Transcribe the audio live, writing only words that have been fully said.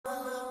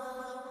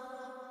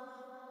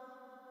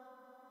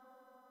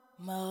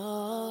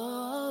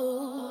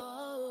Oh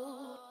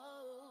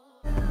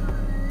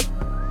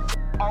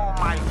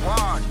my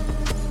word.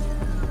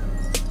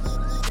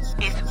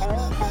 It's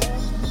awful.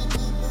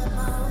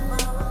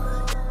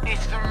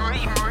 It's the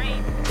Marie.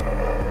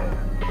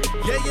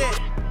 Yeah.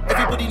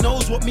 Everybody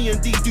knows what me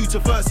and D do to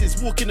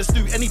verses. Walk in the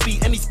stew, any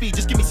beat, any speed.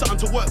 Just give me something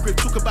to work with.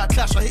 Talk about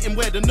clash, I hit him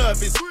where the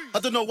nerve is. I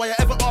don't know why I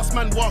ever ask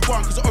man what I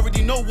want, cause I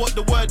already know what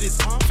the word is.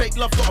 Fake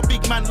love got a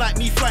big man like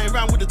me flying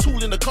around with a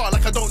tool in the car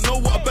like I don't know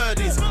what a bird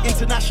is.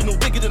 International,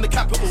 bigger than the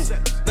capital.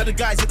 Now the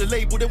guys at the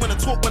label, they wanna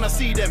talk when I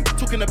see them.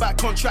 Talking about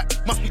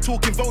contract, must be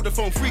talking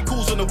Vodafone. 3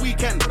 calls on the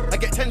weekend. I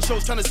get 10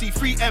 shows trying to see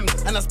 3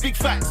 M's, and that's big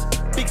facts.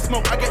 Big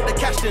smoke, I get the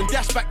cash then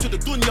dash back to the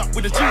dunya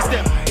with a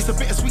G-step. It's a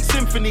bittersweet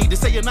symphony, they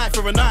say an eye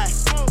for an eye.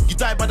 You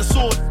die by the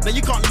sword, now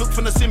you can't look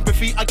for the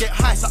sympathy. I get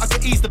high so I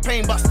can ease the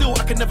pain, but still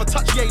I can never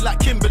touch Ye like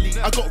Kimberly.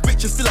 I got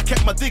rich and still I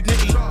kept my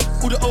dignity.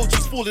 All the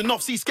OGs falling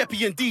off, see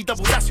Skeppy and D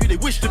double, that's who they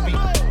wish to be.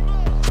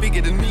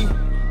 Bigger than me,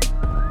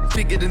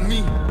 bigger than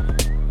me,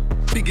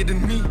 bigger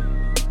than me,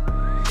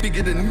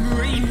 bigger than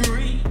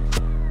Marie.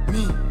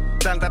 Me,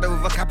 stand out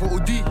with a capital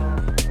D.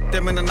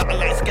 Them and another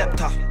like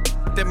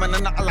Skepta. Them and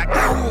another like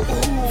ooh.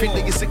 Think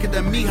that you're sicker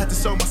than me, had to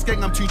sell my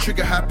skeng, I'm too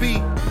trigger happy.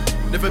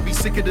 Never be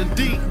sicker than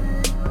D,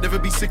 never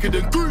be sicker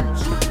than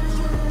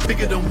Goose.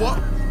 Bigger than what?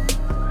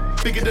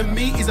 Bigger than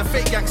me is a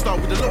fake gangster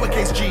with a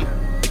lowercase G.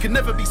 You can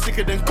never be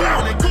sicker than go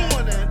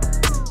on then.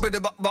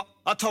 But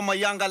I told my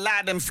younger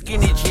lad them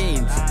skinny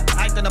jeans.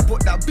 I gonna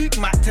put that Big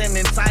Mac 10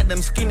 inside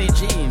them skinny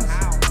jeans.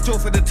 Go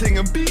for the thing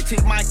and beat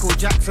it, Michael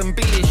Jackson,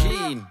 Billie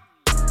Jean.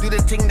 Do the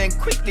thing then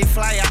quickly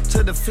fly up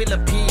to the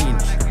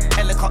Philippines.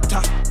 Helicopter,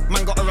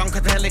 man got around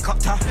cause the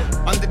helicopter.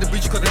 Under the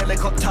bridge cause the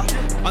helicopter.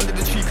 Under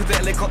the tree cause the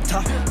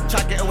helicopter.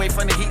 Try to get away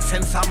from the heat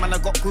sensor. Man I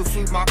got good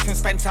food, Marks and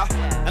Spencer.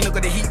 And I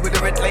got the heat with the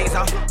red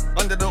laser.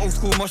 Under the old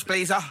school Mosh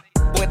Blazer.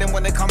 Boy them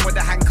when they come with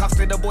the handcuffs.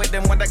 With the boy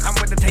them when they come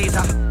with the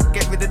taser.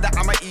 Get rid of that,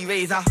 I'm an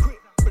eraser.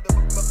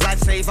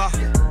 Lifesaver,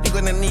 you're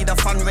gonna need a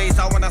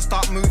fundraiser when I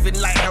start moving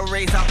like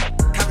Hellraiser.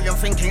 Carry on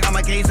thinking I'm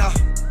a gazer.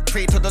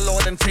 Pray to the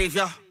Lord and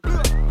Savior.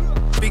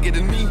 Bigger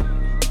than me,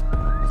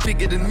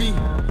 bigger than me,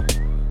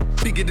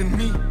 bigger than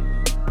me,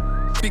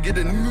 bigger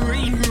than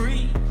Marie.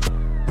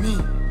 Me,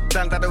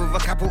 stand out with a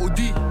capital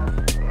D.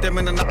 Them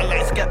and another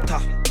like Skepta.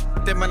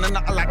 Them and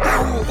another like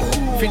ooh.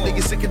 Think that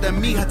you're sicker than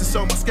me, had to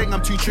sell my skeng,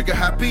 I'm too trigger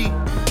happy.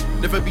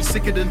 Never be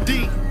sicker than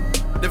D,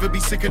 never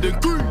be sicker than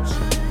Goose.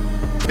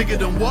 Bigger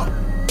than what?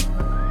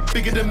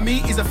 Bigger than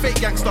me is a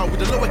fake gangster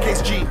with a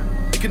lowercase G.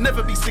 You can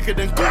never be sicker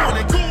than go on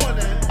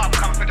then. I've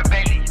come for the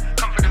belly,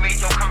 come for the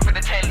radio, come for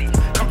the telly.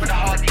 Come for the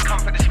hardy, come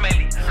for the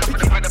smelly. Come for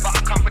the bread, but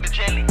I come for the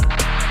jelly.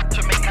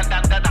 Jamaican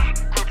dada,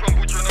 crew from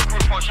Buju and crew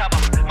from Shabba.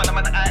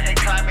 Man, I ain't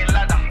climbing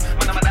ladder.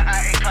 Man,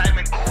 I ain't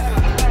climbing.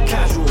 Ooh.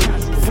 Casual,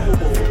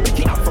 formal, pick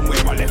it up from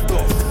where I left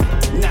off.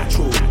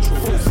 Natural,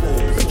 forceful,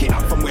 pick it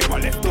up from where I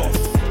left off.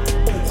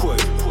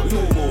 Awkward,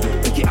 normal,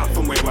 pick it up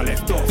from where I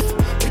left off.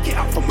 Pick it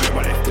up from where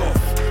I left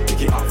off.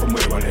 Pick it up from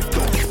where I left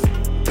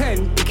off.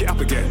 Pen, pick it up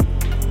again.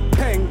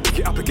 Pen, pick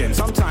it up again.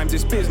 Sometimes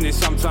it's business,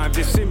 sometimes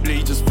it's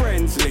simply just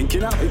friends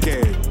linking up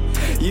again.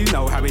 You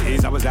know how it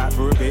is, I was out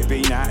for a bit,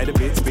 been out of the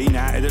bits, been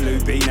out of the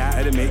loop, been out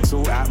of the mix,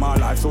 all out my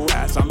life, all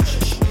out some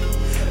shh.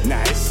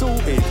 Now it's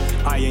sorted,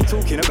 I ain't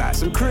talking about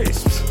some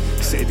crisps.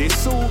 Said it's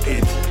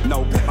sorted,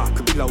 no better,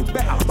 could be loads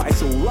better, but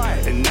it's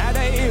alright, and now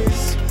that it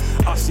is.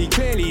 I see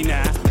clearly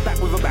now,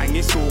 back with a bang,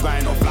 it's all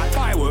going off like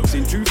fireworks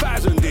in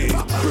 2000 did.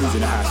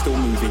 Cruising the house, still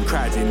moving,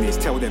 crowds in this,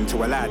 tell them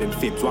to allow them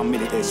fibs. 1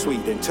 minute they're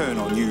sweet, then turn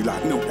on you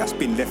like milk that's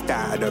been left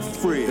out of the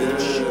fridge.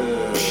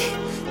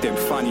 Them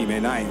funny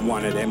men, I ain't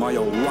one of them, I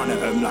all run at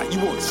them like,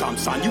 you want some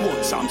son, you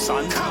want some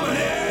son, come on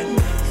in.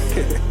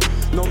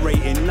 Not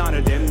rating none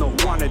of them,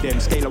 not one of them.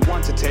 Scale of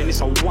 1 to 10, it's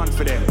a 1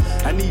 for them.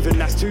 And even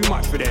that's too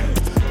much for them.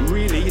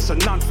 Really, it's a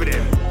none for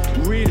them.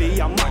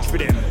 Really, I'm much for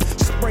them.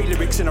 Spray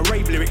lyrics and a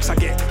rave lyrics, I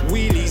get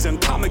wheelies and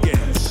come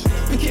agains.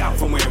 Pick it up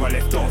from where I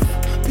left off.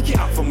 Pick it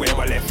up from where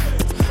I left.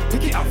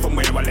 Pick it up from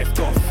where I left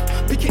off.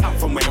 Pick it up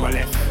from where I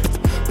left.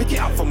 Pick it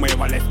up from where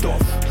I left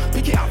off.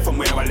 Pick it up from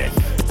where I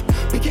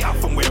left. Pick it up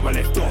from where I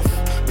left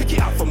off. Pick it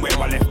up from where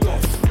I left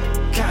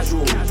off.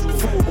 Casual,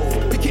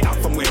 formal. Pick it up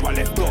from where I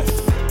left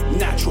off.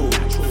 Natural,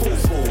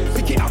 forceful,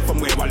 pick it up from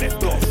where I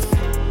left off.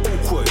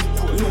 Awkward,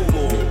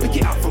 normal, pick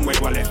it up from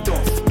where I left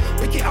off.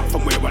 Pick it up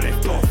from where I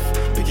left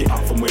off. Pick it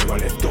up from where I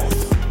left off.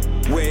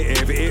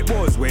 Wherever it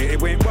was, where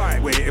it went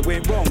right, where it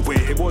went wrong,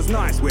 where it was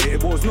nice, where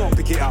it was not.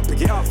 Pick it up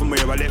from where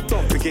I left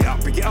off. Pick it up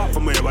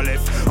from where I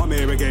left. I'm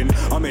here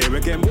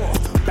again,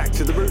 what? Back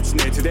to the roots,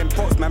 near to them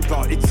pots, man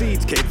planted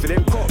seeds, kid for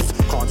them cops.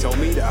 Can't tell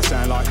me that I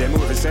sound like them,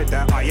 whoever said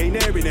that, I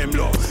ain't airing them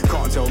lot.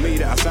 Can't tell me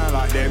that I sound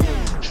like them.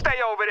 Stay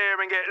over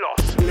there and get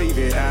lost. Leave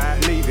it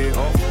out, leave it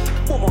off.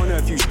 What on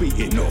earth you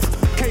speaking of?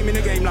 Came in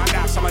the game like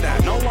that, some of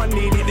that. No one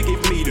needed to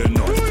give me the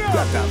nod.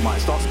 Grab that mic,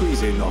 start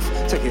squeezing off.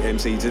 Take it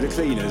MC to the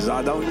cleaners,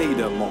 I don't need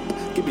a mop.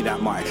 Give me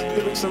that mic,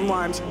 lyrics and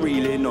rhymes,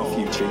 reeling off,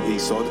 you chinky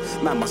sod.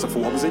 Man must have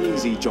thought I was an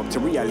easy job. To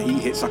reality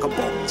hits like a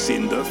box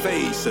in the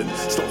face. And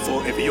stop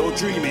forever you're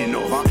dreaming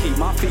of. I keep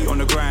my feet on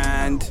the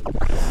ground,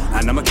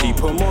 and I'ma keep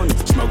them on.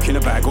 Smoking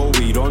a bag or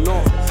weed or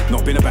not.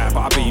 Not been a bad,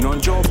 but I've been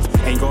on job.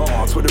 Ain't gotta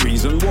ask what the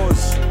reason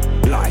was.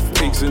 Life,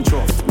 peaks and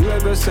troughs.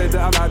 Whoever said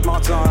that I've had my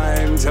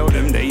time, tell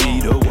them they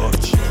need a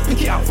watch.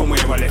 Pick it up from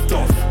where I left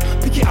off.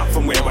 Pick it up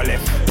from where I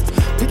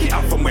left. Pick it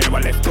up from where I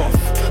left off.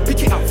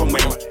 Pick it up from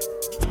where I...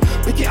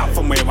 Pick it up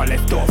from where I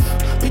left off.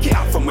 Pick it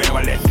up from where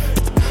I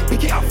left.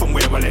 Pick it up from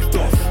where I left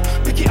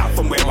off. Pick it up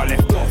from where I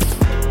left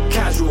off.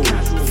 Casual,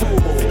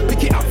 formal.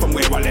 Pick it up from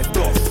where I left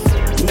off.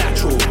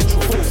 Natural,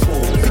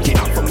 forceful. Pick it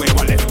up from where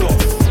I left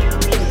off.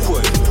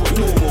 Awkward,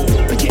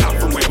 normal. Pick it up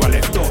from where I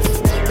left off.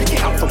 Pick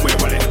it up from where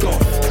I left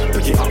off.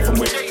 Pick it up from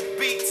where.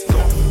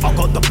 I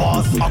got the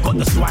bars, I got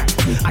the swag.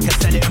 I can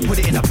sell it and put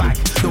it in a bag.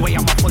 The way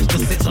how my punch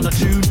just sits on a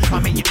tune, I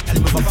make you tell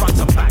with a front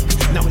and back.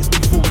 Now it's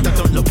been forward, I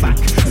don't look back.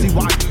 See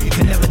what I do, you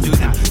can never do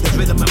that. There's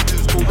rhythm and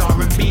blues called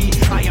R&B.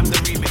 I am the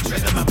remix,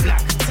 rhythm and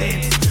black.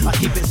 I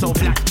keep it so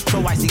black,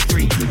 so I see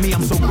three. Me,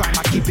 I'm so grime,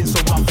 I keep it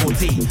so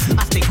 140.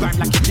 I stay grime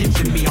like it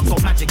lives in me. I'm so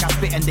magic, I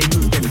spit and they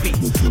move their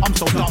feet. I'm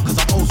so dark cause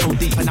I'm oh so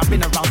deep. And I've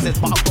been around since,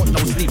 but I've got no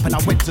sleep. And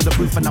I went to the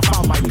booth and I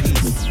found my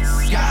peace.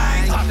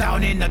 Gang, up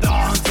down in the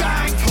dance,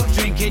 gang. Put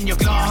drink in your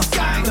glass,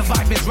 gang. The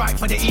vibe is right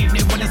for the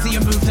evening. Wanna see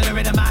you move to the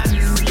rhythm, man.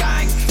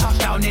 Gang, up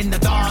down in the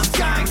dance,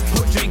 gang.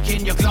 Put drink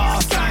in your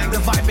glass, gang. The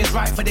vibe is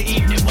right for the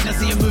evening. Wanna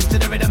see you move to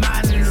the rhythm,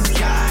 man.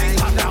 Gang,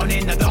 up down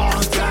in the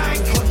dance, gang.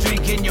 Put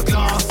drink in your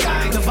glass,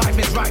 gang. The vibe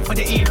is right for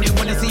the evening.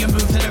 Wanna see you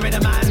move to the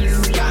rhythm, man.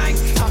 Gang,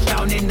 up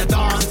down in the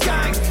dance,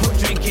 gang. Put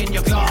drink in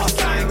your glass,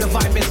 gang. The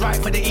vibe is right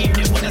for the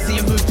evening. Wanna see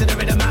you move to the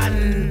rhythm,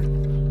 man.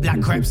 Black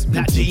crepes,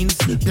 black jeans,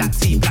 black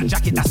tee, black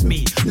jacket, that's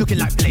me. Looking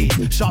like Blade,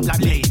 sharp like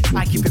Blade.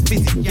 I keep it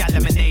busy, yeah,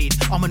 lemonade.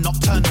 I'm a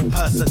nocturnal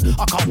person,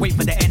 I can't wait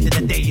for the end of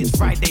the day. It's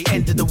Friday,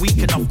 end of the week,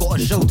 and I've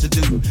got a show to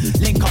do.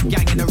 Link up,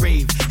 gang in a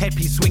rave,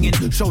 headpiece swinging,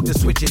 shoulder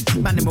switching.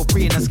 Man and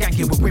preying and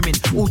skanking with women.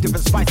 All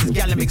different spices,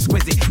 gal, I'm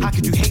exquisite. How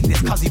could you hate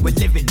this, cause we're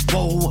living?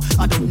 Whoa,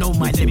 I don't know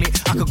my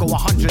limit. I could go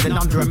 100 in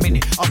under a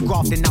minute. I'm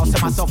grafting now,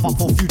 set myself up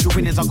for future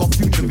winners. I got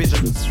future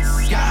visions.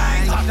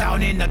 Gang, up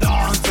down in the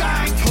dance,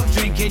 gang. Put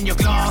drink in your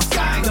glass,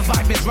 gang. The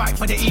vibe is right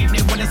for the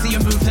evening. Wanna see you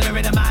move to the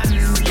rhythm, man.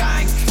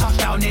 Gang,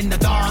 touchdown in the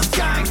dance,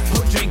 gang.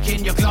 Put drink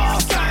in your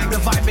glass, gang. The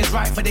vibe is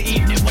right for the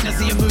evening. Wanna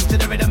see you move to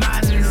the rhythm,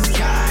 man.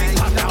 Gang,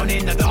 touchdown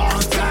in the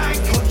dance, gang.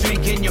 Put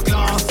drink in your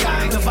glass,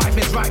 gang. The vibe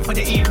is right for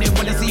the evening.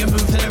 Wanna see you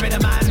move to the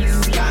rhythm, man.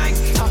 Gang,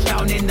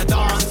 touchdown in the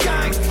dance,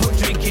 gang. Put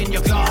drink in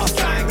your glass,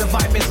 gang. The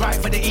vibe is right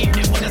for the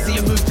evening. Wanna see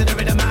you move to the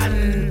rhythm,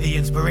 man. The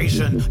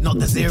inspiration, not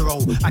the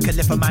zero. I can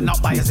lift a man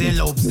up by his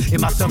earlobes.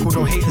 In my circle,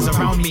 no haters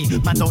around me.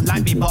 Man don't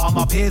like me, but I'm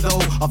up here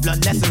though. I've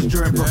learned lessons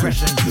during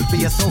progression.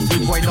 Be a soul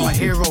food boy, not a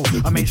hero.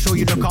 I make sure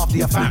you look after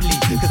your family,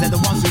 cause they're the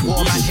ones who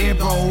brought a man here,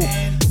 bro.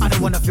 I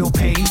don't wanna feel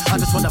pain, I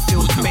just wanna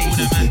feel space.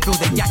 Feel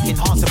the yak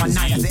enhancing my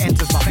night as it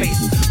enters my face.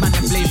 Man,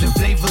 them blazing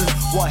flavors,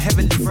 what a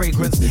heavenly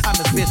fragrance.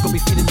 Atmosphere's got me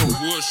feeling the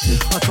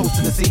whoosh. A toast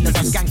to the scene as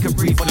I skank and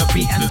breathe on the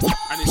beat and it's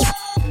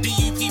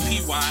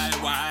D-U-P-P-Y,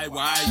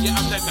 yeah,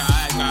 I'm the guy.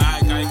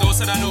 Go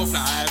so that no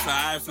fly.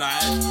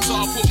 So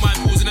I put my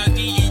balls in a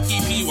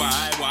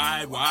D-U-P-P-Y,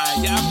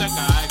 yeah, I'm the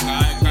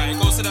guy.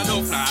 Go so that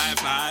no fly.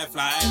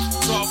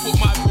 So I put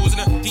my balls in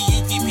a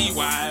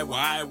D-U-P-P-Y,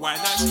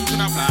 that shoes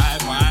gonna fly.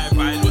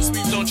 Look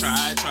smooth, don't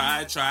try.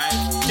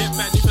 Get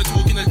back if you're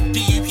talking a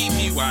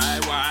D-U-P-P-Y,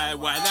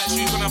 that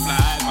shoes gonna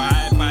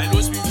fly.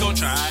 Look smooth, don't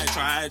try.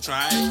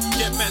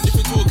 Get back if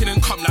you're talking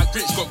and come like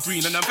Grinch, got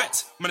green and a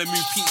vet. Man, I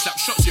move peaks like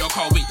shots to your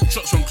car, wait,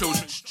 shots from close,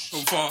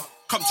 from far.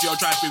 Come to your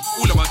drive with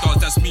all of my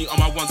dogs, that's me on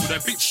my ones with a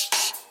bitch.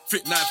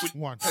 Fit knife with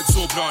one. Head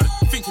so blood.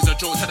 Think it's a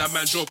joke to that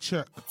man drop.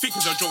 Check. Think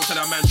it's a joke to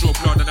that man drop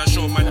blood. And I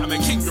show man I'm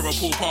a king, you're a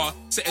pauper.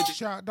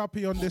 Shout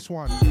Duppy on this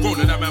one.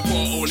 Rolling that man put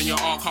a hole in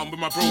your arc. I'm with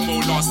my bro Mo,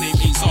 last name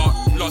ain't Sart.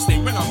 Last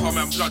name when I come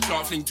and blood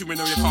clot. Fling 2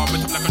 in on your car, but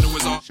I'm like I know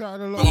it's art. Shout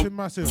out a lot of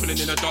massive. Filling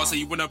in the dark, so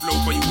you wanna blow,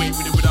 but you ain't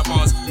with it with the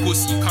bars.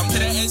 Pussy, come to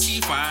the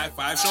NC5.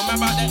 Show me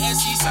about the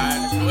NC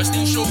side. First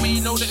thing, show me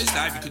you know that it's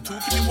live. You can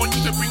talk if you want,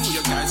 you can bring all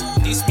your guys.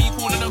 This me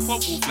calling a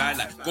football fly.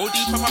 Like, go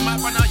deep up on my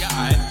run out your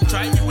eye.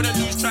 Try if you wanna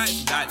lose, try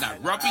it. Like,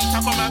 rugby,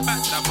 tap on my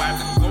back to that vibe.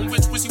 Like, go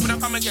with pussy when I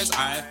come against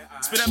I.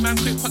 Spin a man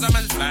quick, cause I'm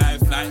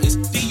fly. It's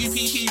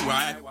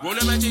D-U-P-P-Y. Roll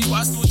a man J, but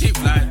I still take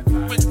fly.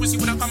 Which pussy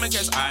when I come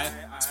against I.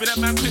 Spin a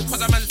man quick,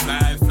 cause I'm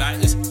fly.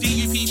 It's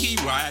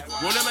D-U-P-P-Y.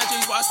 Roll a man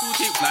J, but I still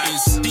take fly.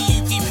 It's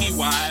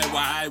D-U-P-P-Y.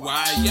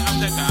 Yeah, I'm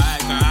the guy.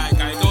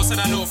 Go so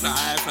that no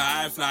fly.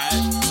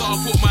 So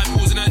I put my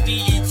balls in a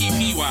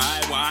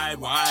D-U-P-P-Y.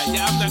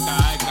 Yeah, I'm the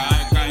guy.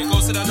 Go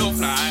so that no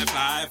fly.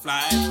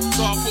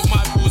 So I put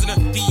my balls in a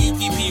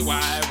D-U-P-P-Y.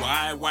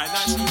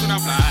 That shoes gonna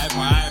fly.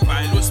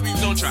 Look smooth,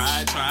 don't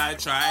try.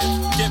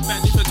 Get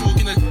back if you're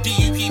talking a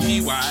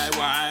D-U-P-P-Y.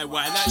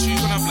 That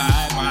shoes gonna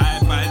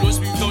fly. Look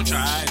smooth, don't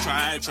try.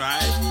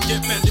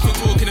 Get back if you're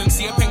talking and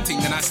see a painting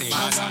and I I say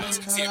my size.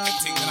 See a big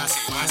thing and I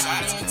say my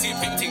size. See a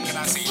big thing and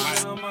I say my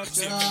size.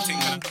 See a big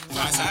thing and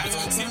my size.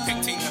 See a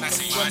big thing and I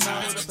say my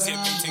size. See a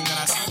big thing and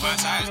I say my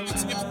size.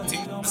 See a big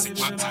thing and I say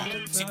my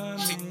size. See a big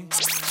thing.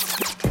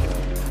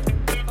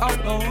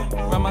 Outlaw,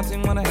 run my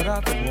thing when I head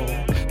out the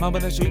war. My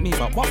brother shoot me,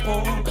 but what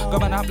for?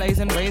 Going out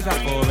blazing, raise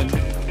that foreign.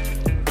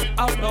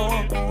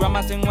 Outlaw, run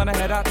my thing when I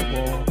head out the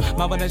war.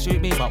 My brother shoot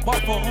me, but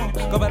what for?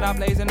 Going out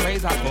blazing,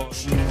 raise that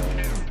foreign.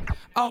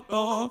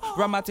 Outlaw,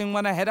 run my thing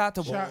when I head out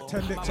to war. Shout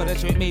Tendix. My brother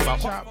shoot me, but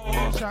what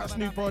for? Shout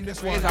Snoop on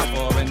this one. Raise that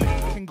foreign.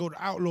 Thing called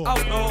Outlaw.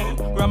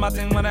 Outlaw, run my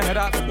thing when I head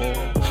out to war.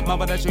 My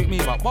brother shoot me,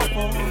 but what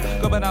for?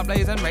 Going out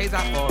blazing, raise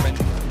that foreign.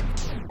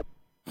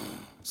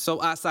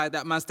 So outside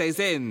that man stays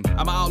in.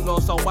 I'm an outlaw,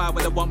 so why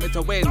would they want me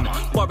to win?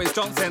 Boris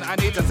Johnson, I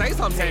need to say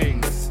some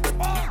things.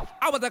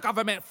 I was a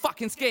government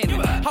fucking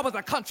skin. I was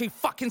a country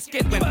fucking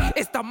skid when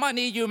it's the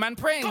money you man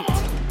print.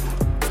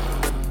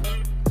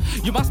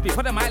 You must be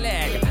putting my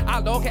leg.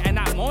 Outlaw getting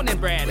that morning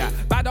bread.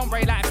 Bad on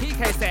brain like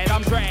PK said,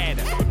 I'm dread.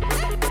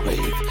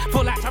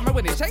 Full like Tamara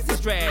when he shakes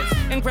his dreads.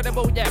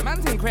 Incredible, yeah,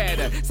 man's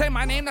incredible. Say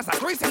my name, that's a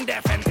greasing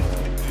death and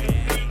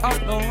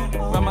outlaw,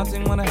 run my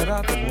thing when I head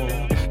out the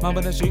war. My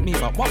brother shoot me,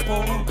 but what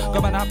for?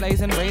 Going out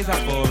blazing, raise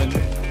that foreign.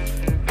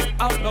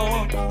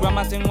 Outlaw, run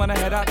my thing when I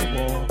head out the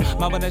war.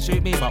 My brother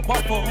shoot me, but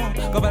what for?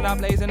 Going out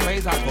blazing,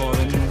 raise that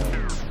foreign.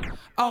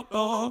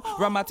 Outlaw,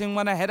 run my thing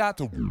when I head out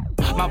the war.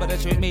 My brother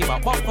shoot me,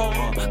 but what for?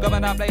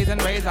 Going out blazing,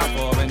 raise that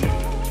foreign.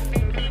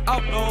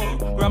 Outlaw,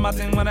 run my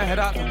thing when I head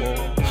out the war.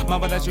 My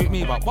brother shoot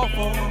me, but what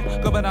for?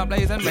 Going out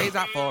blazing, raise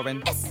that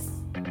foreign.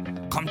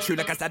 Come true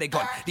like a static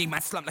gun. The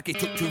man slumped like he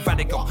took too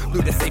radical.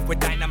 Blew the safe with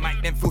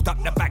dynamite, then filled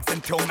up the bags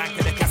until man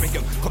could have carried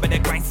you. Come in the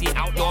grind, see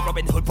outlaw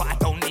Robin Hood, but I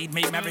don't need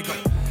me merry-go.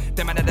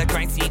 The man of the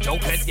grind, see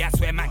jokers, yeah, I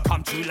swear man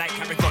come true like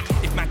Carrigan.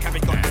 If man carry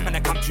gun, man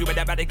I come true with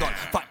a radical.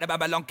 Fuck the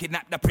Babylon,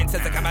 kidnap the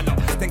princess of Camelot.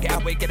 Then get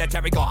away, get a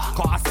Jerry gun.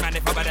 Can't ask man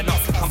if I better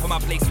not. Come from a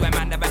place where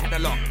man never had a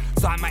lot.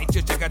 So I might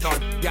just check it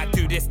on. Yeah, I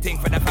do this thing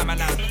for the family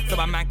now. So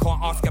a man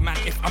can't ask a man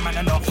if I'm man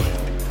or not.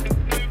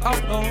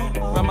 Outlaw,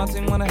 run my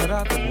thing when I head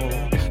out the war.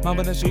 My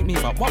brother shoot me,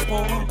 but what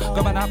for?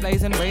 Going out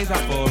blazing, raise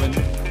that foreign.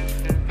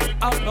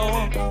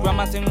 Outlaw, run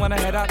my thing when I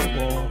head out the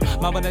war.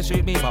 My brother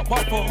shoot me, but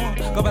what for?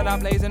 Going out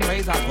blazing,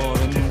 raise that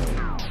foreign.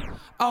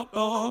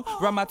 Outlaw,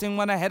 run my thing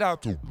when I head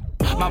out to.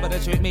 My brother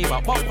shoot me,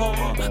 but what for?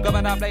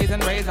 Going out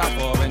blazing, raise that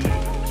foreign.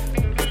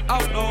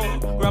 Outlaw,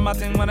 run my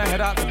thing when I head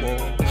out the war.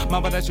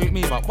 My brother shoot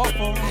me, but what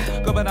for?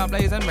 Going out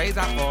blazing, raise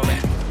that foreign.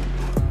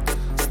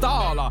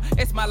 Staller,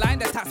 it's my line,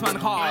 the taxman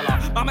caller.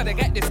 Mama, they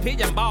get this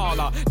pigeon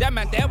baller. Them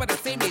and there when they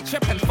see me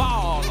trip and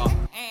fall.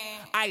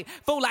 I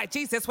feel like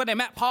Jesus when they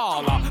met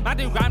Paul. Man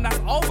do grime, that's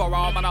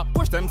overall. Man, I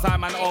push them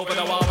Simon over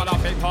the wall. Man, I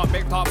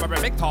big talk,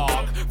 very big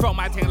talk. Throw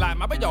my thing like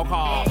my video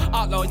car.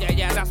 Outlaw,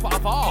 yeah, that's what I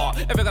thought.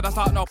 If you're gonna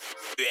start no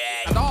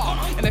dog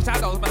in the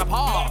shadows, but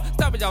apart.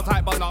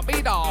 Stereotype, but not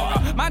be dog.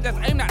 Man, just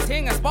aim that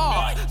thing and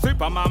spark.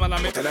 Superman, man,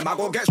 I'm tell them I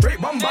go get straight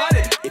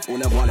bombarded. If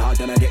one of one hard,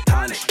 then I get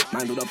tarnished.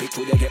 Man, do the pick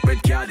till they get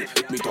red carded.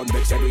 If me done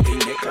vex, everything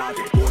get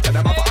clotted. Go tell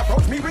them I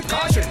approach me with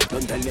caution.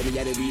 Don't tell them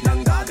yeah, they be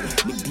long garden.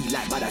 Big D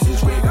like Madison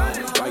Square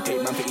Garden. Try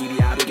take man for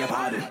EDI, I beg your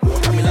pardon. Go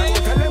tell me like,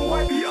 go tell them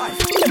why be I. Go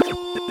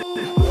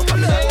tell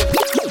them.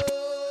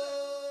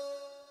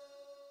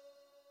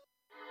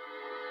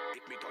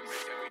 If me done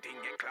vex, everything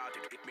get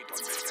clotted. If me done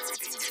vex,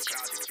 everything get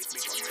clotted. If me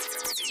done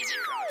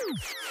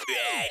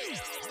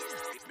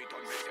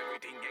vex,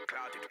 everything get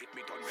clotted. If me done vex, everything get clotted. If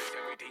me done vex,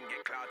 everything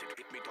get clotted.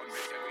 If me done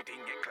vex,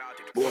 everything get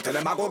clotted. Go tell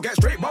them I go get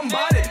straight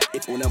bombarded.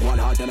 If one of one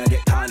hard, then I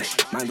get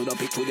tarnished. Man do the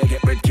pick till they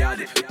get red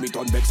carded. If me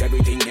done vex,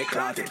 everything get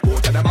clotted. Go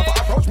tell them I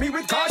approach me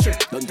with caution.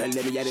 Don't tell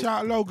them yeah.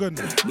 Shout Logan.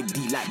 Big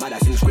D like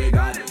Madison Square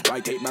Garden. Try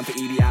take man for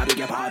EDI, I beg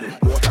your pardon.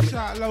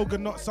 Shout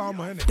Logan, not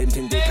Sama, innit? Them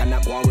things they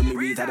cannot go on with me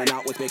reason. And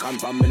out with me come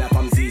from, me not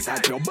from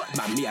seaside. Yo, but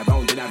man, me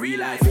around in a real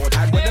life. 4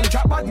 times with them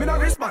chat, but me no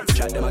response.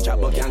 Chat them a chat,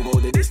 but can't go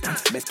the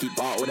distance. Best keep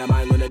part with a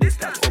mind on the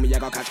distance. For me, I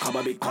got catch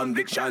cover big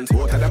convictions.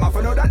 Both of them off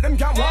and know that them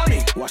can't warn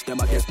me. Watch them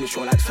against me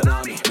show like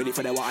tsunami. Ready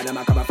for the water, them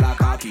a come a fly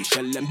khaki.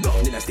 Shell them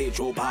blood in a stage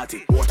show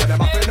party. Both of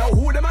them off and know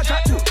who them a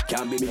chat to.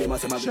 Can't be me, they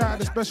must have a shout out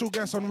the special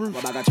guest on route.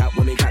 But I got chat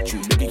when me catch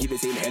you. Make you keep the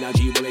same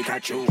energy when we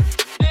catch you.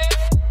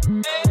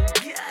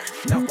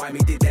 Now why me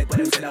did that, but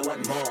them said I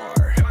want more.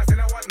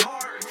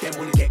 Them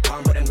will get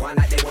calm, but them go on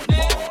like they want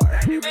more.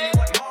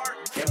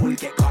 Them will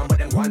get calm, but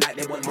them go on like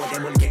they want more.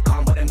 Them will get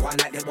calm, but them go on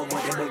like they want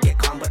more. Them will get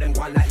calm, but them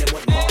go on like they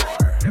want more.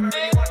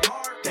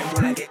 Them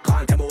will get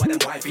calm, tell me what them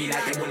boy feel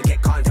like. Them will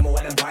get calm, tell me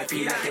what them boy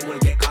feel like. Them will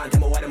get calm,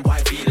 tell me what them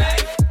boy feel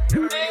like.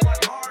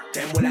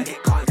 Them will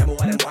get calm, tell me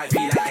what them boy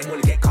feel like. Them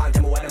will get calm,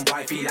 tell me what them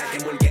boy feel like.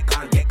 Them will get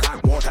calm,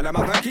 more. tell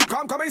them I keep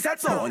calm, come and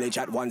set so. Only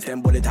chat once,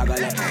 them bullet tag a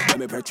let. When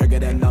me press trigger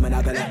them, now me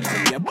not gonna let.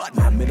 Send me a bad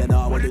man, me don't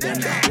know what do them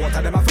do.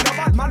 Water them, I feel a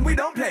bad man, we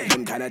don't play.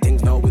 Them kind of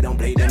things, no, we don't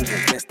play them.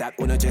 Just that,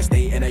 wanna just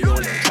stay in a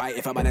yole. Try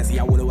if I balance,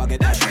 I wanna get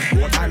that shit.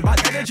 More time,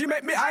 bad energy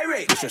make me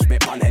irate.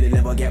 Disrespect, man, head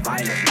never get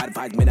violent. Bad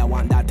fight, me don't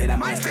want that till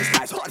I'm ice.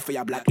 Life's hard for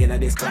your black in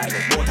this climate.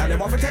 More time,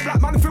 them off and take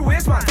black man through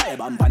waste, man. Fire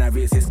bump and a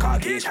racist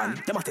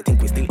Caucasian. They must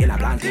think we still in a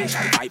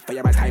plantation. Fight for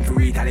your right time for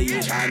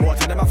retaliation. More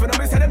time, them off and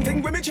me say them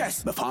thing with me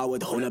chest. But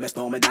forward, who no best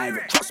know me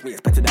direct. Trust me,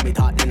 it's better than me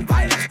thought than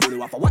violence. Who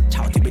do I for watch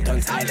out to be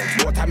turned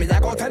silent. More time, I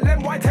go tell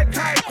them why take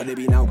time. Could it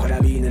be now, could I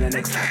be in the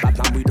next life? But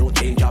man, we don't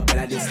change up in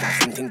a this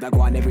life. Some things that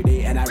go on every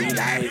day in a real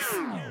life.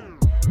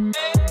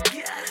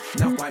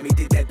 Now why me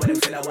did that, but them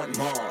still I want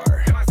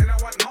more.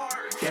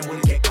 Them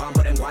will get calm,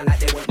 but them go on like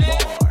they want more.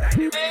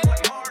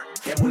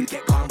 Them will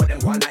get calm, but them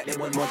go on like they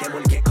want more. Them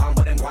will get calm,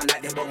 but them go on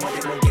like they want more.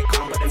 Them will get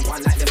calm, but them go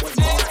on like they want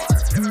more.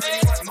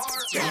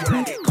 Them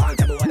will get calm,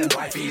 tell me what them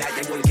boy feel like.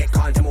 Them will get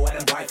calm, tell me what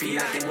them boy feel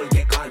like. Them will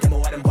get calm, tell me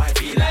what them boy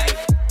feel like.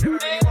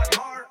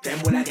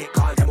 Them will get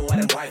calm, tell me what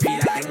them boy feel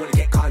like. Them will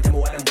get calm, tell me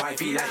what them boy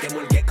feel like. Them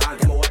will get calm,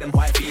 tell me what them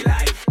boy feel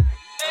like.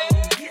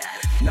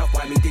 Not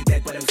why me did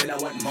that, but them still I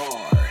want more.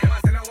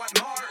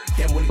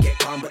 Them will get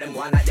calm, but them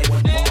go on like they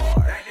want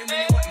more.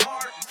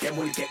 Them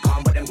will get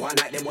calm, but them go on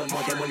like they want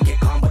more. Them will get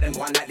calm, but them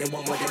go on like they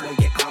want more. Them will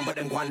get calm, but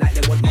them go on like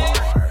they want more.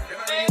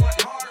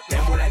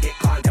 Them will get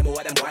calm, tell me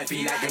what them boy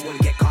feel like. Them will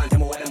get calm, tell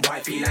me what them boy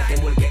feel like.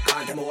 Them will get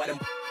calm, tell me what them.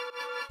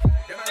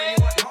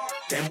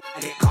 Them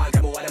get calm,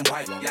 tell me what them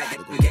boy feel like.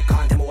 Them will get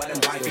calm, tell me what them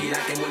boy feel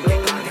like. Them will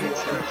get calm, tell me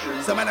what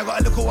them. So man, I got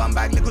a little 1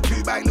 bag, little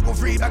 2 bag, little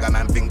 3 bag. A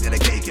man think that they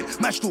cake it.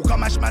 Mash talk, I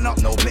mash man up,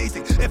 no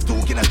placing. If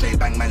talking, I straight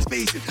bang man's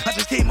facing. I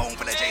just came home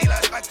for the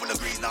jailers, bag full of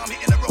grease. Now I'm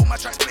hitting a roll, my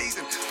tracks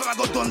blazing. So I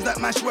got dons that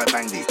mash where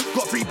bang these.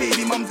 Got 3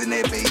 baby mums in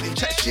there bathing.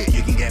 Check shit,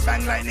 you can get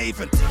banged like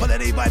Nathan.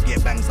 Holiday vibe,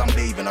 get banged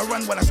sunbathing. I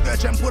run when I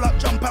skirch and pull up,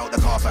 jump out the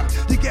car fam.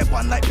 You get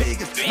bun like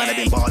pagans. Man, I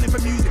been balling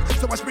for music,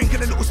 so I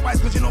sprinkle a little spice,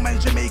 cause you know man,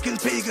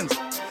 Jamaicans, pagans.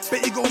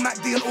 Bet you go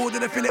MacD and order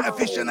the fillet of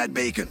fish and add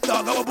bacon.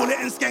 Dog, I will bullet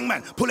and skeng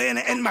man, pull it in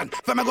the end man.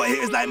 Fam, I got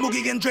hitters like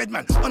Moogie and Dread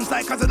man. On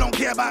site cause I don't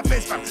care about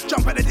face fam.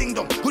 Jump at the ding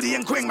dong, hoodie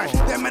and quing man.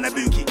 Them man a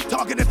bookie,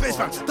 target the fish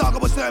fam. Dog, I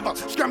was server,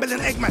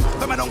 scrambling egg man.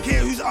 Fam, I don't care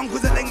whose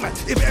uncle's a leg man.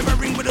 If it ever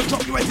ring with a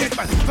drop, you a dead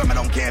man. Fam, I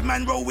don't care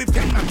man, roll with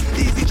 10 man.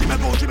 Easy gym, I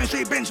go gym and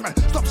straight bench man.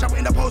 Stop shouting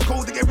in the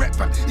postcode to get rep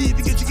fam.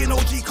 Even get chicken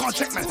OG, can't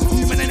check man.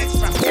 Human and X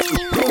fam.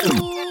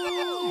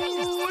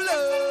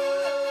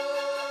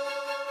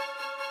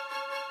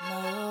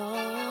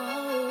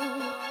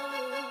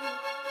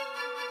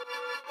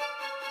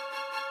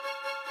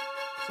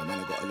 So man,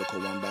 I got a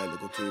little 1 bag,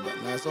 little 2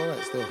 bag. Nah, it's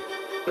alright still.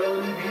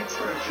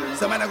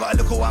 So man, I got a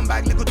little 1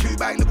 bag, little 2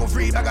 bag, little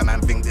 3 bag. A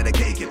man think that they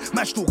cake it.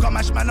 Mash talk, I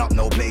mash man up,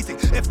 no placing.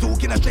 If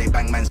talking, I straight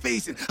bang man's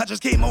facing. I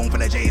just came home for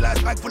the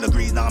jailers, bag full of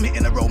grease. Now I'm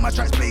hitting a roll, my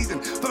tracks blazing.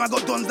 Fam, I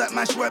got dons that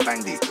mash where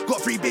bang these.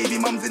 Got 3 baby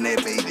mums in there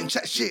bathing.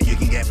 Chat shit, you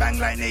can get banged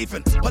like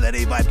Nathan.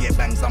 Holiday vibe, get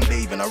banged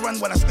sunbathing. I run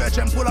when I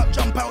skirch and pull up,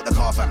 jump out the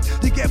car fam.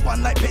 You get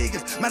bun like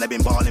pagans. Man, I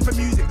been balling for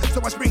music,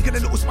 so I sprinkle a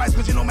little spice,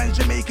 cause you know man,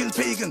 Jamaicans,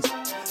 pagans.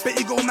 Bet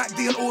you go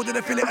MacD and order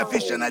the fillet of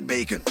fish and add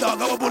bacon.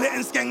 Dog, I will bullet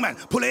and skeng man,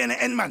 pull it in the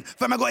end man.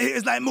 Fam, I got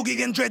hitters like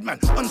Moogie and Dread man.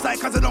 On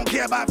site cause I don't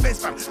care about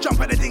face fam. Jump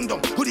at the ding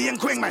dong, hoodie and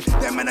quing man.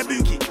 Them man a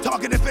bookie,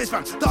 target the fish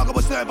fam. Dog, I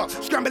was server,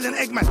 scrambling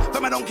egg man.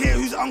 Fam, I don't care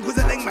whose uncle's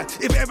a leg man.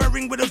 If it ever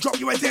ring with a drop,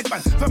 you a dead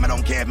man. Fam, I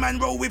don't care man,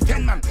 roll with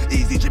 10 man.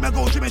 Easy gym, I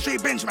go gym and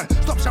straight bench man.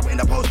 Stop shouting in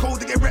the postcode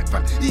to get rep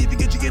fam. Even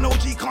get chicken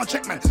OG, can't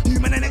check man.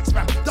 Human and X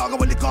fam. Dog, I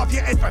will lick off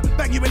your head fam.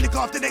 Bang you and lick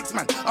off the next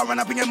man. I run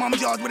up in your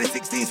mum's yard with a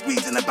 16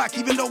 squeeze in the back,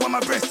 even though I'm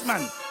a breast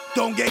man.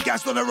 Don't get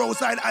gassed on the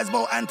roadside,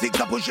 Asbo antics,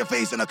 I push your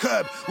face on a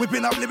curb.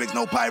 Whipping up lyrics,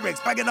 no Pyrex,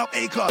 bagging up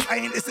A-class, I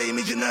ain't the same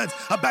as your nerds.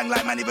 I bang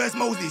like Manny vs.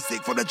 Mosley,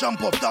 sick from the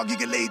jump off, dog, you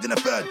get laid in the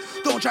third.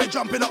 Don't try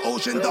jump in the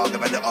ocean, dog,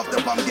 if I let off the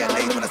pump, get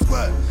laid when I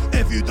squirt.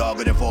 If you dog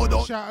with the 4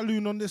 don't Shout out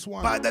Loon on this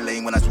one. by the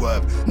lane when I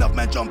swerve. Enough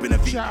man jump in the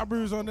feet. Shout out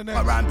Bruise on the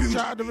net. Around Bruce.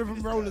 Shout out the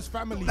Rhythm Rollers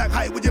family. Like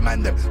height with your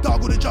man them.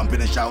 Dog with the jumping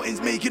and shoutings,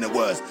 making it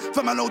worse.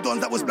 For my no dons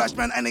that was splash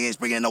man, and they ain't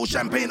springing no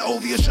champagne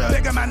over your shirt.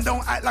 Bigger man,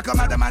 don't act like a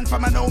madder man. For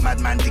my no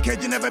madman,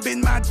 dickhead, you never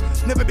been mad.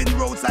 Never been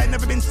roadside,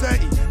 never been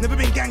 30. Never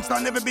been gangster,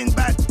 never been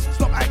bad.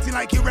 Stop acting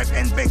like you rep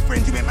and beg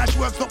friends. You ain't mash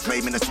work, stop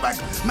claiming the swag.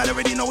 Man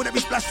already know that we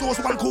splash sauce,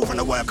 1 call from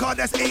the work hard,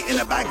 that's 8 in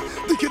a bag.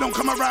 Dick, you don't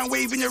come around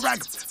waving your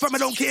rag. From I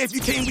don't care if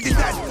you came with your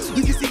dad.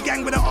 You can see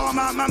gang with an arm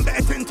out, man,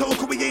 better 10 toes,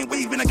 cause we ain't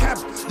waving a cab.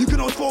 You can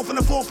hold 4 from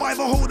the 4-5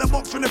 or hold a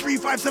box from the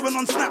 3-5-7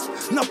 on snap.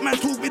 Enough man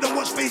talk, we don't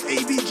watch face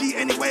ABG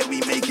anywhere,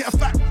 we make it a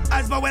fact.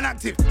 Asma when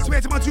active,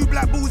 swear to my 2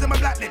 black balls and my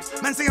black lips.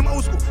 Man say I'm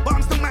old school, but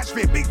I'm still match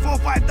fit. Big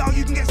 4-5 down,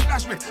 you can get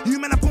splashed with. You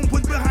men are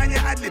pumpers behind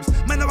your ad-libs.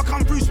 Man know I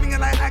come through swinging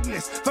like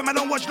Agnes. Fam, I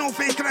don't watch no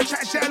face, can I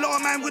chat shit? A lot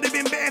of man would have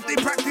been better if they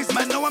practice.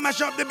 Man know I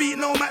mash up the beat,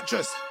 no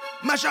mattress.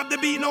 Mash up the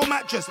beat, no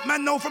mattress.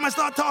 Man know from I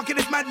start talking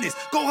it's madness.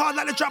 Go hard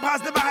like the trap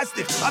house never has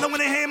this. I don't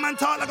wanna hear man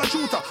talk like a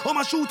shooter. Or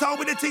my shooter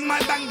with a ting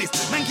might bang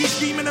this. Man keep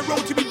screaming the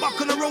road to be buck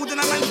on the road, and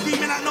a man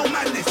screaming at no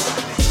madness.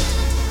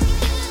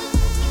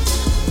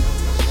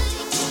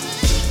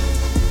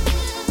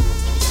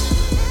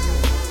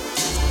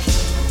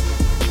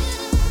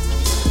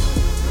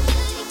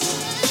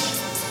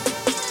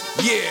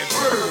 Yeah,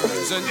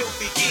 bros and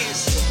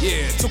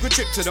yeah, took a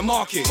trip to the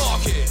market.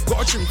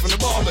 Got a trim from the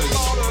barbers.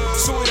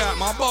 Sorted out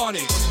my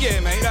barney. Yeah,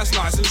 mate, that's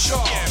nice and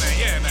sharp.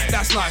 Yeah, mate,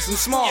 that's nice and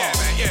smart.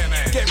 Yeah,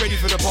 mate, get ready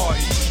for the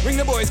party. Ring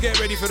the boys, get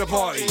ready for the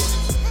party.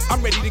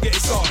 I'm ready to get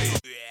it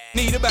started.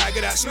 Need a bag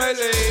of that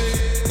smelly.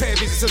 Pay a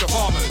visit to the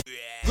farmer.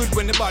 Good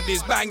when the bud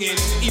is banging.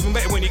 Even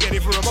better when you get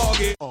it for a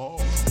bargain.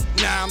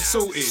 Now I'm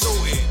sorted.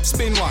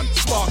 Spin one,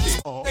 spark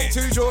it.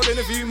 2 Jordan,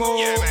 a few more.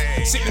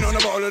 Sipping on a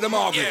bottle of the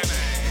Margaret.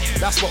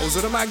 That's bottles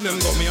of the Magnum.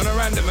 Got me on a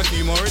random, a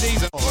few more of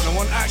these. I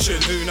want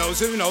action. Who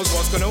knows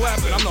what's gonna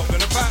happen. I'm not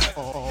gonna pattern.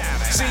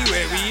 See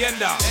where we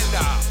end up.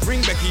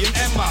 Ring Becky and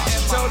Emma.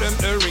 Tell them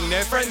to ring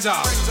their friends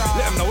up.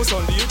 Let them know what's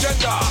on the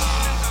agenda.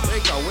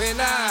 They going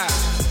now.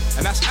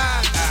 And that's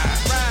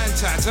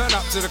Rantan. Turn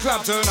up to the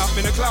club, turn up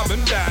in the club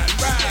and down.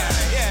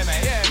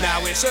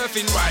 Now we're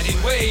surfing, riding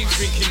waves,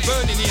 drinking,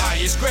 burning the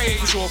highest grade.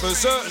 For sure, for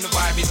certain, the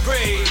vibe is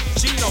great.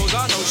 She knows,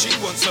 I know, she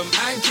wants some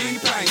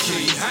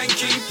hanky-panky.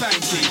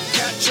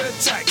 Catch a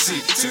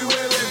taxi to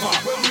wherever,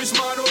 whether it's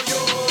mine or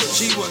yours.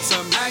 She wants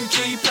some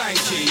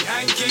hanky-panky.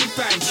 A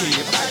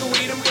bag of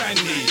weed and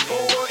brandy,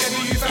 or whatever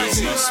you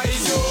fancy.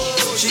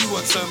 She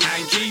wants some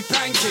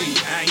hanky-panky.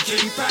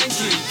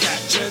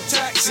 Catch a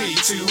taxi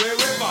to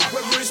wherever,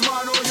 whether it's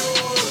mine or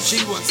yours.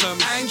 She wants some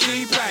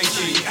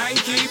hanky-panky.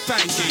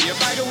 A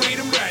bag of weed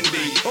and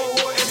brandy, or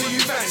whatever you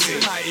fancy.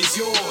 Tonight is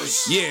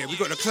yours. Yeah, we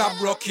got the club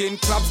rocking,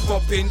 clubs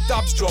popping,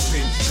 dubs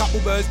dropping. Couple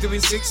birds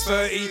doing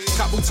 6:30,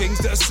 couple things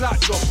that are slut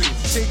dropping.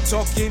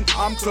 Tick-tocking,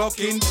 I'm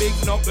clocking, big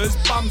knockers,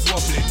 bums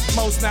wobbling.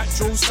 Most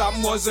natural,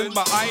 some wasn't,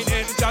 but I ain't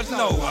here to judge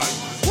no one.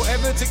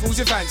 Whatever tickles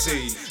your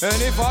fancy,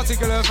 and if I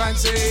tickle her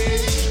fancy,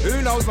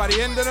 who knows, by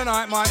the end of the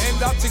night might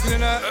end up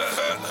tickling her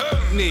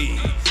knee.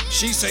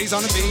 She says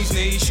on a bee's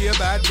knee, she a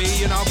bad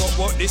bee, and I got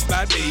what this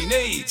bad bee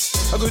needs.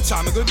 A good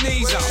time, a good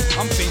knees up.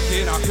 I'm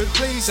thinking I could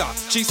please her.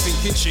 She's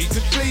thinking she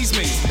could please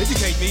me,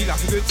 educate me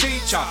like a good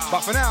teacher.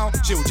 But for now,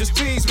 she'll just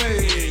tease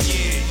me.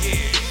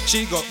 Yeah.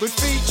 She got good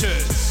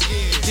features.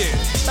 Yeah,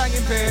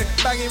 banging pair,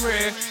 banging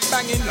rear,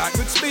 banging like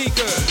good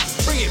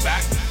speakers. Bring it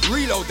back,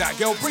 reload that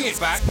girl, bring it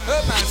back.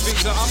 Her man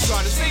thinks that I'm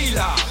trying to steal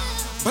her,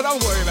 but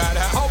don't worry about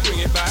that, I'll bring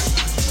it back.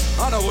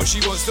 I know what she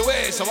wants to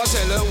wear, so I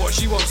tell her what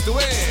she wants to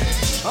wear.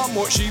 I'm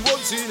what she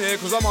wants in here,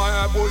 cause I might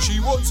have what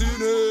she wants in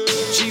here.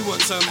 She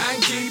wants some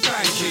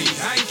hanky-panky.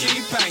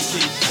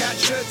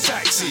 Catch a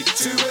taxi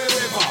to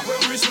wherever,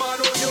 whether it's mine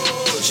or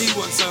yours. She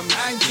wants some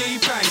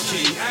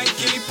hanky-panky. A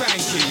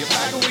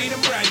bag of weed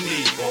and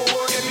brandy, or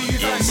whatever you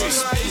fancy.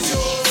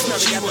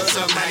 She wants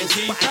some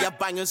hanky-panky. Your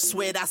bangers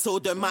swear that's all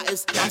that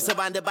matters. I'm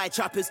surrounded by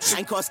trappers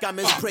and car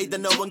scammers. Pray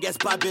that no one gets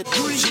babbied.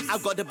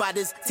 I've got the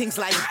baddest, things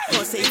like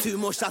can't say too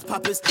much, that's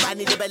poppers. I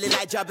need a belly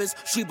like jabbers.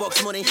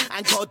 Shoebox money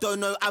and God don't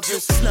know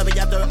others. Slurry,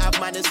 I don't have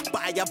manners,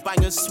 but I have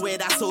bangers. Swear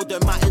that's all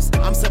that matters.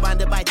 I'm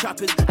surrounded by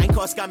trappers and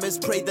car scammers.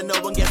 Pray that no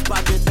one gets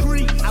babbied.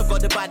 I've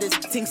got the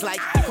baddest, things like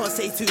can't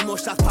say too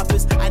much, that's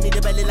poppers. I need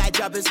a belly like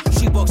jabbers.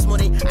 Shoebox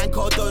money and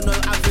God don't know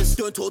others.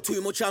 Don't talk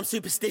too much, I'm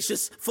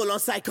superstitious. Full on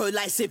psycho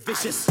like Sid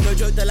Vicious. No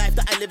joke, the life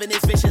that I live in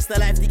is vicious. The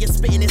life that you're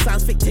spitting, it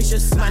sounds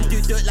fictitious. Man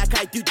do dirt like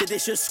I do the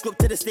dishes. Scrub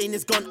to the stain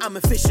is gone, I'm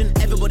efficient.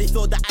 Everybody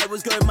thought that I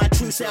was going mad.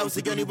 True, say I was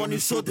the only one who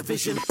saw the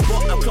vision.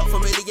 What I've got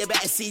from really, you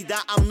better see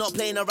that. I'm not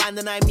playing around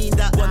and I mean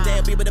that. One day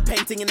I'll be with a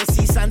painting in the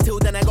sea sand. Till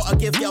then I gotta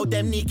give y'all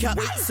them kneecap.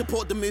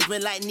 Support the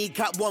movement like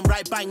kneecap. One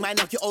right bang, might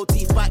knock your old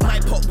teeth back.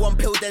 Might pop one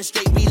pill then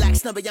straight relax.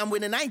 Snubby, I'm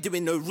winning, I ain't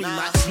doing no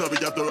rematch. Snubby,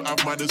 I don't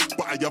have manners,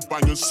 but I have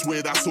bangers.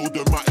 Swear that's all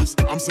that matters.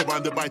 I'm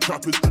surrounded by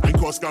trappers and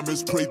car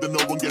scammers. Pray that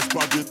no one gets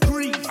badgered.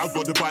 I've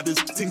got the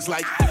baddest, things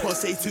like can't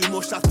say too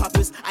much, that's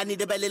poppers. I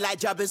need a belly like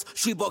jabbers.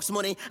 Shoebox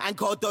money and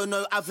God don't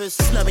know others.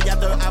 Snubby, I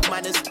don't have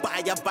manners, but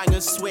I have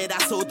bangers. Swear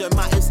that's all that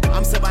matters.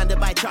 I'm surrounded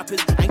by trappers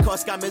and car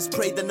scammers.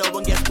 Pray that no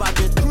one gets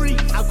badgered.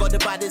 I've got the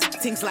baddest,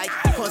 things like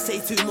can't say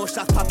too much,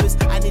 that's poppers.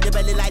 I need a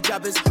belly like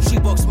jabbers.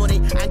 Shoebox money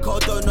and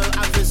God don't know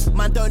others.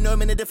 Man don't know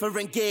me in a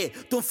different gear.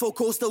 Don't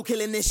focus, still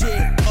killing this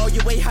year. Oh,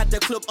 you way had the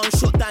club on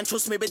shutdown,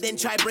 trust me, but then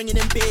try bringing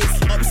in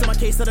beers. Ups in my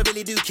case, I don't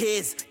really do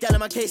cares. Girl in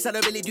my case, I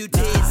don't really do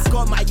tears.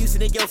 Got my use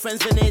in the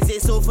girlfriend's veneers.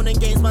 It's all fun and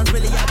games, man's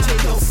really out here.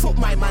 Don't fuck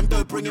my man,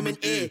 don't bring him in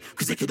here,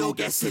 cause it could all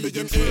get silly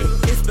in here.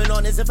 It's been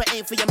on as if it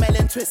ain't for your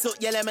melon. Twist up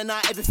your lemon,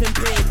 out everything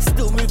big.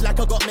 Still move like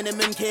I got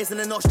minimum cares in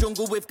a notch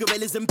jungle with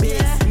gorillas and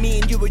bears. Me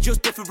and you were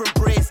just different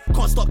breeds.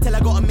 Can't stop till I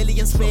got a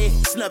million spare.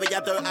 Slurry, I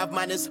don't have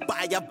manners, but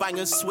I have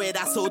bangers. Swear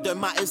that's all that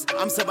matters.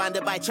 I'm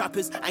surrounded by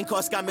trappers and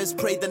car scammers.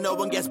 Pray that no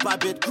one gets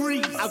babbied.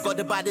 I've got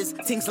the baddest,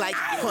 things like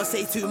can't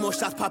say too much,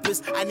 that's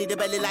poppers. I need a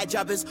belly like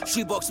jabbers.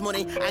 Shoebox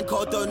money and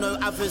God don't know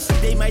others.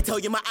 They might tell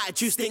you my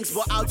attitude stinks,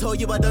 but I'll tell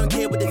you I don't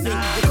care what they think.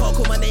 They can't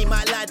call my name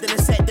out loud, then I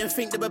said them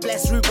think they were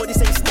blessed. Rude body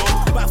say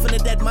sting. Back from the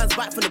dead man's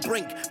back from the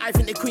brink. I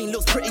think the queen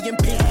looks pretty in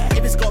pink.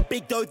 If it's got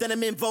big dough, then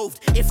I'm involved.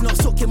 If not,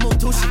 suck your mum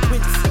till she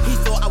wins. He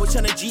thought I was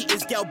tryna G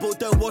is girl, but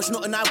don't wash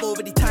nothing, I've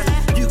already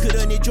tanned. You could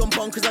only jump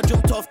on cause I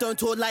jumped off, don't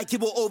talk like you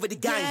were over the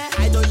gang.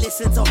 I don't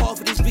listen to half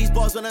of these beats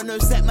bars when I know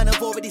set, man,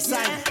 I've already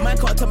sang. Man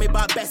can't tell me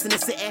about best in the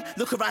city,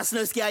 look around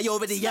Snowski, I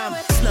already am.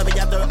 Snubby,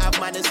 I don't have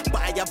manners, but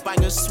I have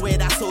bangers, swear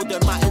that's all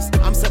that matters.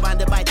 I'm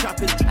surrounded by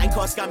trappers and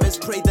car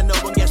scammers, pray that no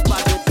one gets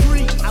bothered.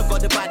 I've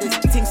got the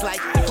baddest, things like,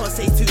 you can't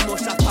say too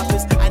much, that's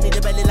poppers. I need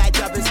a belly like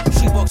jabbers,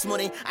 she box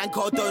money and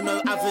call don't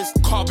know others.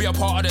 Can't be a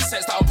part of the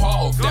sets that I'm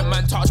part of. Them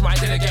man touch mine,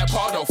 didn't get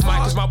part of.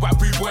 Mine cause my rap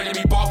rude boy, let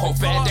me bark off.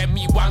 Better than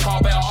me, one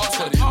car, better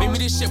ask her. Made me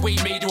this shit where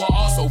he made you an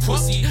arsehole.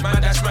 Pussy,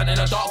 man, dash man in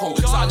a dark hole.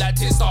 Sound like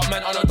tit start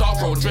man on a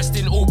dark road. Dressed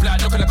in all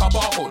black, looking like a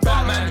barcode.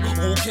 Batman,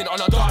 walking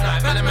on a dark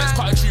night. Elements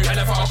cut a true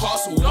elephant a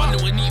castle. One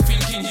little neat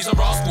thinking he's a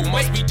rascal.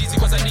 Must be dizzy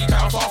cause I need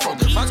I'm far from.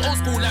 Man's old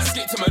school, like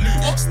skip to my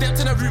loot. Stepped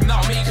in the room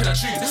now, making a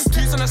tune.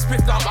 Twos on a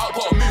split, now I'm out,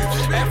 gotta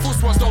move. Air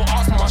Force Ones, don't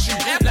ask me my shoe.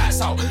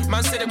 Lights out,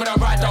 man said it when I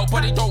ride out,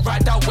 but it don't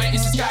ride out. Where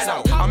is this guy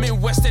now? I'm in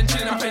West End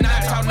chilling up in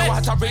night town. Know how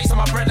to raise on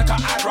my bread like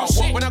an eyebrow.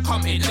 What when I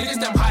come in, niggas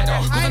them hide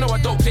out. Cause I know I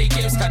don't play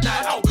games, got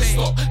night out.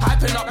 Stop,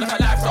 hyping up like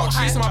a life route.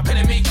 Chasing my pen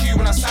and make you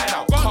when I sign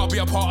out. Can't be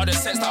a part of the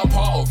sets that I'm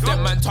part of.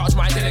 Them man touch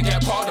mine, didn't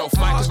get part of.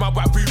 Mine cause my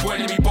rap rude boy,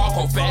 let me bark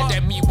off. Better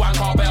than me, one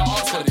car, better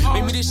ask her.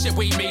 Made me this shit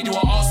where he made you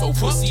an arsehole.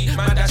 Pussy,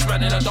 man, dash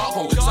man in a dark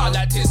hole. Sound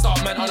like tit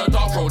start man on a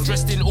dark road.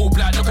 Dressed in all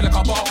black, looking like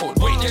a barcode.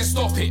 Wait, then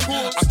stop it.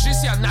 I'm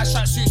juicy and nice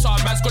track suits, so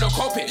a man's gonna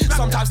cop it.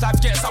 Sometimes life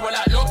gets someone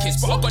like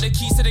Lockets, but I got the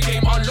keys to the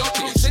game, unlock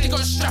it. Said he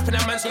got strapping,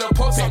 that man's gonna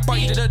pop it. But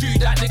he didn't do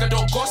that, nigga,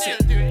 don't gossip.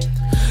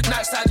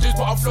 Nightstand dudes,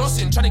 but I'm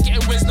flossing, trying to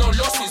get in wins, no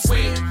losses.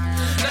 Wait,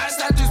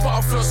 nightstand dudes, but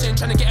I'm flossing,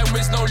 trying to get in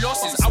wins, no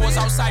losses. I was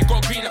outside,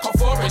 got green like a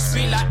forest.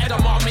 Green like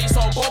Edamar, mates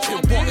on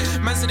bopping. What?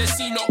 Man's in the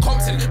sea, not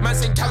Compton.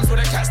 Man's in camps where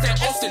the cats there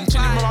often.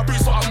 Chilling with my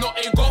boots, but I'm not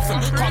in Gotham.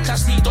 Can't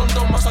catch me, Don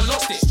must have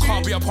lost it.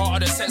 Can't be a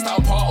part of the sets that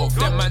I'm part of.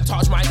 Them man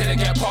touch mine, didn't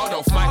get part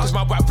of. Mine cause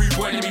my rap rude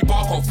boy, let me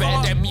bark off.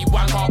 Better than me,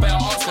 one car, better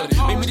ask her.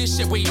 Made me this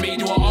shit where he made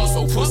you an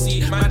arsehole.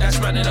 Pussy, man, dash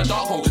man in a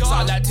dark hole.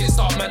 Sound like tit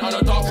start man on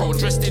a dark road.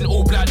 Dressed in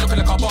all black, looking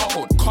like a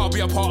barcode. Can't be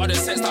a part of the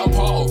sets that I'm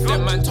part of.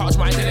 Them man touch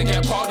mine, didn't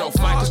get part of.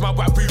 Mine cause my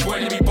rap rude boy,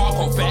 let me bark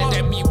off. Better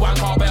than me, one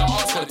car, better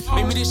ask her.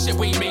 Made me this shit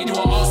where he made you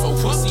an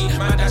arsehole. Pussy,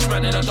 man, dash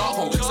man in a dark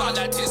hole. Sound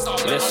like tit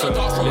start man on a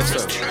dark road.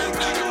 Dressed in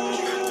all black.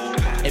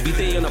 Every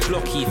day on a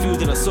blocky,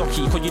 food in a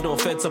socky, cause you know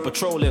feds are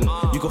patrolling.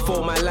 You can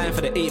phone my line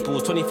for the 8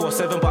 balls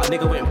 24/7, but a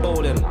nigga went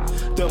bowling.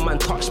 Don't man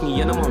touch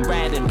me and I'm on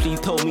riding, please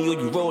tell me are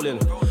you rolling.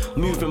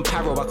 Moving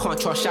paro, I can't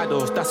trust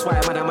shadows, that's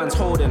why my man's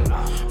holding.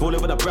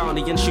 Rolling with a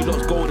brownie and she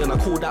looks golden, I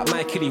call that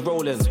my kitty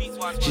rolling.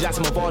 She's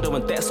asking Movado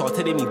and Dexter,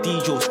 telling me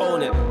DJs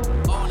own it.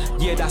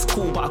 Yeah, that's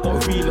cool, but I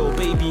got a reload,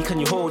 baby, can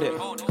you hold it?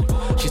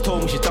 She's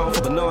told me she's down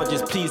for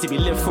bananas, please let me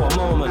live for a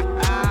moment.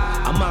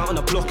 I'm out on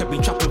the block, I've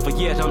been trapping for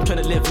years, I'm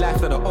trying to live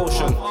life like the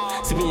ocean.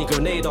 See me in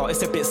Grenada,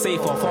 it's a bit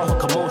safer, far from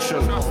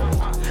commotion.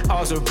 I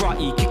was a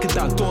ratty, kicking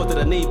down door that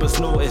the neighbours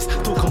noticed.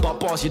 Talking about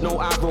bars, you know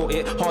I wrote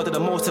it. Harder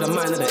than most of the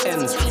man at the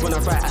ends. When I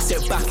write, I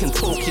sit back and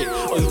talk it.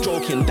 Are you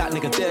joking? That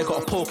nigga there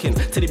got a poking.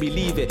 Till he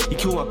believe it, he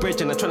killed my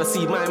bridge and I'm trying to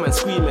see my man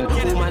screaming.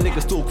 All my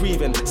niggas still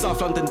grieving. South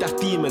London, that's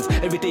demons.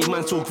 Everyday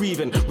man still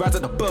grieving. Rise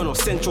at the burn of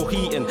central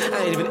heating.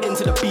 I ain't even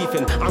into the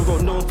beefing. I'm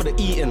road known for the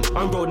eating.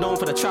 I'm road known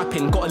for the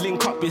trapping. Got a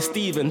link up with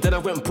Steven. Then I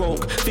went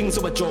broke. Things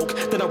were a joke.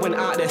 Then I went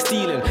out there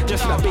stealing.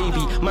 Just like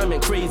baby, man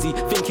went crazy.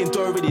 Thinking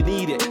don't really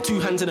need it.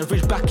 2 hands in the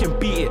ridge back and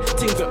beat it.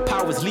 Things with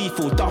powers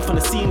lethal. Duff on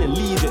the scene and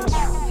leave it.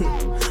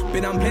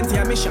 Been on plenty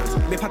of missions,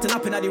 be patting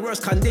up in the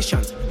worst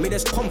conditions. Me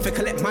just come for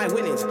collect my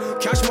winnings.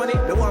 Cash money,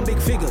 they want big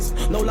figures.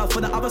 No love for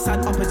the other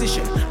side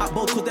opposition. At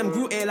both cause them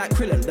grew air like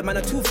Krillin. The man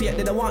are too fiat,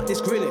 they don't want this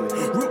grilling.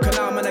 Root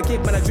canal, man I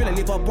give, man I drilling.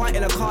 Leave a bite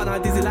in a car, now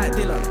dizzy like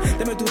Dylan.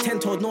 Them me do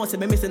 10-toed north,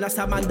 me missing. That's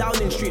how man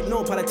Downing Street,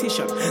 no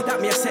politician. That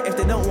me a set if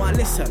they don't want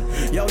listen.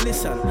 Yo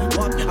listen,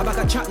 what? I back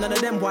a chat, none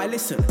of them why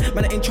listen.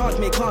 Man in charge,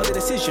 make all the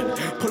decision.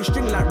 Pull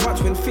string like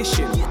rods when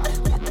fishing.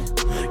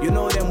 You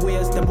know them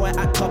ways, the boy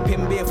act up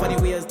in beer for the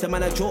ways. The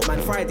man a joke,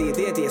 man, Friday,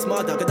 day,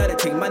 smart dog, another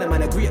thing, man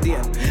a great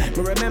day.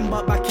 Me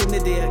remember back in the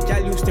day,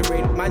 gal used to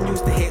rain, man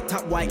used to hate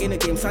top white in the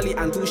game, Sally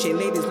and Douche,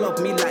 ladies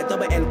love me like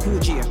double N Cool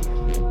G.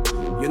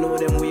 You know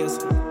them ways,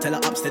 tell her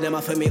ups to them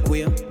off and make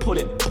way. Pull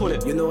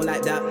it, you know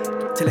like that.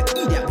 Tell her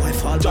idiot boy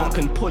fall back. Jump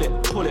and pull it,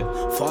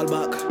 fall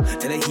back.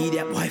 Tell her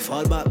idiot boy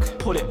fall back.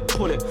 Pull it,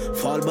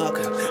 fall back.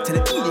 Tell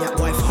her idiot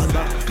boy fall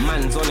back.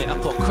 Man's on it, I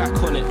put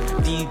crack on it.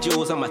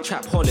 DJs, I'm a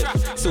trap holic.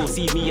 Still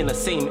see me in the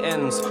same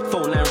ends.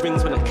 Phone line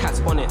rings when the cat's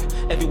on it.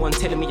 Everyone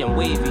telling me I'm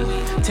wavy,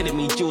 telling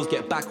me Jules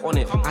get back on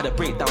it. I had a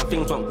breakdown,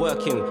 things weren't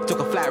working. Took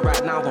a flight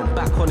right now, I'm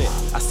back on it.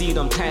 I see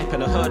them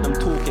typing, I heard them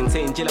talking,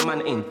 saying Jilla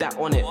man ain't that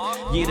on it.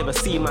 You never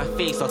see my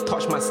face, I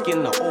touch my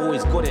skin, I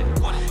always got it.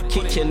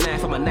 Kick your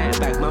knife on my night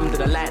bag, mum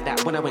did I like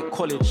that when I went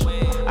college.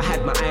 I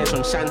had my eyes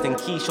on Shans and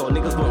Keyshaw,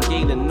 niggas weren't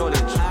gaining knowledge.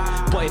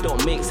 But it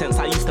don't make sense,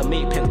 I used to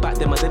make pens back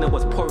then, my dinner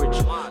was porridge.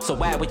 So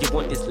why would you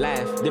want this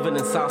life? Living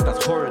in South,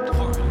 that's horrid.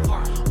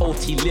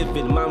 OT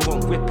living, man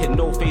want whipping,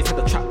 no face, had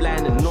the trap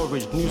line in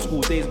Norwich. New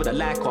school days with a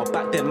liker,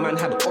 back then man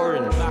had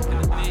orange.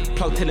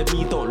 Plug telling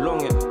me don't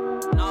long it.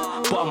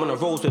 But I'm on a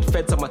rolls with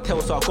feds on my tail,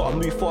 so I gotta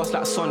move fast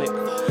like Sonic.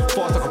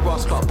 Fast like a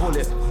brass got a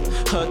bullet.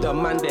 Heard the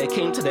man there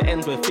came to the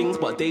end with things,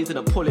 but they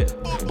didn't pull it.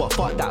 But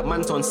fuck that,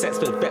 man's on sets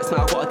with bets,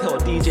 now I gotta tell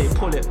DJ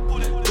pull it.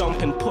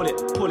 Jump and pull it,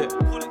 pull it,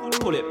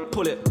 pull it,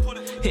 pull it.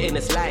 Hitting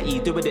this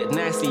lighty, doing it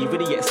nicely,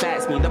 really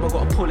excites me, never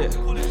gotta pull it.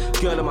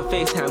 Girl on my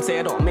FaceTime, say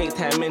I don't make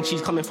time, and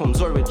she's coming from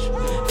Zorridge.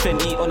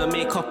 Fendi on the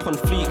makeup on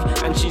fleek,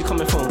 and she's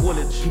coming from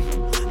Woolwich.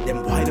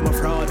 Them boy, them a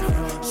fraud,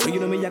 so you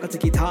know me, I gotta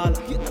take it all.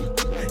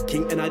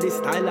 King and I this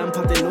style and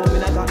pop, they know me,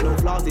 I got no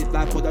flaws. It's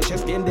like for the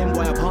chest game, them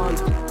boy a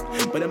pond.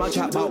 But them a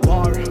chat about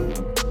war.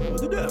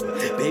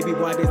 Baby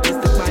boy, this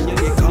man, you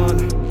get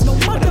gone. No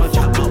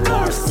motherfucking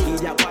mercy.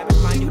 That boy,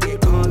 this man, you get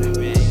gone.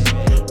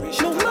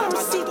 No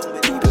mercy.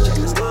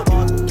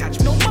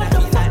 No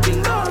motherfucking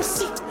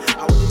mercy.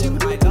 I want them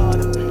my God.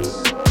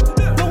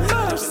 No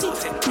mercy.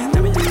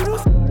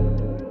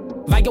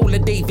 Viola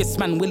Davis,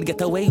 man, will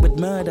get away with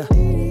murder.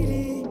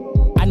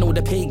 I know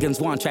the pagans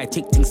want try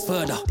take things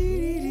further.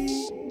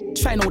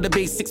 Try know the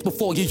basics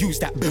before you use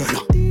that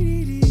burner.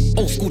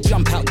 Old school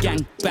jump out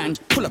gang, bang,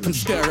 pull up and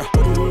stir her.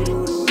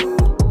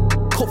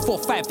 Code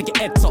 4-5 to get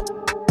heads up.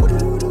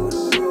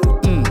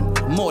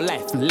 More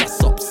life and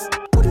less ups.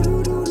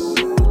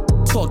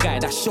 Tour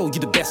guide, I show you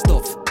the best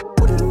of.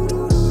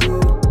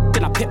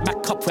 Then I pick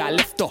back up where I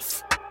left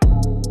off.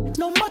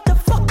 No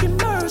motherfucking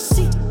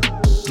mercy.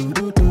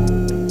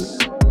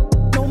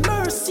 No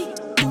mercy.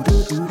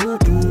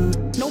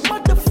 No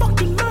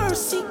motherfucking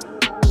mercy.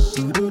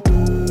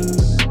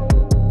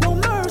 No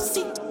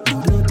mercy.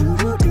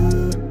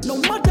 No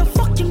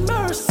motherfucking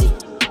mercy.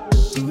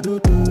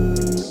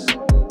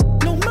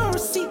 No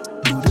mercy.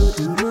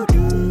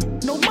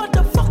 No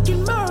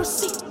motherfucking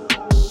mercy.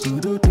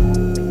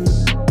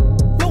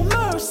 No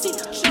mercy.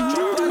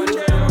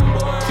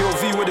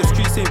 POV where the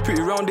streets ain't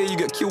pretty round there, you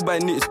get killed by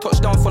nits.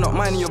 Touchdown for not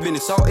minding your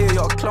business. Out here,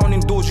 you're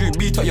clowning doors, you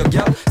beat up your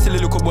gal. Silly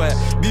little boy.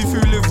 Beef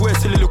you live where,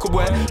 silly little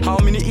boy. How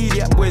many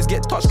idiot boys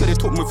get touched cause they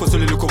took me for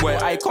silly little boy?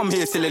 I come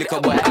here, silly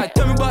little boy. I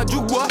tell me about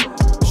juke boy.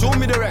 Show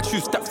me the racks,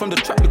 you step from the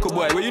track, little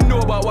boy. What you know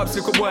about waps,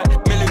 little boy?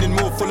 Melanin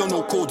more full of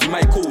no code, you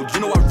my code. You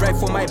know I ride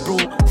for my bro,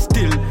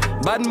 still.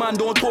 Bad man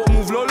don't talk,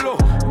 move lolo.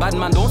 Bad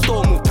man don't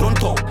stop, move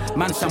pronto.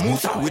 Man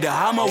Samusa with a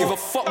hammer. Give a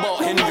fuck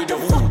about Henry the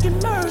Who.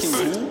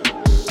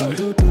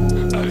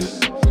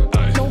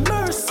 No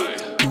mercy.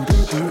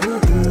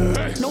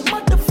 No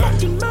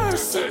motherfucking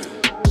mercy.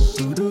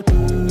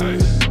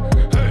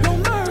 No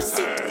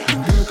mercy.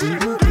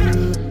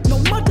 No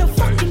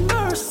motherfucking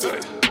mercy.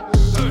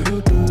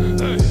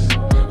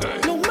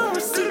 No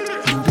mercy.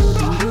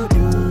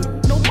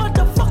 No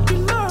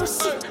motherfucking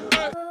mercy.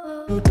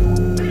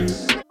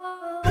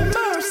 No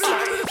mercy.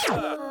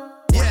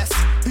 Yes,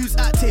 who's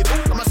active?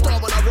 I'm a star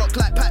when I rock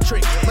like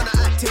Patrick. When I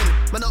acting,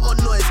 when I on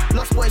noise.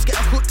 Lost boys get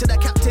a hook to the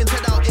captain's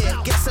head out here.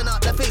 Get sent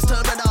out, their face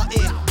turn red out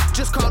here.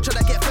 Just can't try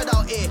to get fed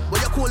out here.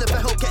 When you're calling for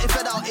help, getting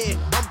fed out here.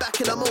 I'm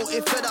back in the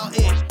motive, fed out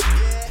here.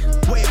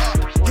 Wait up,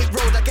 hit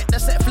road, I get the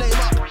set flame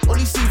up.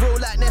 Only see roll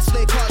like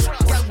Nestle cars.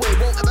 Gangway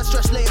won't ever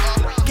stress later.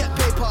 Get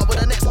paper with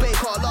the next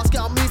paper. Last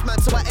girl move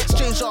man, so I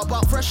exchange up.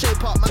 But fresh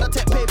shape up, man I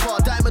take paper.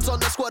 Diamonds on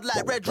the squad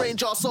like Red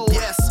Ranger. So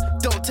yes,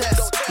 don't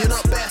test. You're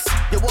not best,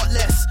 you're what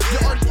less.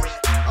 You're on,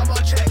 I'm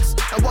on checks.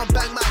 And one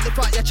bang might lift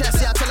out your chest.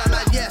 Yeah, I tell a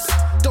man yes.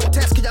 Don't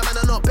test, cause your man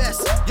are not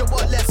best. You're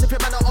what less if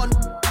your man are on,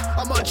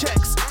 I'm on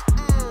checks.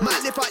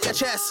 Might lift out your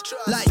chest,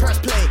 like press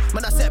play.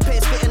 Man, I set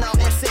pace, spitting out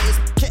essays.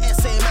 Get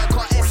essay, man,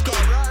 can't escape.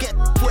 Get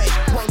way,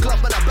 one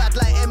glove, man, I bad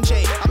like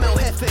MJ. I'm El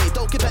Jefe,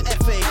 don't give a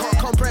FA. Can't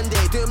comprende,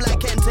 do him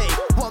like Kente.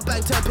 One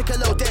bang turn, pick a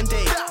low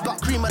dende.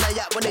 But cream and I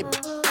yak when they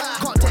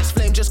can't text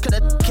flame just cause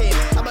the came.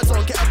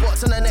 Amazon, get a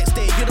box on the next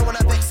day. You don't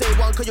wanna vex, say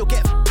one, cause you'll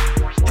get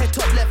head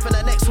top left and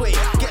the next way.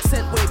 Get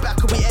sent way back,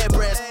 and we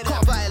airbreast.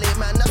 Can't violate,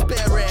 man, that's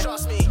bare rare.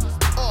 Trust me.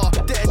 Oh,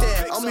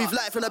 there. I'll move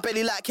light from the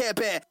belly like Care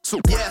Bear. So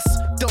yes,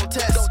 don't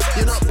test.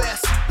 You're not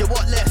best. You're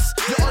what less.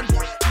 You're on.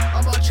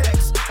 I'm on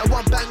checks. And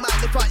one bang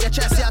might lift out your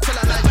chest. Yeah, I tell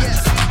a man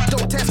yes.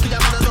 Don't test, cause your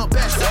man are not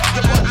best.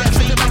 You're what less.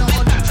 Your man are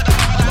on.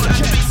 I'm on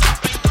checks.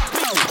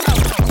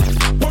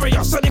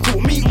 Warrior, Sonical,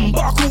 me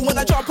Mbaku. When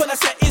I jump on a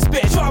set, it's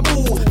bit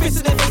trouble. Face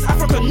in the face,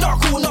 African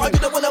knuckle. Now you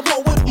don't wanna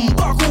roll with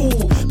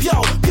Mbaku. Pyo,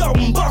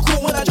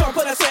 Mbaku. When I jump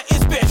on a set,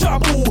 it's bit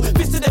trouble.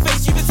 Face in the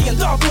face, you can see a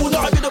double.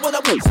 Now you don't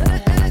wanna roll.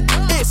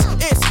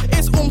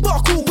 It's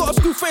Mbaku. Got a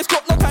screw face,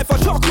 got no time for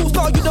chuckles.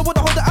 Now you don't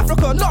wanna hold the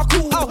African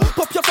knuckle. I'll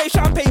pop your face,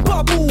 champagne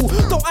bubble.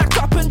 Don't act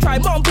up and try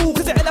mumble,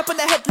 cause it end up in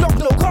the headlock,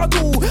 no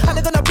cuddle. And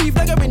they're gonna breathe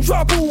like you're in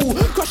trouble.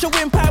 Crush your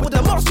windpipe with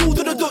a muscle.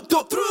 Do the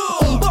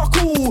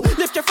Mbaku.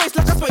 Lift your face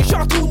like a space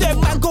shuttle. Them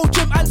man go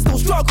gym and still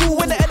struggle.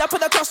 When they end up in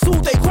the tussle,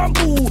 they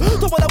crumble.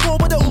 Don't wanna roll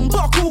with the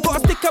Mbaku. Got a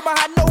stick in my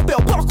hand, no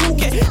belt buckle.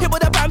 Get hit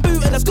with a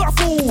bamboo and a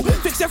scuffle.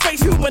 Fix your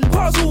face, human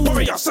puzzle.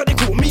 Warrior,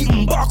 Sonical, me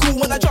Mbaku.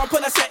 When I jump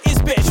on a set, it's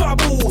bit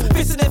trouble.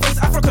 Fist in the face,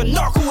 African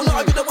knuckle.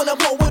 Now you don't wanna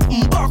roll with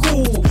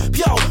Mbaku.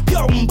 Pyo,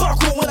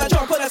 Mbaku. When I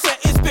jump on a set,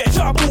 it's bit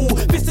trouble.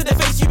 Fist in the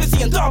face, you be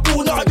seeing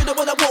double. Now you don't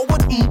wanna roll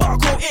with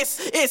Mbaku.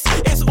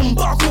 It's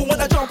Mbaku.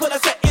 When I jump on a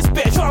set, it's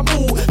bit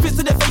trouble. Fist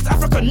in the face,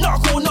 African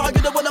knuckle. Now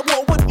you don't wanna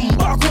roll with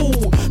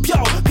Mbaku.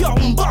 Pyo,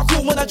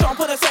 Mbaku. When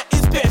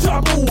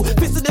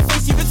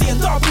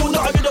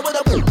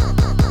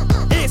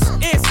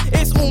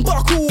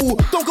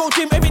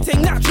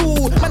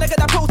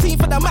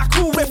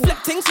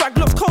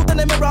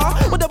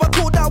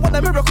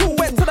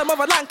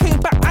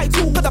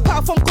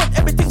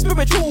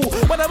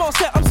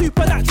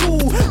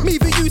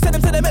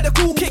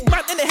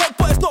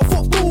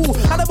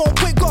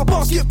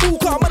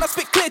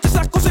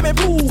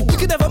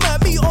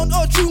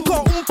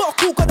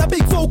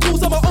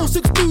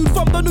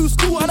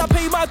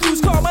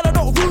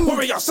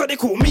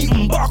be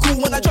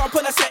Mbaku. When I jump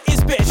on a set,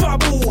 it's bare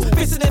trouble.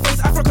 Fist in their face,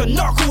 African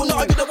knuckle.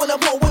 No, you don't wanna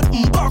roll with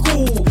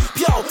Mbaku.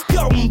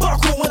 Pyo,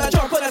 Mbaku. When I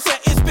jump on a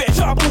set, it's bare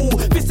trouble.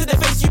 Fist in their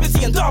face, you been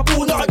seeing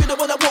double. No, you don't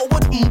wanna roll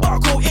with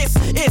Mbaku.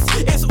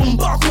 It's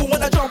Mbaku.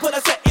 When I jump on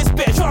a set, it's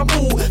bare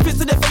trouble.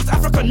 Fist in their face,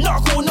 African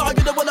knuckle. No,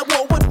 you don't wanna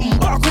roll with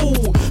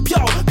Mbaku.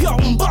 Pyo,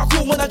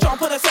 Mbaku. When I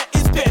jump on a set,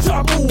 it's bare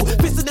trouble.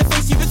 Fist in their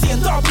face, you been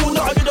seeing double.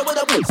 No, you don't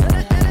wanna roll.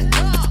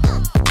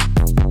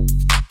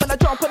 When I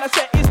jump on a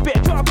set, it's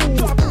bare trouble.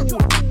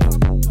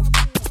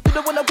 You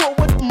don't wanna roll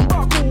with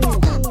Mbaku.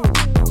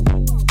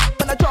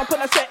 When I jump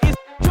on a set, it's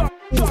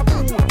trouble.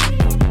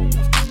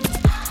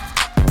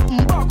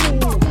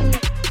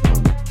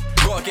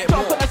 Gotta get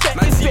more.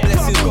 Man, see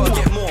blessings, gotta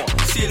get more.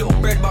 See a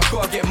little bread, but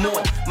gotta get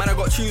more. Man, I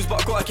got tunes,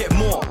 but gotta get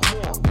more.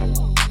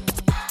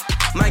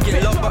 Man,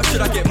 get love, but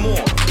should I get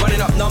more?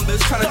 Running up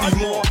numbers, trying to do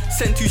more.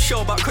 Send to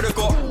shell, but could've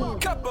got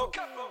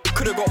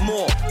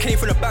more. Came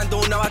from the band,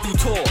 though, now I do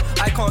tour.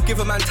 I can't give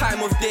a man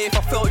time of day if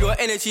I felt your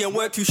energy and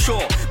weren't too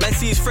sure. Man,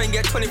 see his friend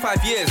get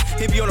 25 years.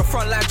 He'll be on the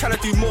front line trying to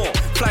do more.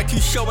 Fly to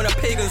show when the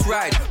pagans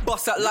ride.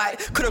 Bust that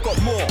light, could've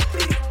got more.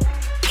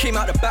 Came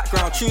out the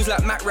background, tunes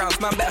like Mac rounds,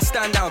 man better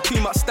stand down.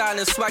 Too much style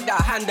and swag that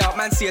I hand out.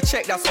 Man see a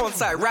check that's on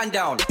site, ran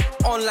down.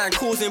 Online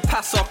calls in,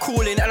 pass up,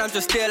 calling, and I'm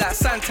just there like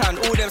Santan.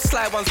 All them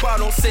slide ones, but I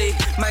don't say.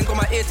 Man got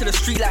my ear to the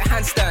street like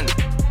handstand.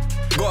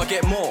 Gotta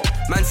get more.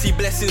 Man see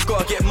blessings,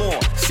 gotta get more.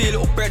 See a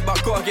little bread,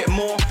 but gotta get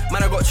more.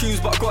 Man I got tunes,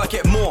 but gotta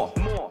get more.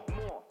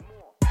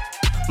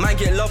 Man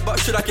get love, but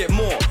should I get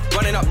more?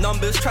 Running up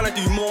numbers, trying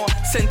to do more.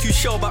 Send to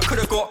shell, but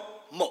could've got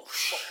more.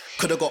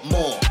 Could've got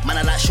more. Man,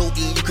 I like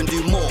shorty, you can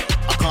do more.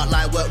 I can't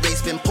lie, work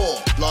rate's been poor.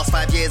 Last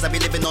 5 years I've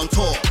been living on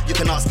tour. You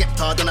can ask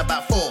Skepta, done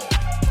about 4.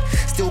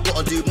 Still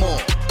gotta do more.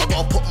 I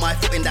gotta put my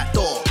foot in that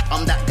door.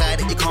 I'm that guy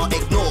that you can't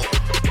ignore.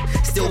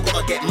 Still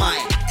gotta get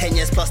mine. 10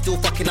 years plus, still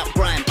fucking up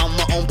grime. I'm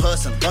my own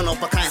person, one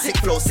of a kind. Sick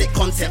flow, sick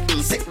content,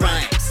 sick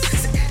rhymes.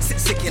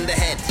 Sick in the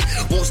head.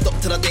 Won't stop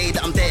till the day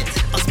that I'm dead.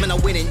 Us men are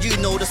winning, you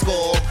know the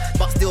score.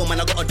 But still, man,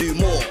 I gotta do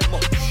more.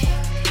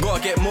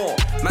 Gotta get more.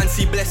 Man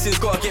see blessings,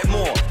 gotta get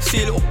more.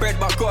 See a little bread,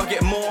 but gotta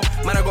get more.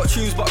 Man I got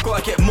tunes, but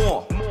gotta get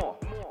more.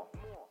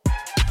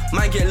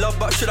 Man get love,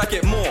 but should I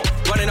get more?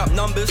 Running up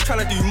numbers,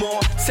 trying to do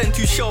more. Send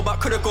to shell, but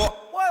could've got.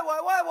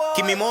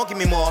 Give me more, give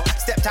me more.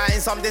 Step tight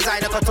in some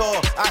designer couture.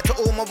 Out to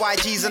all my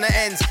YGs on the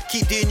ends.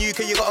 Keep doing you,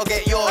 cause you gotta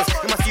get yours.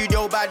 In my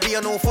studio, bad B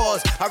on all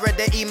fours. I read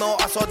the email,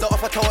 I saw the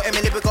offer, told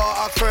Emily we gotta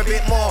ask for a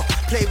bit more.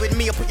 Play with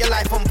me or put your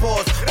life on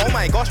pause. Oh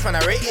my gosh, man,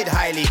 I rated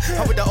highly.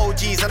 I'm with the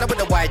OGs and I'm with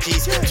the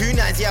YGs. 2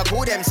 nines, yeah, I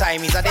call them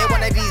Siamese. Are they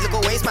one of these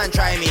little waste, man,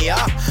 try me,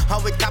 yeah?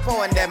 I'm with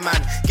Capo and them,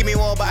 man. Give me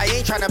more, but I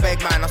ain't tryna beg,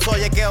 man. I saw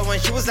your girl when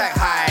she was like,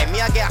 hi.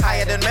 Me, I get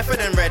higher than Method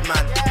and Red,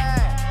 man.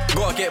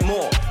 Gotta get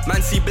more.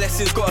 Man see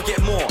blessings, gotta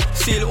get more.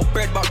 See a little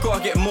bread, but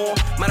gotta get more.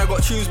 Man I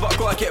got tunes, but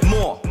gotta get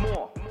more.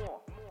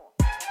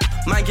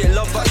 Man get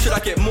love, but should I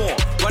get more?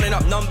 Running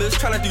up numbers,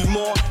 trying to do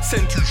more.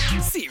 Send to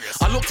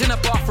serious. I looked in the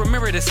bathroom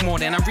mirror this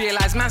morning and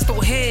realised man's still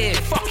here.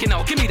 Fucking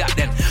hell, give me that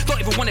then. Don't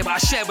even want it, but I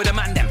share with the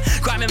man them.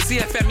 Grime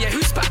MCFM, yeah,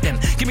 who spat them?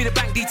 Give me the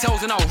bank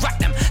details and I'll rack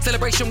them.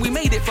 Celebration, we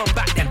made it from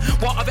back then.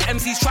 While other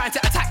MCs trying to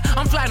attack,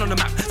 I'm flying on the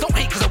map. Don't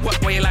hate cause I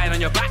work while you're lying on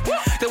your back.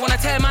 They wanna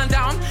tear man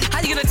down? How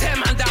you gonna tear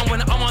man down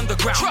when I'm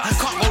underground?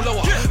 Can't go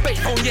lower.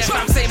 Bait phone, yeah,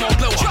 fam, same old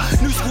blower.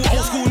 New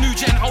school, new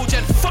gen, old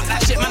gen. Fuck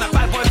that shit, man, a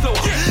bad boy flower.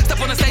 Step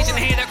on the stage and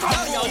hear the crowd.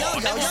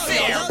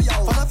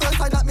 For the first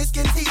time that me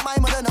skin teeth, my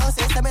mother nurse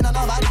says them in a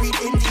bad breed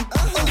indeed.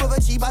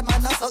 Overachieve, bad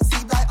man, not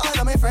succeed like all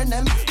of my friend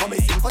them. For me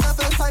sing for the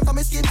first time for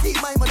me skin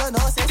teeth, my mother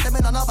nurse says them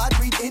in a bad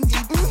breed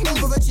indeed.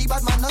 Overachieve,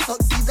 bad man, not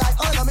succeed like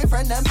all of my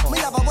friend them. Me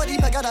have a body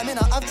bigger than me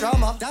not have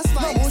drama. That's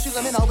right. No more shoes,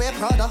 I'm in a wear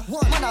Prada.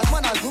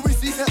 Man as who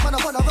receive it, man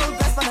I wanna roll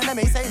best man and them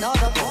ain't say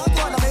nada.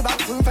 One of me back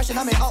room, fresh in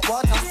a me hot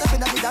water.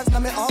 Stepping at the dance, na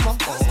me armor.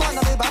 One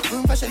of me back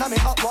room, fresh in a me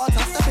hot water.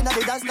 Stepping at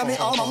the dance, na me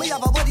armor. Me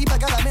have a body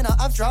bigger than me not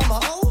have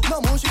drama.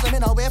 No more shoes, I'm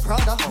in a wear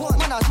Prada.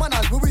 Man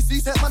as who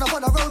receive it, man I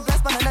wanna roll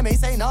best man and them ain't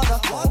say nada.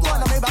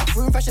 One of me back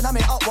room, fresh in a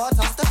me hot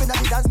water. Stepping at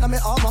the dance, na me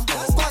armor.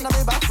 One of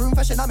me back room,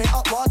 fresh in a me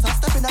hot water.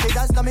 Stepping at the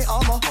dance, na me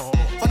armor.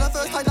 For the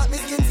first time that me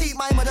skin teeth,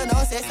 my mother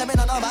nurse says them in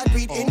a bad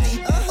breed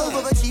indeed.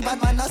 Overachieve,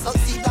 bad man, not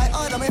succeed like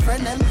all of my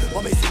friend them.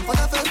 Want me sing for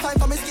the first time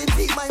for me skin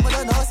teeth, my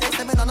mother nurse says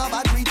them in a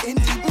bad breed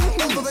indeed.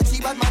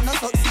 Overachieve, bad man, not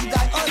succeed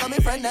like all of my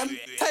friend them.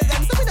 Tell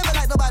them, so me never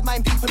like the bad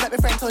mind people, let me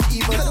friend turn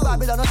evil. Tell the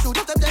Babylon a shoot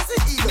up them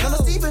desert eagle. None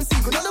of Steven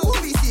Seagal, none of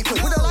movie sequel.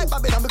 We don't like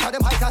Babylon because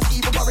them high class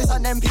evil. Boris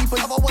and them people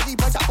have a body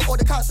bunch up for all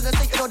the council and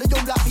state and all the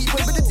young black people.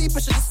 With the deep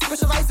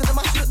specialize in the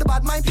mashing up the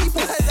bad mind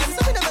people. Tell them,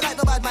 so me never like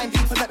the bad mind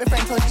people, let me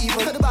friend turn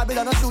evil. Tell the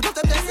Babylon a shoot up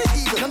them desert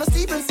eagle. None of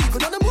Steven Seagal,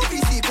 none of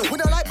movie sequel. We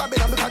don't like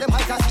Babylon because them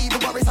high class evil.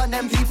 Boris and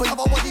them people have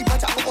a body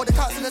bunch up for all the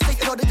council and state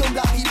and all the young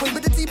black people.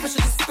 With the deep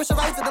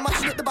specialize in the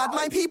mashing up the bad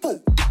mind people.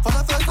 For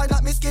the first time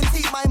that me skin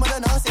teeth, my mother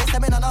nurse says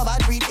them in a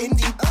bad breed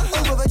indeed.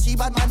 Overachieve,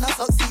 bad man, not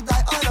succeed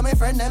like all of my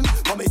friend them.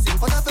 Want me sing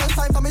for the first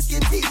time for me skin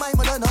teeth, my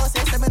mother nurse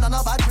says them in a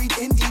bad breed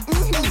indeed.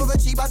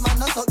 Overachieve, bad man,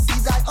 not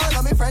succeed like all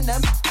of my friend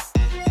them.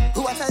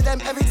 Who I tell them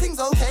everything's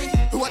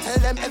okay? Who I tell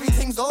them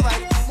everything's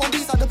alright? One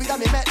piece of the beat that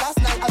me met last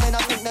night, I mean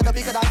I think they're the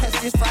bigger than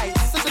this fright.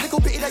 Such a little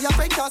pity that your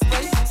friend can't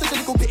spray. Such a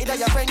little pity that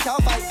your friend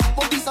can't fight.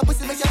 One piece of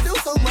pussy make you feel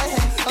so way,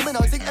 hey. I mean,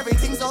 I think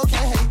everything's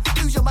okay,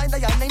 hey. Lose your mind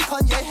that your name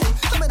Kanye, hey.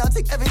 I mean, I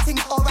think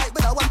everything's alright.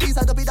 But that one piece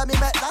of the beat that me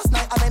met last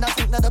night. I mean, I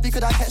think that the beat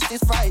could I catch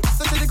this fright.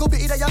 Such a little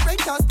pity that your friend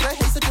can't spray,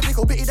 hey. Such a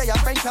little pity that your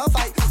friend can't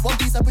fight. One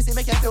piece of pussy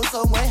make you feel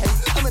so way, hey.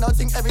 I mean, I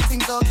think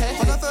everything's okay.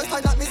 For the first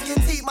time that me skin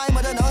teeth, my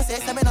mother knows, say,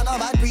 me on a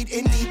bad breed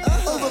indeed.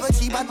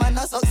 Overachieve, bad man,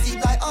 I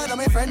succeed like all of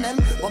my friend them.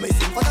 When me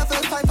sing for the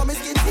first time for me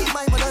skin teeth,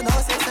 my mother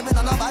knows, say, me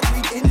on a bad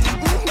breed indeed.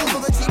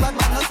 Overachieve, bad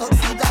man, I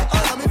succeed like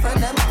all of my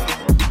friend them.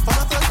 For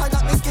the first time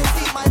that me skin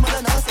teeth, my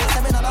mother knows,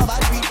 say, me on a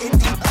bad breed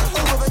indeed.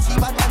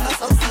 Overachieve, bad man, I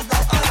succeed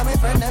like all of my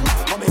friend them.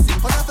 When me sing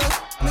for the first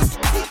time, me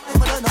skin teeth, my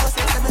mother knows,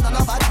 say, me on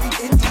a bad breed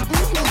indeed.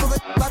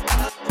 Overachieve, bad man,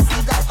 I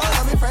succeed like all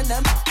of my friend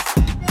them.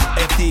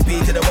 FTP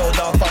to the world,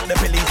 dog, fuck the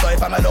police, so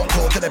if I don't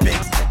talk to the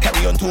pigs.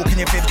 Carry on talking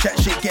your fifth, check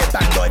shit, get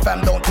banged, or if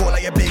I'm don't talk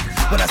like you're big.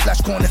 When I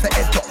slash corners, the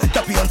head top,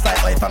 duppy on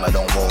sight, or if I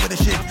don't roll with the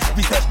shit.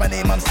 Research my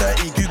name, I'm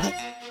 30, Google.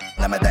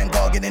 I'm a dang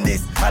gargan in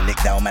this. I lick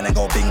down, man, and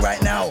go bing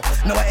right now.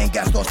 No, I ain't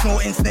gassed or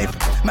snorting sniff.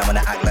 Man, when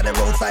I act like the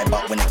roadside,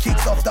 but when it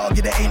kicks off,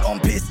 doggy, they ain't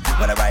on piss.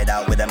 When I ride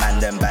out with a man,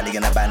 them valley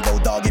and a bando,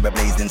 doggy, we're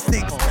blazing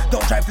sticks.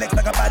 Don't try flex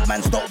like a bad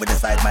man, stop with the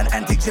side man,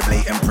 antics, you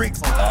blatant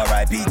pricks.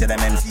 R.I.P. to them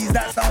MCs,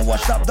 that sound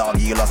washed up,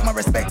 doggy, you lost my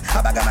respect.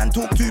 I bag a man,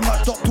 talk too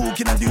much, stop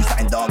talking and do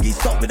something, doggy,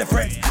 stop with the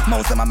threats.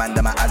 Most of my man,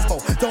 them are asbo.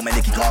 Don't make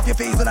it kick off your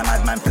face with a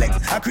madman flex.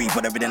 I creep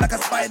with everything like a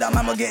spider,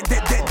 man will get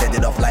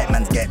dead off like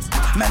man's gets.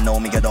 Man know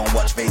me, I don't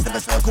watch face of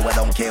a circle, I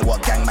don't care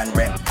what gang man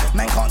rep.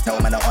 Man can't tell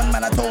man I on,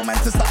 man I told man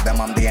to suck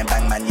them on the end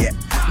bang man yet.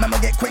 Man will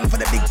get quang for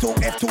the big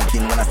talk, F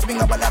talking when I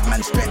swing up a lab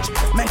man stretch.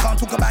 Man can't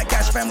talk about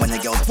gash fam when the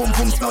girls boom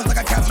boom smells like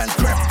a cat man's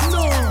crep.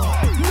 No.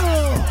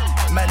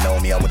 Man know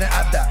me, I wouldn't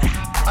have that.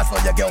 I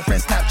saw your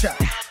girlfriend Snapchat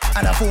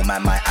and I thought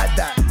man might add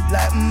that.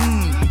 Like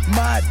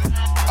mad.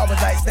 I was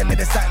like, send me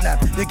the sat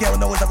nav. The girl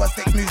knows I got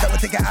 6 moves that will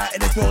take it out of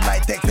this world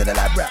like Dex to the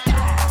lab rap.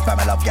 Fam,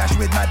 I love gash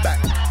with mad back.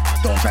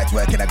 Don't try to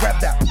work and I grab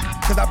that.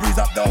 Cause I bruise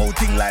up the whole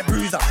thing like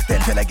bruiser.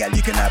 Then tell a gal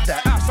you can have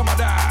that. Out some of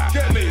that,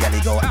 get me.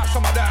 Gally go out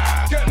some of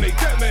that, get me.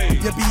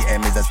 Your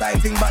BM is a side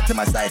thing, but to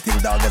my side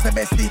thing, dog, that's a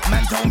bestie.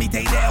 Man told me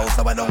take the L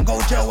so I don't go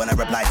jail. When I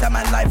reply to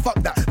man like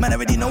fuck that. Man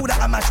already know that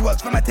I mash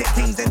works for my tech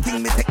things and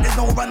thing. Me take there's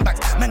no run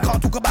backs. Man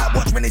can't talk about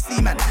watch when they see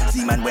man.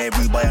 See man wear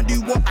rude boy and do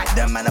what act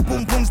them man a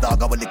boom boom star.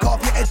 Go with the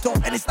off your head top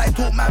and it's like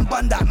talk man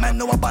bun that. Man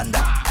know a bun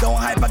that. Don't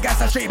hype a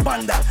gas and straight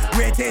bun that.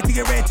 Rare tear to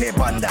your rare tear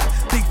bun that.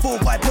 Big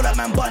 4-5 pull up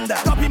man bun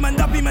that. Duppy man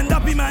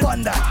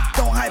bun that.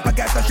 Don't hype a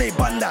gas and straight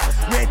bun that.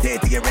 Rare tear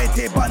to your rare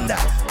tear bun that.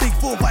 Big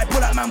 4-5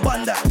 pull up man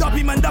bun that.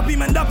 Duppy man.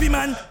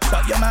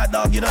 But you're mad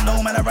dog, you don't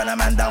know man. I run a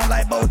man down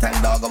like Botang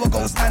dog or a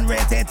ghost man. Rare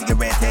tear to your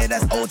rare tear,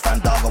 that's old fam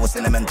dog or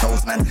cinnamon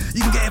toast man.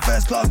 You can get it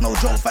first class, no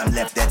joke fam.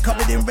 Left dead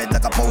covered in red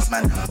like a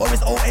postman. Or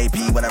it's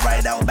OAP when I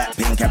ride out back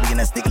pain, carrying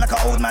a stick like an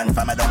old man.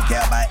 Fam, I don't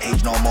care about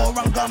age no more,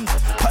 run gums.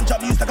 Punch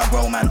up used like a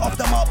grown man. Off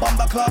the mark,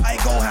 bumper clock, I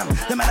go ham.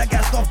 The man I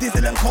gassed off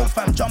diesel and coke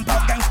fam. Jump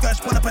out, gang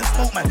skirts, pull up and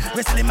smoke man.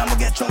 Wrestling man will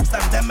get choked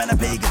fam. Them men are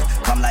pagans.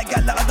 Come like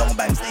gal that I don't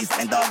bang. Stay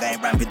something dog, I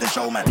ain't ramping the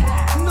show man.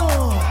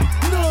 No.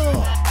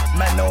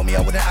 Man know me, I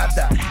wouldn't have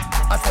that.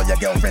 I saw your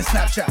girlfriend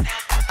Snapchat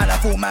and I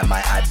thought man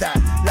might add that.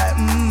 Like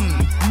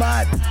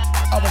mad.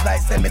 I was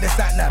like, send me the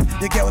sat nav.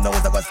 Your girl knows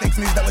I got 6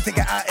 moves that will take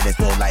it out of this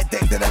world like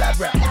Dex to the lab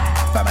rap.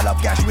 Fam, I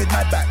love gash with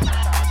mad back.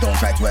 Don't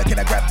try to work and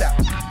I grab that.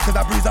 Cause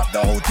I bruise up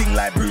the whole thing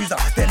like bruiser.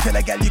 Then tell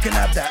a gal you can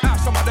have that. Out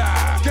some of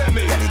that, get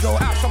me. Gally go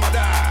out some of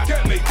that,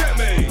 get me.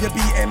 Your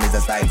BM is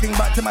a side thing,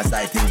 but to my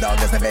side thing, dog,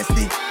 that's a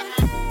bestie.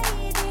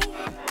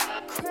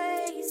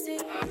 Crazy,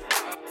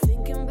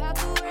 thinking about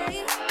the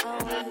way I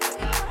was.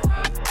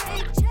 They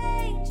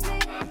changed me,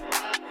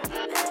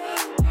 baby.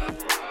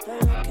 But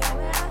look at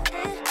where I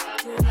ended.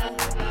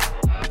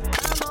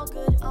 I'm all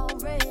good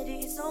already,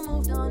 so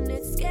moved on.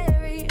 It's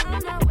scary. I'm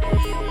not where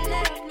you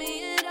left me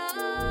at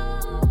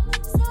all.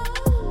 So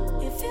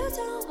if you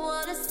don't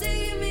wanna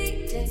see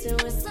me dancing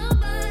with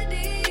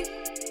somebody,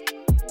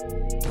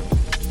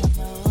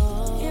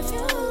 if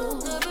you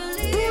wanna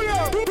believe.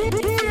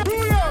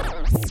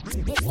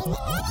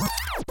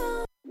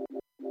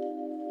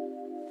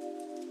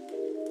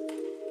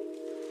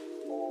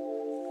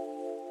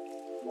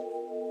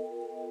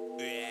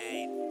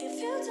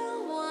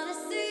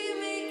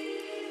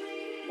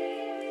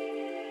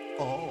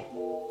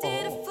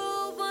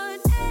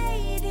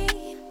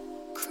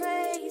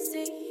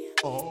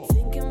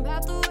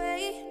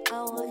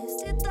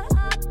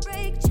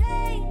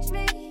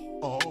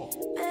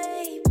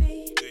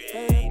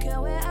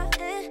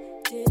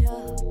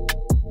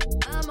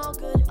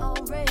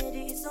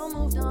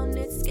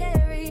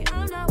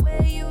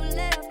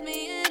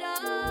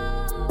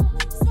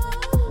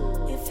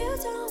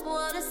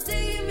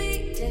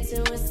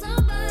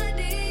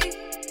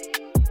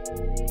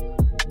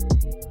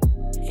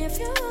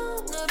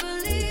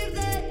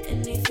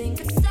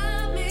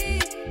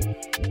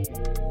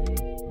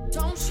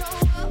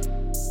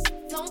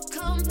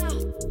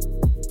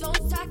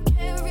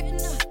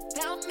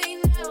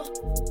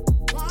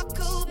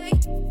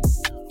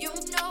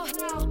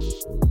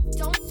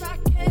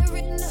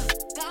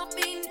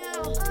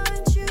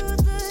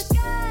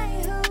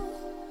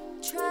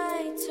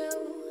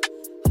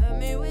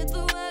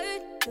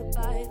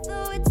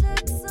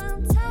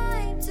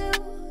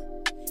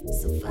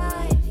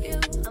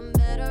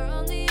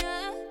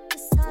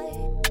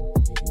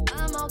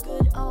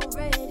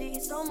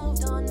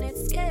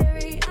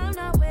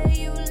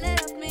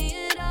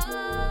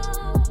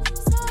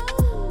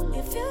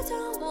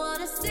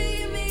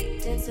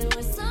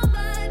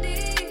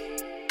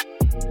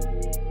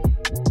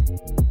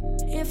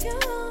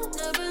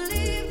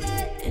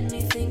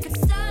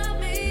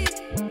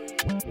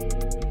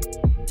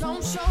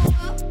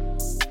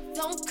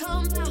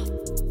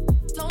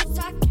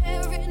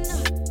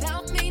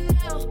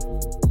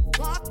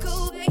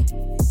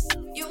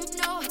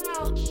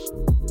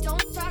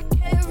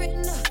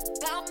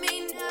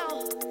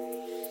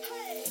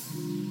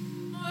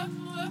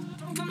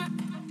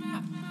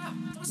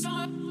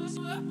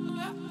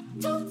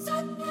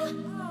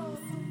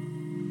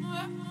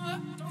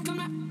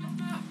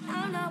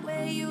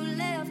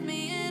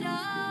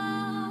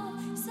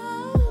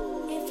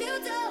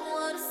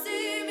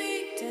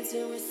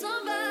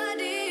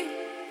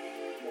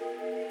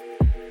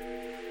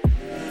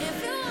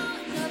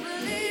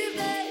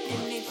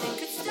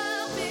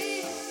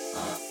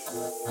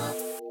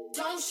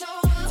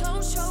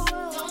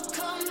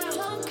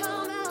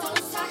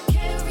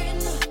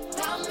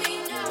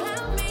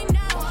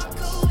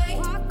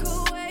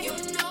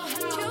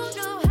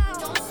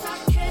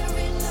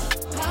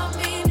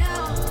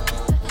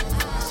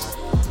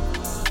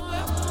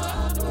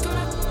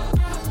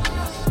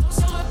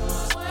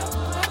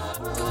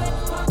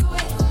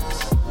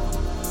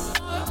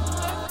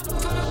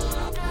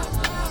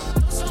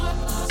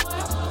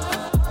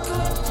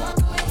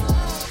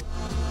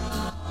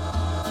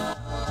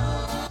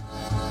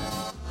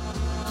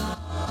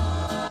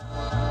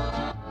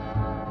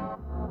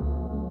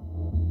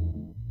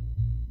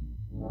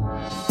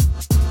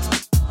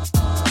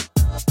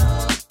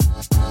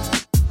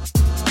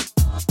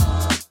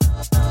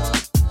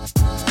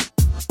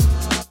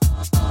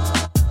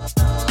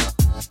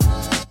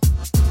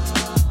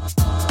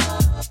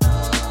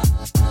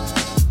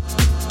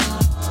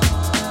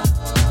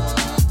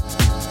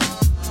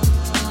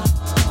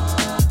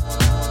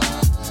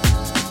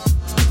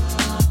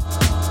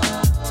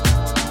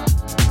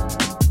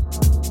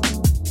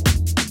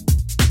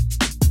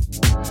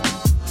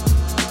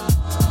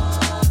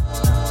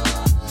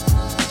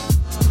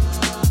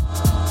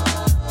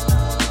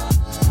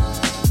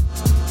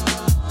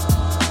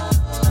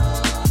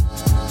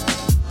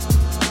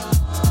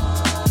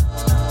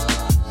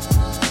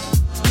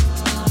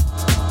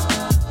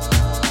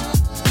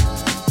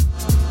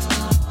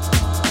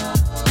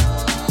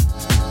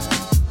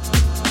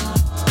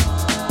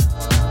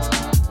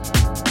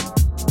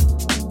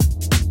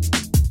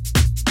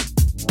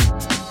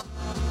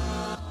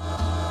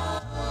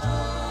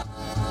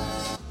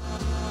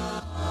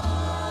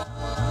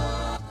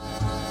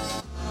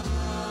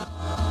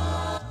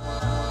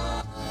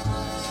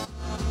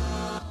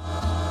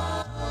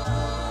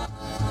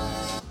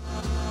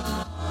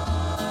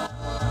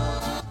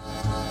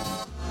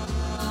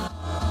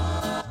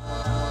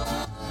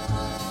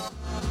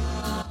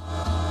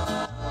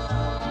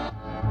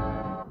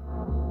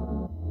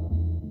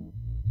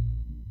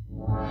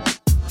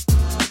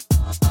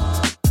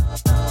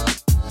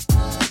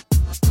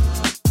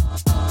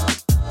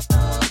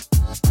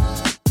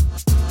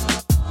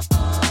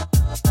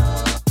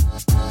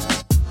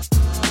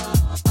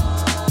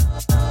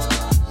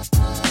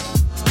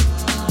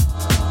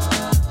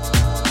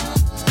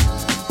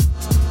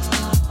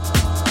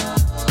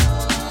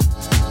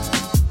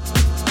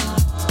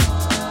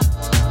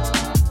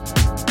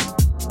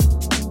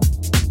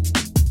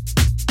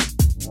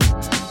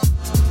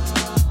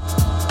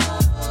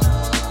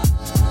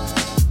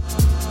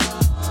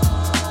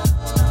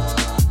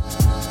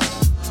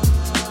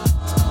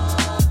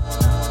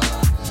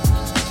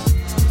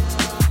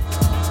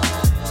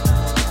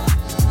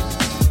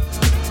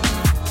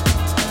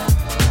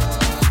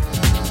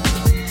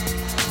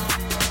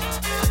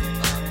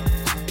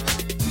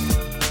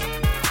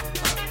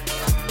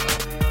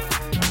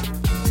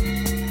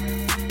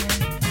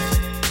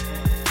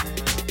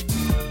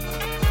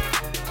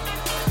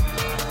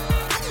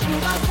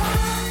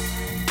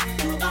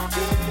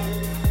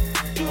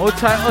 Hold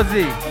tight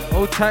Ozzy,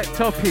 hold tight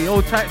Toppy,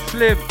 hold tight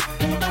Slim,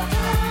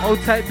 hold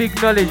tight Big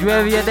Knowledge,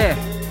 wherever you're there.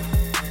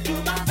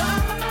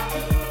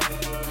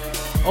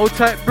 Hold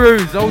tight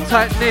Bruce, hold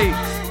tight Neeks.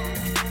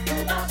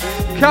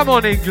 Come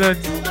on England.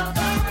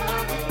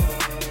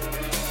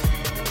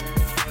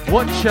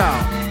 Watch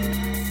out.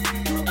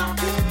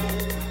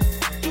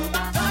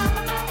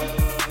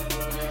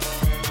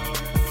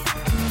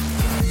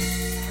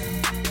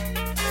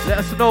 Let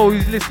us know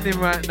who's listening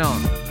right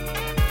now.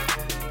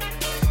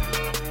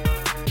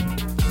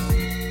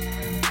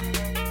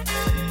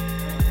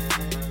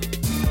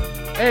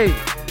 Hey.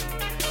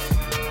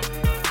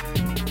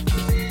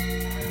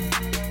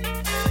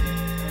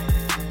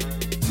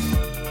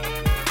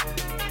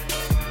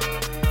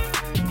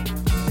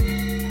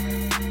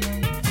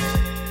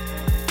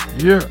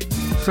 Yeah,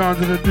 sounds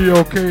of the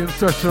DOK in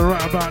session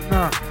right about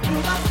now.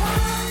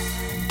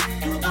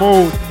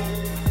 Mode,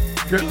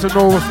 get to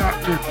know what's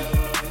happening.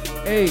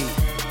 Hey.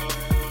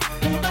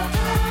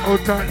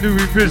 Hold tight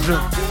Louis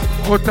Vision,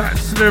 hold tight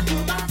Slim,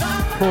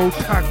 Pro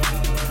Tag.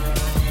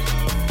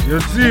 You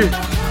see it?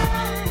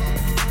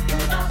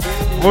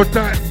 Hold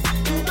tight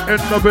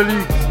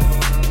NWE.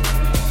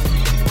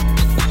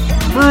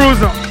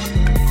 Bruiser.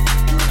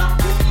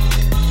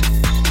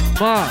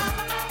 Man.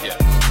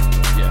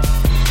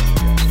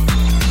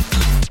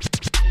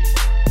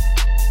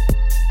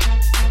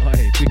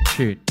 Big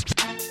tune.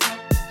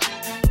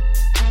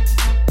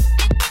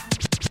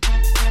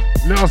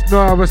 Let us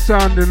know how we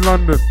sound in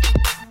London.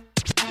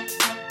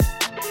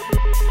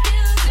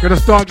 Gonna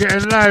start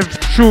getting live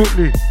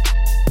shortly.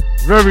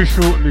 Very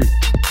shortly.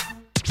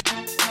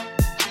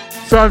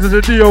 Sounds of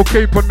the DOK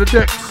on the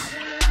decks.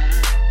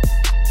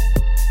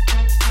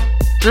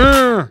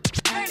 Yeah.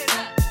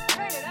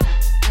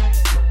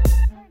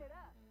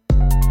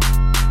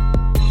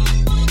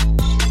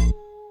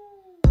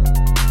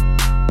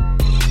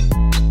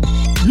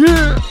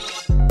 Yeah.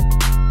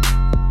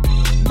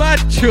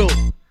 Macho.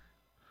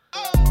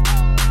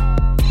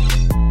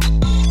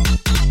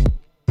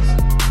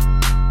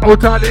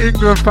 Out out the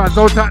England fans,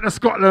 out out the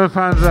Scotland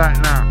fans right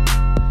now.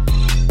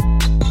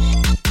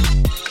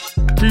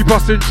 Keep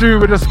us in tune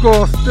with the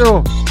score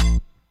still.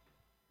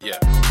 Yeah.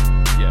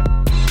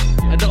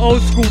 And the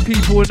old school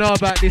people will know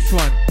about this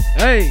one.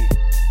 Hey.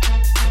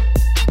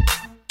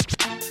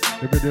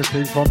 They been this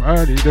thing from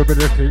early, they been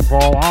this thing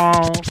for a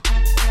while.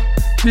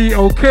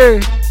 DOK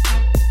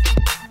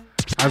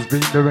has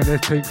been doing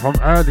this thing from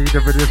early,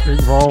 doing this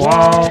thing for a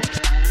while.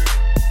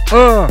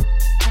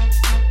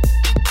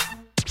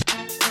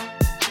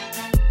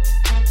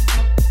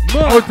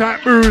 Out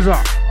that Bruiser,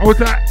 out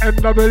that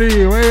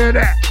NWE, where you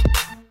there?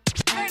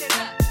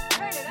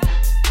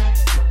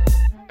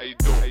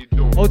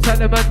 Hold tight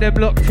the man them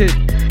locked in.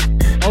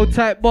 Hold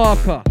tight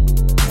Barker.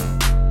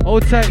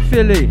 Hold tight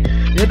Philly.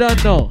 You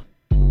don't know.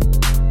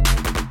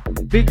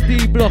 Big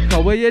D Blocker,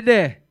 where you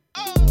there?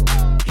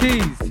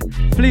 Keys,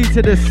 flee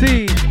to the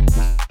scene.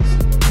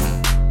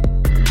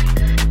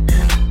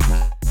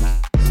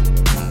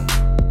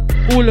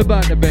 All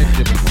about the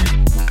Benjamin.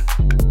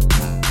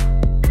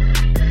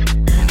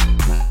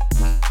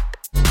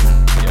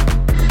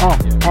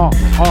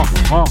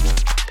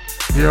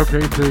 DOK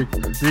thing,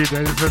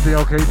 DJ, this is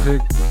DOK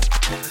thing.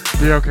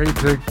 DOK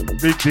thing,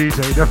 big DJ,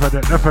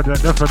 definite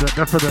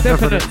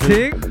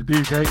thing.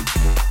 DJ.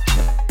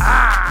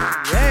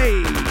 Hey.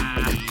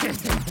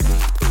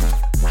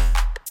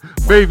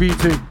 Baby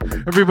thing,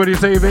 everybody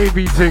say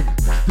baby thing.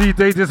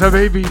 DJ just a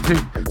baby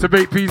thing. To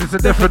make peas is a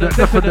definite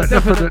thing.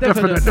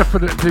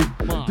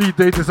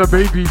 DJ just a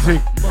baby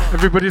thing.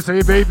 Everybody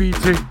say baby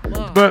thing.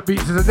 Burt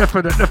Beats is a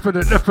definite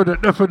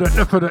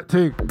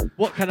thing.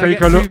 What can Take I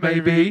get a look, to,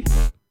 maybe.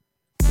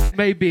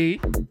 Maybe.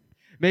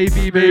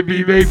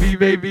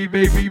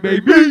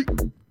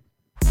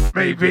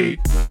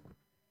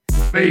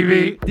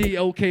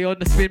 DOK on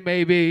the spin,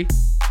 maybe.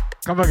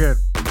 Come again.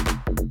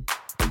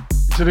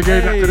 You should have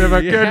gave that to them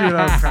again, you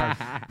know, guys.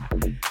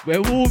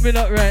 We're warming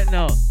up right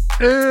now.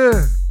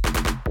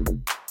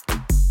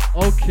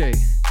 Okay.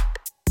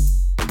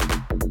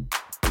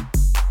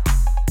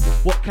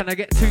 What can I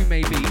get to,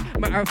 maybe?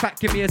 Matter of fact,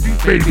 give me a do,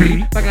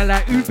 baby. Bang I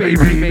like, ooh,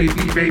 baby.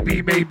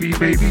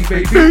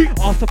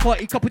 After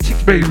party, couple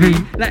chicks, baby.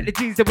 Like the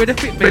jeans that with a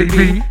fit,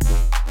 baby.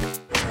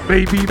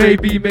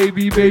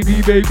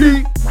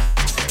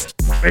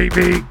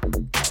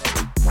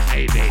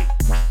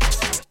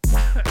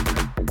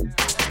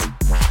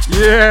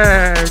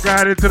 Yeah,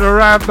 got into the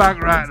rhyme back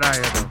right now,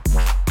 you know.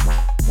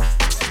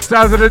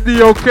 Sounds of the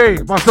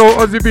DOK. My soul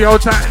Ozzy B,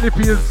 out tight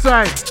Nippy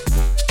inside.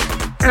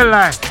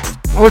 L.I.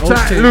 Out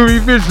tight Louis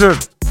Vision.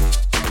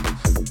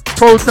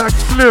 Protect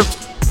Slim.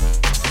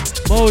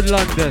 Mode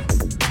London.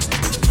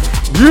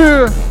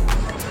 Yeah.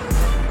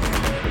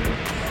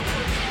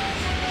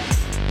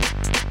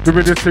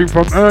 Doing this thing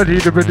from early,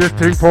 doing this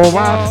thing for a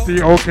while.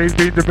 DOK's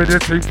been doing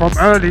this thing from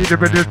early,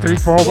 doing this thing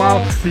for a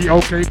while.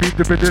 DOK been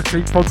doing this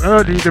thing from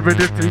early, doing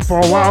this thing for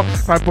a while.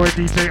 Bad boy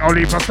DJ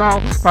Oli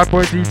Pascal, bad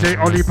boy DJ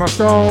Oli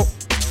Pascal.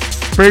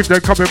 Brave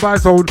then coming by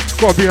zone,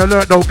 Gotta be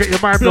alert though, get your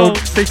mind blown.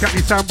 Take out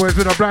these soundboys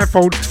with a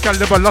blindfold. Gal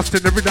never lost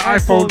in the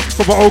iPhone.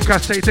 For my old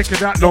cash, they taking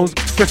that loans.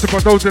 Best of my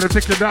nose and I'm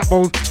taking that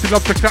bones. She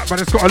loves the clap, man,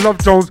 it's got a love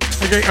Jones.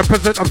 I ain't a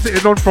peasant, I'm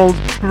sitting on thrones.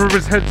 Remember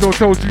his heads or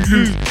toes, you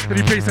lose.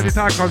 Any place, any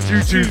time comes, you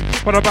choose.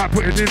 But I'm about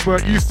putting in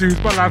work, used to.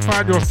 But I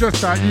find yours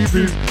just like you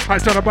lose. I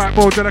try to buy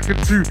more than I can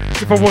do.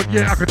 If I want,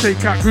 yeah, I can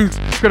take out cruise.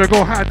 Gonna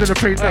go hard in the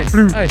paint that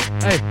blue. Hey,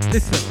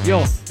 listen,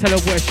 yo, tell her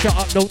where, shut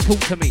up, don't talk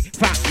to me.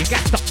 Fam, you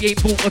gassed up, you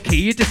ain't bought a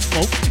key, you just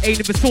smoke, ain't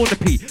even saw the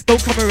P.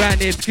 Don't come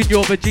around here, skin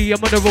your G,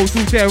 I'm on the road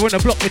through there on a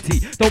block with T.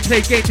 Don't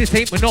play games, this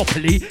ain't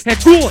Monopoly. Head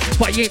good,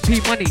 but you ain't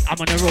P money. I'm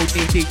on the road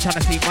knee deep, trying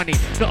to see money.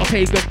 Not a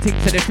pagan thing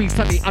to the free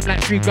sunny. I'm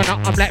like free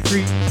gunner, I'm like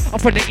free. I'm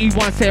from the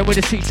E1 saying with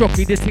the street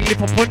shocky. This thing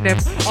live up on them.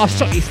 I'll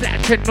shot you, slap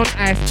trend on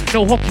ice.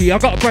 No hockey, I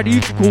got a brother you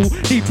can call.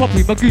 Deep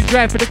poppy, my goose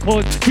drive for the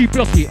cause. Deep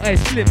blocky, hey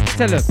slim,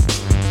 tell him.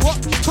 What?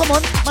 Come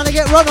on, man, I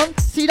get run on.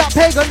 See that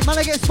pagan, man,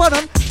 I get spun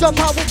on. Jump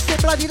out with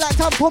stick bloody like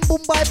tampon.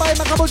 Boom, bye bye,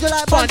 man, come on, you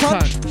like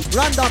bunton.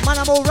 Random, man,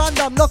 I'm all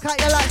random. Look at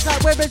your lights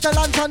like where is the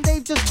lantern?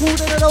 Dave just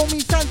called and it don't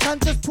mean Santan.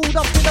 Just pulled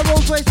up in the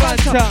Rolls Royce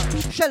Phantom.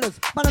 Shellers,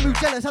 man, I move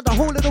jealous. Had the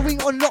whole of the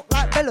wing on lock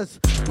like Bellas.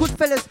 Good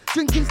fellas,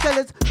 drinking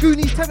stellars.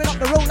 Goonies tearing up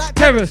the road like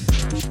terrace.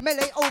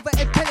 Melee over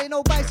head, Pele,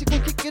 no bicycle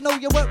kick. You know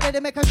you weren't ready,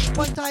 make a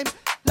one time.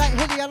 Like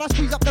Hilly and I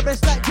squeeze up the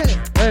breast like jelly.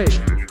 Hey,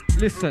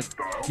 listen,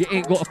 you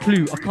ain't got a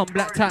clue. I come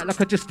black tight like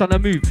I just done a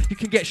move. You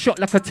can get shot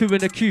like a 2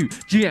 in a queue.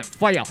 GM,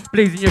 fire,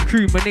 blazing your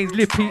crew. My name's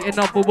Lippy, in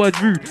other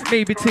words, rude.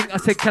 Maybe think I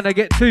said, can I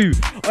get 2?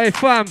 Hey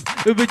fam,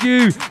 over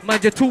you.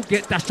 Mind your talk,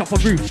 get dashed off a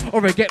roof.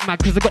 Or I get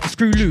mad cause I got a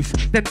screw loose.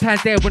 Them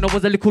times there when I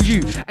was a little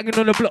you. Hanging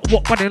on the block,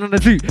 what, running on the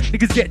zoo.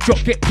 Niggas get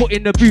dropped, get put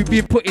in the boot.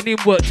 Been putting in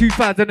work,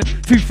 2000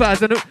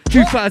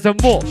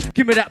 more.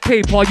 Give me that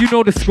paper, you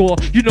know the score.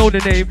 You know the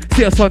name,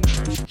 see us on.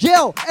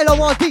 Yo,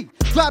 L-O-R-D.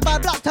 Drive by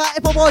black tie,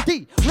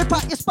 F-O-R-D. Rip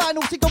out your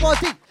spinal,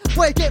 C-O-R-D.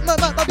 Boy, get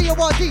murdered by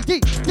B-O-R-D.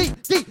 D,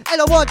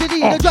 L-O-R-D-D.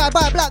 The drive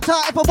by black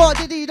tie,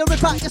 F-O-R-D-D. The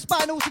rip out your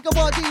spinal,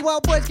 C-O-R-D.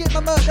 While boys get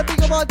murdered,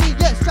 B-O-R-D.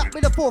 Yeah, strapped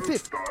with a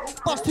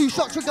 4-5. Bust 2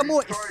 shots, rigor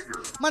mortis.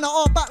 Man, I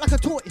arm back like a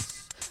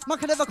tortoise. Man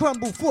can never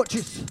crumble,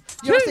 fortress.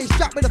 Yeah, I stay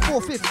strapped with a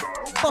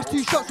 4-5. Bust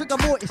 2 shots, rigor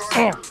mortis.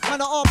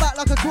 Man, I arm back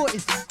like a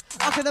tortoise.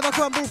 I can never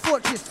crumble,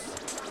 fortress.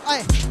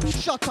 Aye,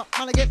 shut up,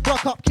 man, I get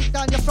broke up. Kick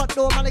down your front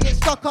door, man, I get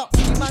stuck up.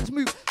 See man's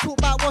move, talk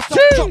about what's up.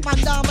 Chop man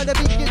down, man, the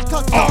beat gets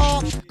cut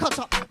off. Cut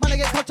up, man, I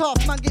get cut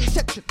off. Man, get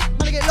section,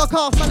 man, I get lock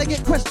off. Man, I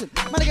get questioned,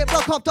 man, I get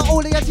block off. The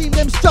whole of your team,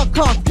 them struck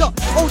off. Yo,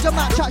 hold your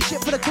mouth, chat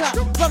shit for the clap.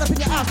 Run up in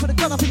your ass with a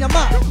gun up in your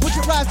mouth. Watch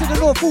it rise to the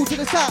north, fall to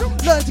the south.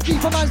 Learn to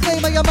keep a man's name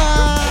on your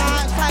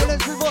mind.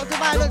 Silence, resort to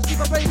violence, keep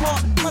a brave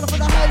heart. Run up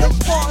for the highlands,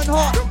 Spartan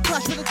heart.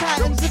 Clash with the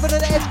titans, living at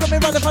the edge, got me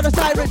running for the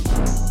sirens.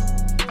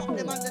 Fuck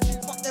them under two,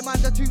 fuck them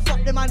under two,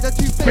 fuck them under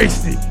two.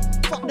 Feisty.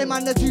 Fuck them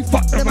under two,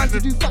 fuck them under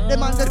two, fuck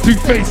them under two. Too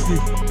feisty.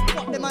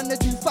 Fuck them under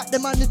two, fuck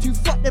them under two,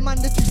 fuck them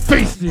under two.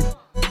 Feisty.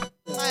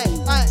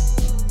 Aye.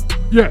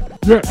 Yeah.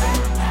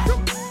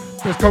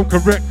 Let's come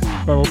correct.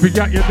 But we'll be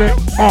at your neck.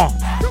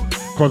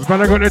 Cause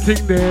man, I got the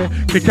thing there.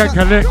 They can't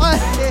connect.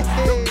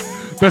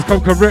 Let's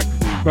come correct.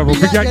 But we'll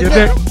be at your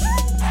neck.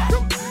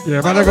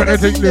 Yeah, man, I got the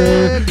thing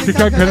there. They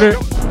can't connect.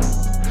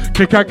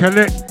 They can't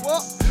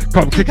connect.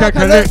 Come, they can't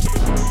connect.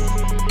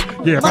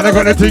 Yeah, man, I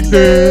got the thing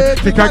there.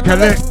 They can't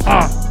collect.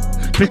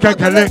 They can't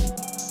collect.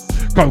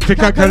 Come, they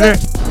can't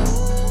collect.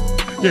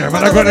 Yeah,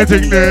 man, I got the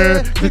thing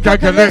there. They can't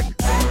collect.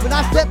 When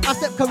I step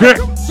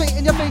correct. Straight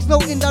in your face, no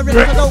indirect.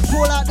 I don't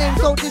call out names,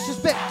 don't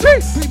disrespect.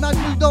 Free man,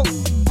 you don't.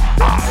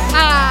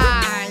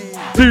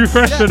 Aye. Too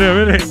fresh to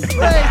them, innit?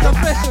 Praise,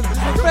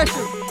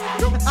 oppression.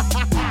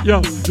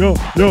 Yo.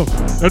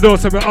 I know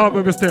some art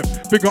with my step.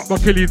 Big up my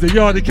killies, the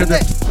yardie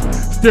connect.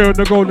 Stay on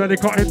the goal and they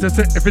can't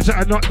intercept. If it's shot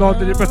and not down,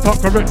 then it must not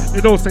correct. They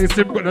don't say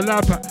Sim got the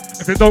lamp at.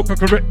 If they don't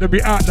correct, they'll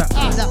be out there.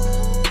 Aye,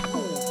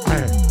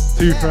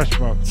 too fresh,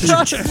 bro.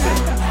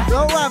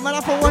 Don't worry, man,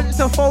 I for once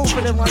to fold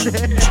for them one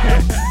day.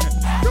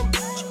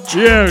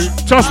 Yeah,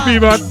 trust me,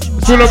 man.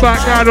 It's all about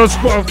going on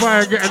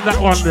Spotify and getting that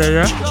one there,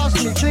 yeah?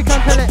 Trust me, click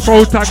and collect.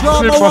 Full tag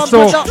Slim for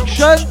soul.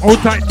 Full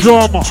tag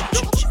drama.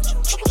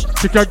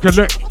 Click and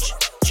collect.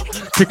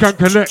 Click and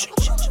collect.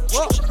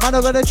 What? Man,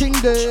 I got a thing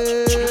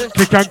there.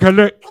 Click and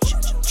collect.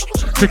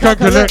 Click and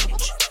collect.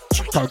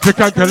 Come, click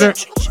and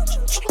collect.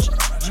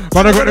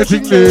 Man, I got the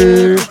thing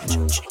there.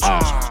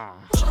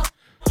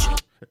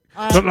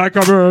 Not like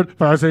a bird,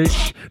 fast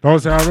H. Don't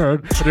say a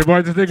word. And the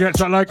boys they get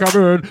shot like a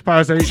bird,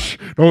 fast H.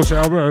 Don't say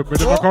a word.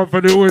 But if I come for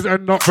the always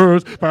end up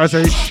first, fast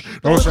H.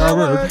 Don't say a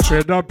word.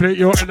 When I play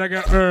you and I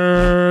get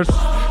first.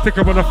 Take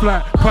up on a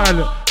flat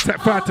pilot. Set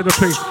fire to the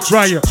place.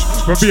 Riot.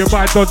 When me and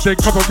my dog then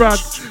come around.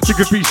 You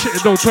can be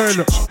shitting no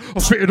toilet. I'm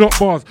spitting up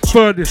bars.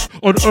 Furnace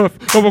on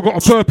earth. No one got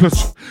a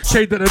purpose.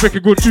 Say that they're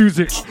making good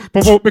music,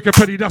 but won't make a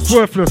penny that's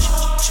worthless.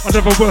 I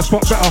never worse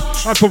but better.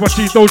 I'm for my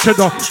cheese, no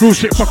cheddar. Real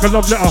shit, fuck a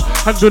love letter.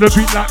 Handle the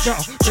beat like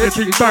that.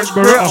 Anything bang,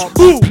 Beretta.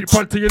 Keep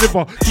fun to your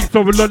liver. Keep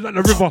flowing long like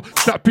the river.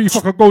 That P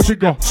fuck a gold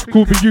digger.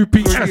 Call me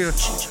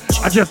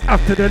UPS. I just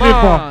have to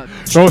deliver.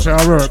 Don't say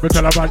a word, but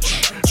tell a man.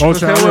 Don't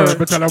say a word,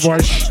 but tell a boy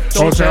shh.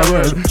 Don't say a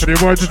word. And the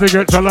boy just to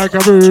get to like a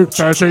move.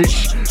 Say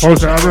shh. Don't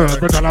say a word,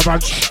 but tell a man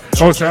shh.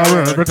 Don't say a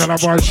word, but tell a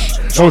boy shh.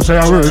 Don't say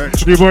a word.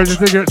 The boy just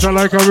to get to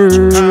like a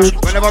move.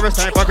 Whenever it's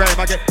time for grime,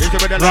 I get into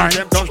with the line.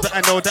 Them dons, but I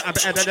know that I'm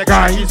better than the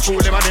guy. He's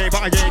cool in my name, but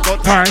I ain't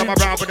got time. Come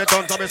around with the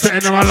dons, I'm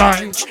sitting in my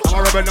line. I'm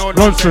a rebel, no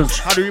nonsense.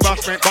 I do my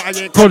strength, but I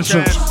ain't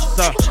conscience.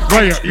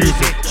 Riot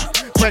music.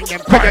 When them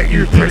quiet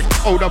you prick.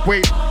 Hold up,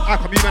 wait. I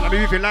come in and I'm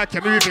moving like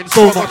you're moving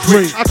so much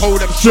weight. I told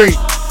them straight.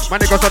 My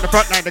niggas on the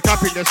front line, the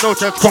clapping, there's no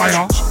church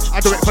choir. I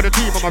do it for the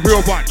team, I'm a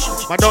real one.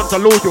 My dons are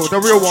loyal,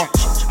 the real one.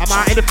 I'm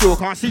out in the field,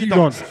 can't see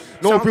dons.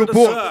 No real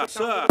board.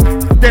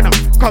 Dinner,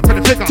 come for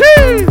the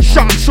figure.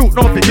 Shot and shoot,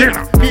 no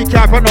beginner. Me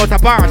can't run out the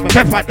bars, but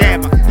pepper them.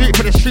 Beat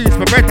for the streets,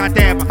 but red on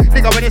them.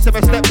 Nigga, when they say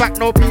me step back,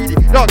 no PD.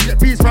 Dogs get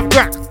peace from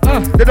crack.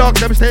 The dogs,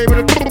 them stay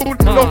with the brood.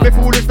 Don't be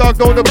foolish, dog,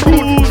 don't the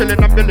brood. Chillin',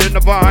 I'm feeling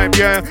the vibe,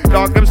 yeah.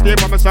 Dog, them stay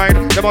by my side.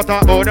 Them a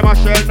talk about them a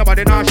shell,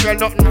 nobody not shell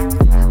nothing.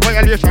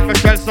 Violation, me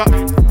shell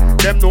something.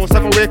 Them know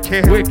some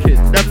wicked.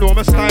 Them know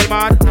my style,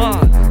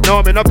 man.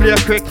 Know me no play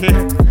cricket.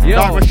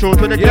 Dog, me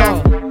shoot with the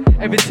gang.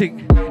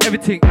 Everything, mad.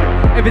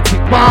 Everything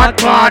mad.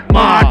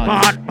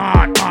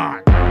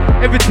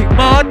 Everything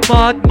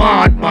mad.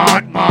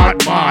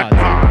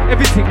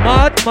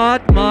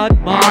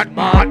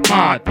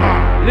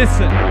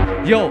 Listen,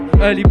 yo,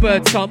 early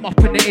bird, so I'm up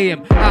in the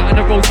AM, out on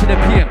the road to the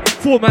PM.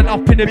 4 man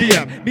up in the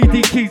BM, me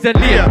D Keys and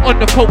Liam, on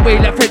the cold way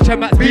like French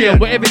and Matt's beer.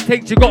 Whatever it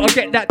takes, you gotta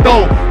get that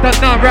dough.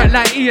 That's now right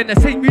like Ian, the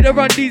same me to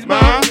run these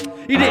man.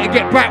 He didn't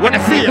get bright when I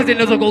see it, cause it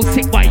doesn't go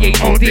sick, but he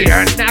ain't OD.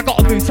 Now I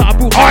gotta move, so I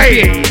brought my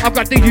beer. I've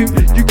got the you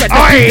got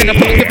the season, I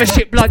put give a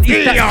shit blood,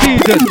 it's that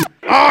season.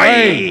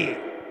 Hey,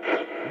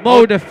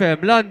 Mode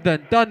FM,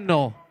 London,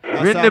 Dunno.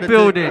 We're in the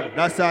building.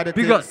 That's how the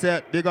thing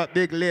set. Big up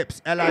big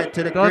lips. L.I.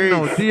 to the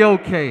grades. Dunno,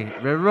 DOK,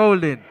 we're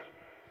rolling.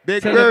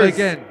 Big Tell girls. them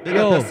again. Big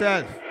up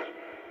yourself.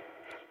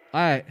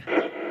 Alright,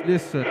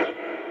 listen. I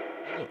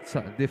got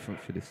something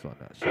different for this one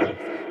actually.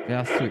 May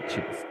I switch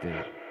it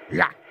still?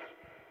 Yeah.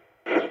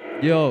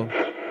 Yo,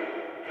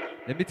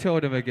 let me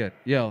tell them again.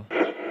 Yo.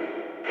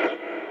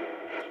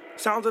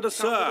 Sounds of the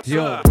surf.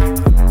 Yo.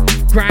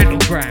 Grind on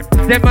grime.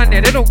 Them man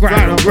there, they don't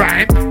grind on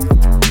grime.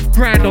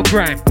 Grind on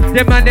grime.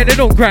 Them man there, they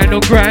don't grind on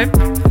grime.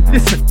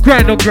 Listen,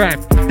 grind on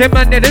grime. Them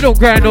man there, they don't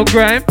grind on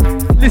grime.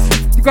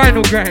 Listen, grind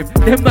on grime.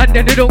 Them man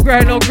there, they don't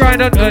grind on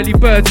early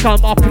birds.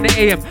 Come up in the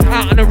AM,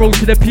 out on the road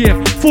to the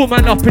PM. 4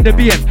 man up in the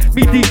BM.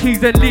 Me, D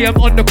Keys and Liam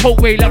on the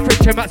cold way like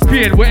French and Matt's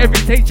beer. Wherever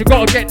it takes, you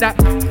gotta get that.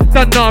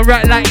 Done now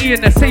right like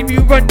Ian. The same you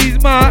run these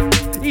man.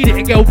 He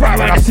didn't get right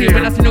when I see him.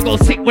 And I seen him go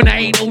sick when I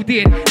ain't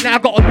ODing. Now I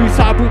gotta move,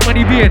 so I brought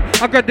money being.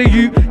 I got the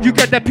you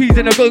got the peas,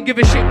 and I go and give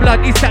a shit blood.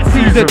 It's that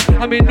season.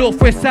 I'm in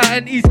Northwest, South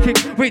and East King.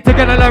 Wait to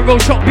gonna land roll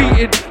shot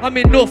beating. I'm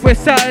in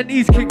Northwest, South and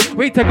East King.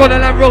 Wait to gonna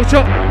land roll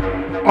shot.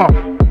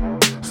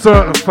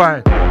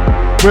 Certified.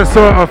 We're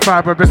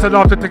certified, but it's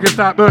enough to take it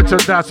that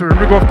merchandise. We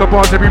ring off the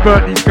bars and we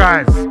burn these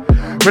guys.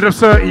 With them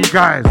 30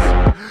 guys.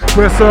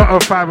 We're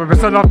certified, but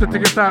it's enough to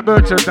take it that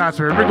merchandise.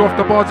 We ring off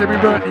the bars and we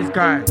burn these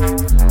guys.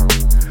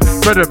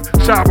 Venom,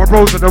 shout out my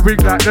bros on the wing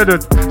like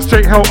Leonard.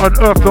 Straight hell on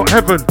earth, not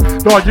heaven.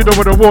 No, you know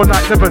when I war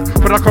like Devon.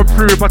 When I come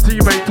through with my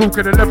teammate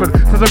talking 11.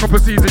 Says I got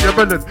proceeds in your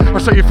melon. I'll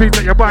show you things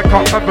that your mind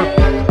can't fathom.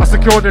 I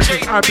secure this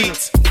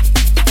ambulance.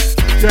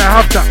 Yeah,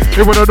 I have that.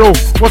 They wanna know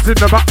what's in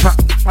the backpack.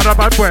 Man, a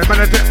bad boy,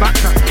 man, I get back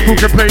that. Who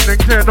can play and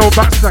clear no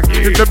backstack.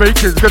 In the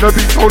making's gonna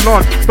be so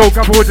large. Don't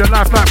gamble with your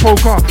life like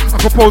poker. I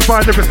compose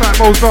my lyrics like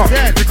Mozart.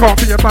 You can't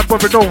be a bad boy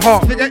with no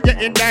heart. You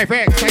get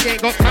indirect, I ain't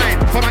got time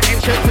for my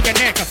ancient to your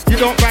neck. You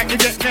don't right, you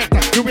get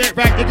nectar. You ain't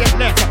right, you get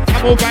left.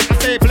 I'm alright, I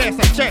stay blessed,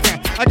 I check.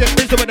 I get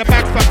busy with the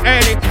bags from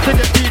early. To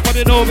get deep from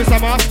your nose,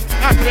 I'm off.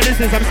 After the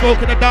listens, I'm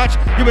smoking a Dutch.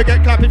 You will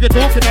get clapped if you're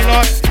talking a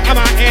lot. I'm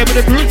out here with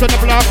the grooves on the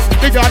block.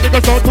 The yard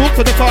niggas don't talk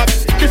to the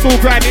cops. This all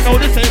grimy, know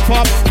the same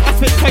pop. I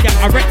spit fire,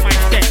 I wreck my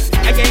set.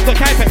 I ain't got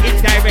time for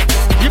indirect.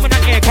 You man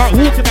out here can't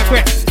walk in my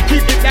breath.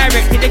 Keep it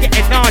direct, you get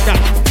a nada.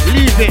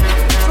 Leave it.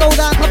 Slow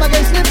down, come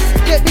again, Slim.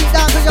 Get beat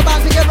down cause you're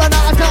bound to get run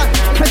out of time.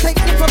 If I take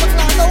Slim from a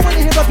clown, no one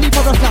hear a beat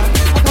from a sound.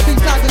 I can be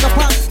sound in the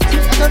pan.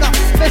 Sweet as enough.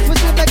 Mess with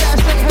Slim, they get a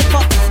straight head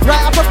pop.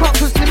 Right up a crop,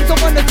 cause Slim's the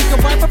one that you can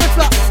wipe from a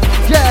slap.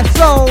 Yeah,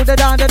 slow the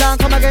down,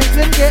 come again,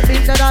 Slim. Get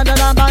beat the down,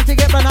 bound to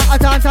get run out of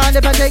time.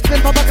 If I take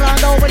Slim from a clown,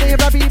 no one hear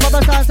a beat from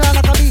a sound.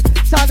 I can be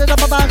sounded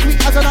up a band,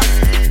 sweet as enough.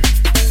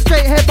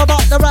 Straight head, but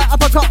the right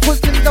uppercut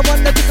puts in the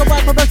one that you can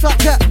wipe from a slap.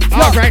 Yeah,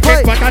 alright,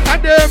 but I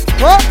tandem.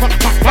 What?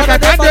 But I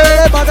tandem.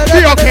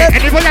 Be okay,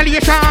 any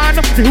violation.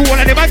 The whole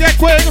of them I get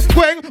quang.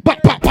 But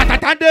I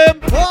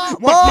tandem.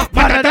 What?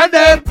 But I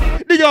tandem.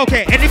 Be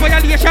okay, any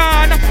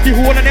violation. The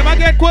whole of them I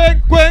get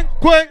quang.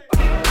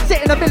 Sit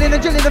in the building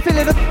and drilling the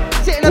filling.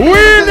 Sit in the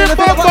building and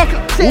building.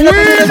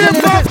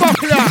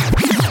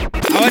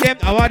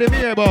 I want them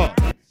here, boy.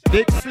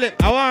 Big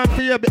slip, I want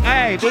to hear,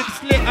 aye, big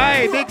slip,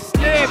 aye, big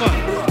slip.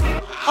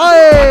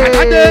 Aye.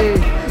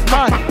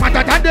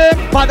 Pata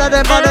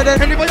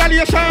them. Any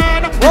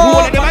violation. The whole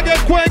of them I get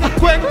quang.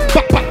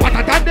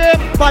 a tandem.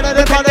 Better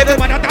than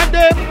Man a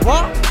tandem.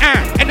 What?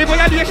 Any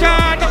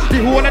violation, the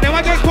whole of them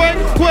a get quick.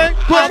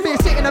 I'll be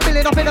sitting a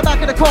million up in the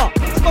back of the car.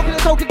 Smoking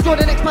and talking, join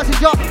the next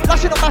passenger.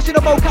 Lashing up, mashing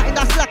a bowl, cutting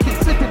that slacking.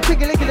 Slipping,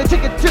 licking the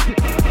chicken, tripping.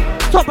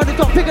 Top of the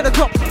top, picking the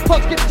drops.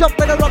 Hot skip, jump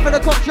when I run for the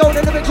cops. Yo, the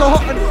lyrics are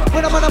hot. And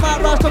when I'm on the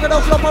mat, rise, talking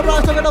off flop, I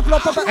rise, talking off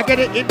flop. I get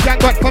it in gang,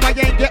 but come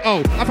again, get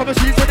out. I'm from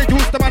machines with the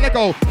juice to my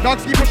Lego.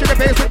 Dogs keep pushing the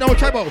bass with no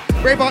treble.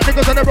 Brave out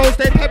niggas on the road,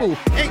 stay pebble.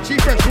 Ain't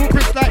cheap fresh,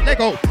 blueprints like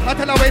Lego. I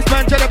tell a waste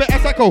man, dread a bit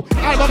of psycho.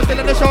 Album still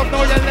in the shop,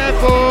 know your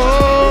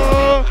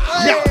level.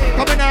 Yeah,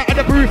 coming out of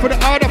the brew for the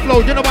harder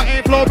flow. You know I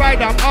ain't flow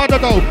rider, I'm harder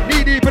though.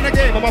 Knee deep in the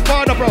game, I'm a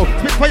father bro.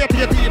 Spit fire to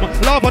your team,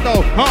 lava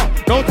though.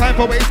 No time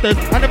for wasters.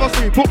 I never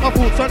see, put my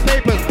foots on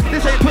papers.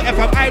 This ain't Twitter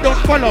fam, I don't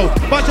follow.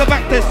 Bunch of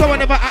actors, so I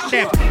never act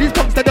them. These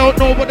punks they don't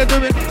know what they're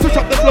doing. Switch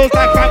up the flows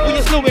like fam, who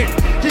you slewing?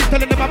 Keep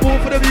telling them I'm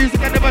born for the music,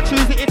 I never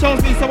choose it. It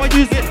chose me, so I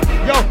use it.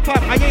 Yo,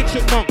 fam, I ain't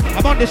shit monk.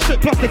 I'm on this shit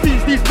plus the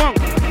fiends these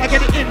monks. I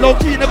get it in low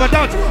key, never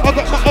dance. I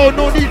got my own,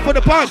 no need for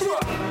the buzz.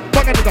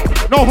 Fuck it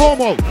up, no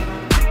homo.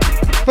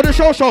 For the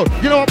show,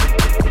 you know,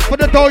 for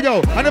the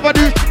dojo, I never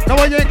do. No,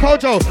 I ain't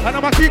Kojo, and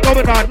I'ma keep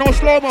going on, no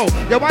slow mo.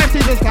 Your wife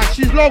sees us like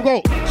she's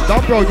logo.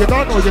 Dumb bro, you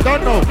don't know.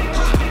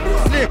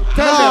 Slim,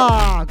 tell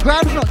them.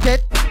 Graham's not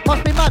dead.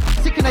 Must be mad,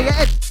 sicking of your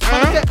head.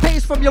 Man, set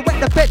pace from your wet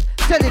the bed.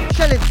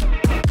 Shelling.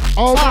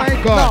 Oh my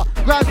god.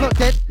 Nah, Graham's not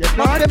dead.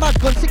 Must be mad,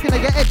 gone sicking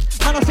of your head.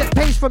 Man, I set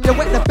pace from your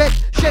wet the bed.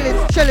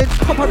 Shelling,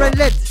 copper and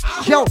lead.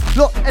 Yo,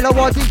 look,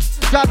 LORD.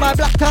 Drive my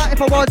black car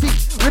if I was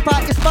it. Rip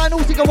out your spinal,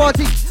 sig a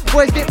wardy.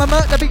 Boys get my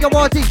murk, the bigger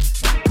wardy.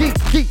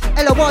 D,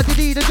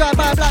 L-O-R-D-D. The drive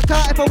by black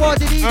car if I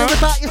was it.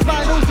 Rip out your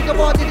spinal, sig a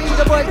wardy.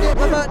 The boys get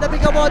my murk, the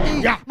bigger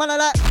wardy. Man, I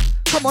like,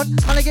 come on,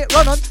 man, I get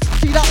run on.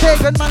 See that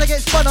pagan, man, I get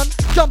spun on.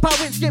 Jump out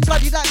with skin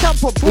bloody like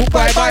tampon. Boom,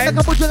 bye, like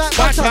a budget like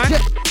one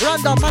shit.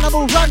 Random, man, I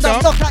move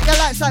random. Knock out your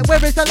lights like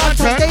where is the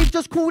lantern? Dave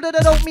just called it,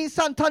 I don't mean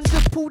Santon.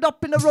 Just pulled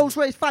up in the Rolls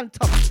Royce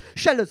Phantom.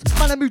 Shellers,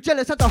 man, I move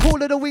jealous. Had the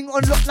whole of the wing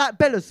on look like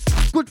Bellas.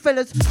 Good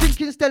fellas,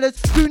 drinking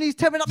Stellas. Goonies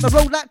tearing up the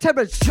road like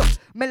terrors.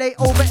 Melee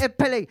over Ed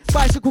Pele.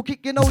 Bicycle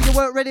kick, you know you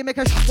weren't ready. Make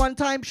a one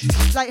time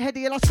like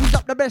Heady and I squeeze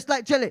up the best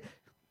like jelly.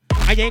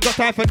 I ain't got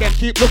time for them,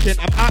 keep looking.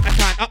 I'm out of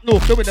time, up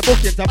north, doing the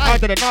bookings. I'm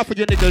harder than half of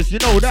you niggas, you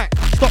know that.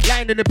 Stop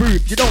lying in the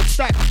booth, you don't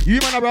stack. You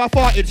man are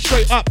farted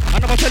straight up.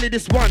 And I'ma tell you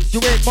this once,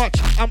 you ain't much.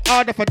 I'm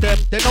harder for them,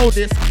 they know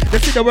this. They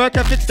see the work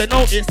ethics, they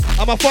notice.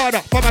 I'm a father,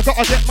 fam, I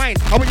gotta get mine.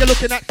 And when you're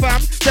looking at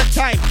fam, take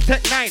time,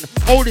 take 9.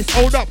 Oldest,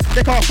 hold up,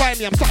 they can't find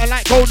me, I'm something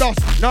like gold dust.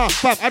 Nah,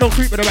 fam, I don't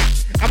creep with the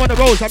rats. I'm on the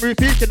roads, I'm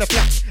repeating the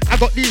flats. I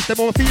got these, they're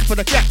more feed for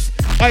the cats.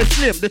 I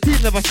slim, the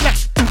team never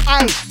slacks.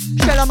 Aye,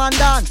 shell a man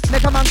down,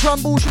 make a man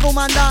crumble, shovel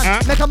man down,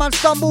 make a man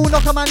stumble,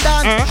 knock a man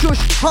down,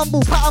 shush, humble,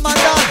 pat a man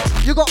down.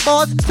 You got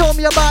bars, tell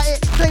me about it,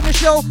 play the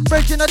show,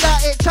 bridging a doubt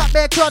it, chat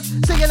bare crud,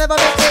 so you never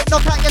make it,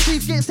 knock out your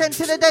teeth, get sent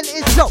to the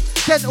dentist. So,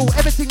 gentle,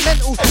 everything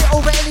mental, get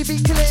over any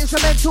beat, kill it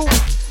instrumental.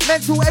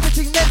 Mental,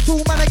 everything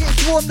mental, man I get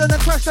swarmed and I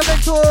crash the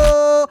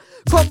mental.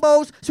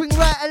 Combos, swing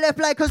right and left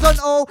like a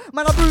zonto,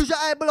 man I bruise your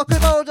eye, block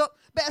him hold up.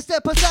 Better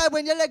step aside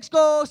when your legs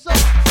go, so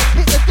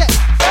hit the deck.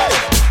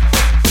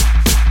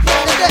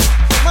 Hit the deck,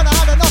 man I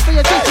had enough of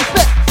your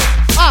disrespect.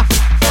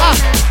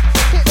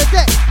 Hit the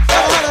deck,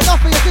 man I had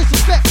enough of your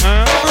disrespect.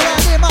 Come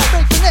around here, might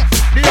break your neck.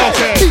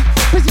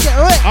 Pussy get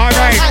wrecked.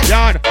 Alright,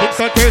 yard, it's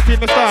on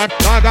 13 my start.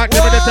 Now I got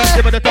give me the test,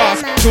 give me the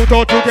task. Shoot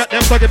out to get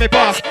them, so give me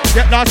pass.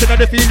 Get lost in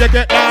the field, you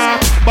get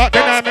lost. But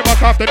then I remember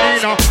off the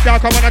Nina. Y'all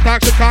come on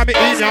attack, should call me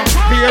Ina.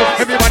 Fear,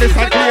 everybody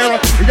stand clear.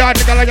 Yard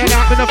nigga like you're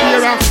not in the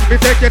fear. Me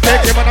take you,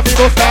 man, and me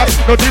go stop.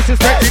 No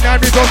disrespecting and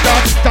me go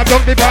stop. Stop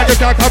down me band, you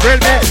can't cover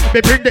me. Me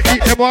bring the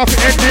heat, them off the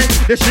ending.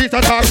 The streets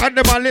are talk and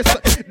them on listen.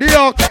 The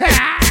okay.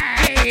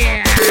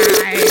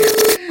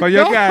 Cause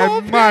you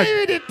got mad.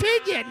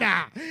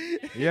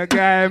 You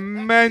got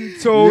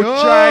mental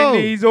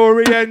Chinese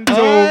Oriental,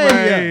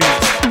 man.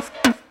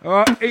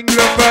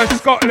 England versus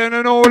Scotland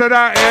and all of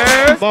that,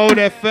 yeah? Mode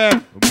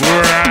FM.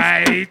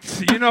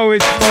 Right. You know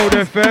it's Mode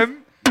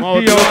FM.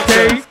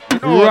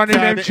 DOK. Running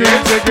them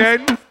tunes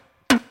again.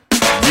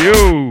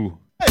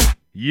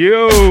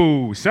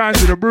 Yo,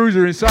 Sounds of the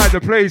Bruiser inside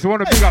the place. I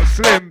want to big up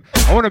Slim.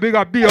 I want to big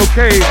up BOK.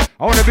 I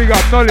want to big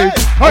up Knowledge.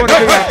 I want to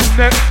big up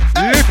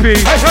Lippy,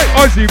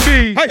 Ozzy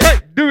B,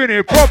 doing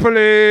it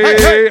properly.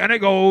 And it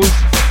goes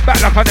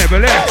back like I never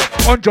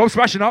left. On job,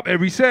 smashing up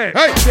every set.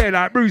 Say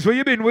like, Bruce, where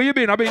you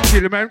been? I've been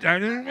chilling, man.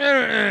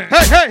 Hey.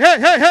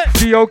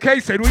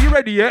 BOK said, were you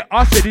ready yet?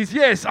 I said,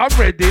 yes, I'm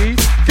ready.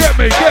 Get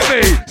me.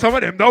 Some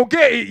of them don't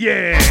get it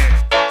yet.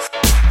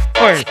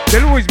 Oi,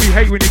 there'll always be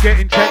hate when you're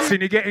getting checks and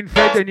you're getting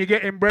fed and you're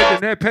getting bread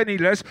and they're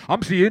penniless.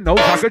 I'm seeing those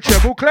like a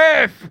treble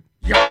clef.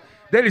 Yeah.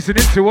 They're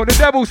listening to what the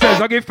devil says.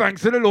 I give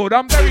thanks to the Lord.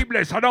 I'm very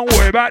blessed. I don't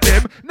worry about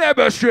them.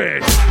 Never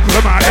stress. Cause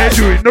I'm out here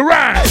doing the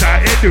rhymes.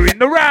 Out here doing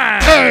the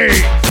rhymes.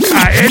 Hey.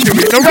 Out here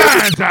doing the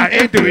rhymes. Out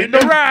here doing the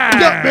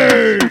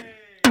rhymes.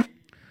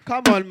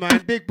 Come on,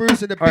 man. Big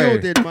Bruce in the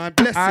building, man.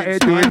 Blessings, out here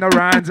doing the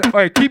rhymes.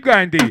 Oi, keep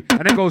going, D.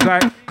 And it goes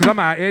like, cause I'm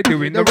out here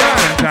doing the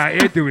rhymes. Out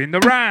here doing the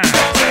rhymes.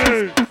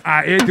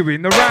 Out here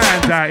doing the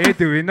rhymes. Out here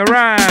doing the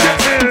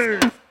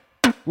rhymes.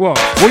 What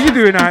you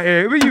doing out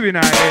here? Who are you in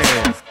out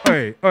here?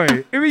 Oi, who are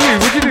you?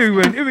 What you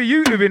doing? Who are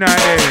you doing out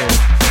here?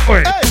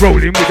 Oi,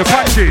 rolling with the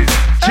punches.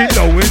 Chin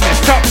low and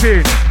it's tucked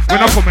in. When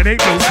I come and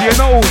ain't blow to your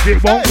nose,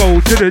 it won't go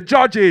to the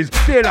judges.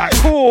 They're like,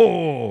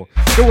 cool.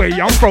 The way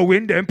I'm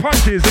throwing them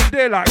punches and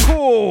they're like,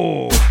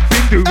 cool.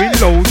 Been doing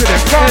loads of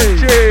them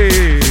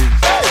punches.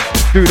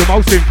 Do the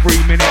most in 3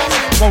 minutes.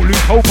 Won't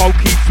lose hope, I'll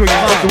keep swinging.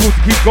 Got the rules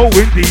to keep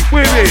going deep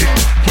with it.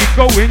 Keep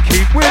going,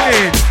 keep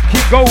winning.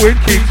 Keep going,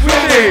 keep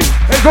winning.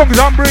 As long as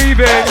I'm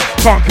breathing,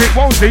 can't quit,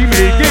 won't see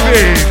me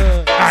giving.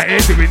 Out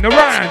here doing the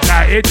rounds,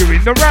 out here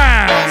doing the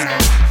rounds.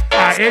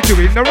 Out here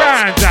doing the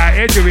rounds, out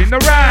here doing the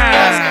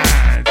rounds.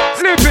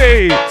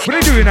 Lippy, what are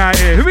you doing out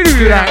here? Who are you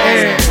doing out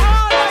here?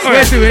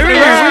 We're doing the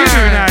rounds. What are you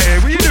doing out here?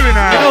 What are you doing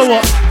out here? You know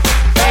what?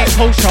 Ain't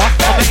kosher.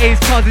 I'm an ace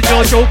cars in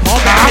your joker.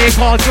 Got play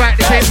cards right,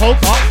 this ain't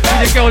poker.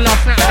 With your girl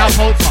last night and I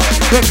told her.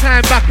 But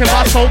climb back in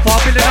my sofa,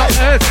 filling up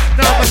earth.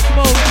 Now I'm a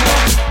smoker.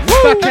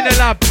 Back in the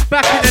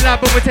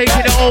lab, and we're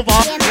taking it over.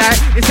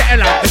 Like, it's the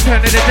Ella, Return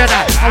of the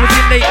Jedi. I was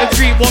in late and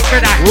green, what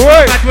red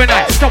eye? Mad when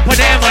I stop on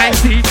the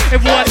MIC.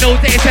 Everyone knows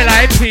that it's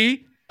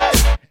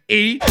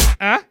L-I-P-E,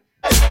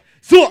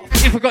 So,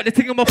 if I got the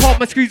thing on my part,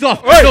 my screws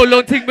off. No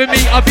long thing with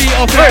me, I'll be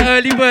off like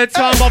early word,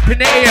 so I'm up in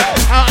the AM.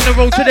 Out on the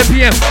road to the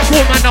PM,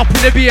 4 man up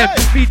in the BM.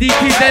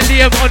 BDK's and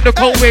Liam on the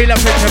cold way like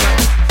French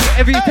man.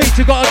 Every takes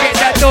you gotta get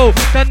that dough.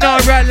 Done now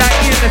right like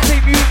Ian, the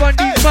same you run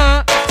these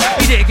man.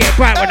 He didn't get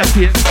bright when I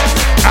see it.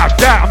 Have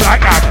that, I'm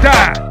like have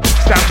that.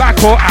 Stand back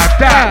or have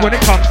that. When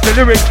it comes to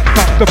lyrics,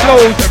 comes to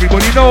flows,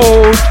 everybody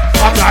knows.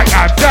 I'm like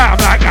have that,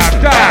 I'm like have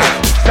that.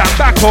 Stand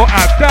back or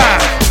have that.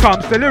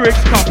 Comes to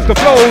lyrics, comes to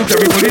flows,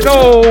 everybody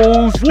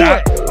knows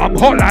that I'm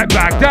hot like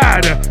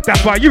Baghdad.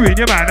 That's why you and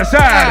your man are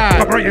sad.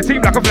 Cover your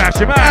team like a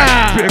flashy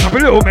man. Spit a couple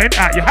little men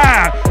at your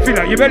hat. Feel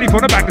like your belly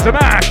from the back of the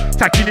mash.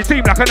 Tacking your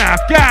team like an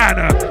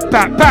Afghan.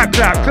 Pack, pack,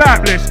 clap,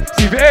 clap, let's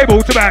see if you're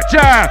able to back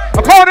jab.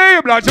 I can't hear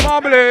him like some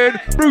mumbling.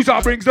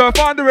 Bruiser brings the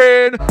thunder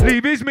in.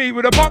 Leave his meat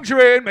with a puncture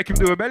in. Make him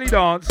do a belly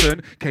dance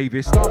and cave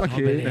his stomach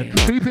in. And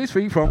sweep his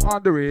feet from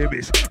under him.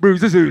 It's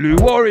Bruiser Zulu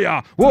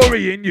warrior.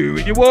 Worrying you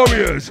and your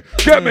warriors.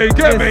 Get me,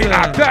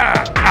 have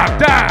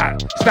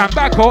that. Stand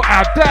back or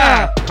have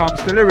that.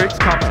 Comes the lyrics,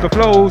 comes the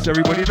flows.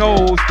 Everybody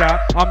knows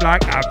that. I'm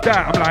like have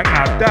that, I'm like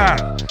have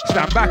that.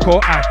 Stand back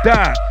or have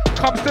that.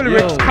 Comes the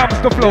lyrics, comes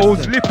the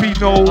flows. Lippy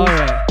knows.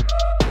 Alright.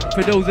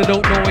 For those that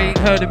don't know, ain't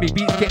heard of me.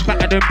 Beats get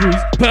battered and bruised.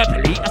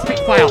 Purpley, I spit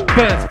fire,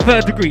 burns,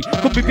 third degree.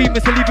 Could be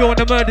beamers to leave you on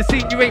the murder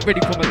scene. You ain't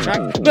ready for my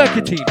track.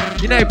 Mercantine,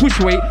 you know push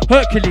away.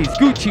 Hercules,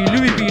 Gucci,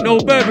 Louis V, no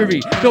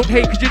Burberry. Don't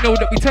hate cause you know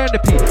that we turn the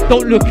P.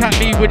 Don't look at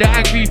me with an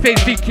angry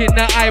face thinking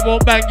that I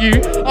won't bang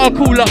you. I'll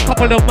call up a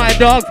couple of my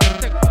dogs.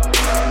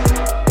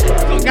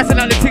 Don't gas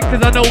another thing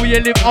cause I know where you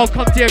live. I'll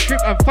come to your crib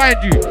and find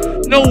you.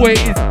 No way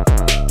is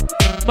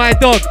my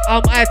dog,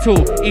 I'm Ato.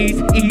 Ease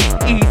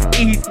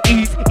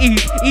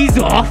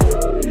off.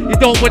 You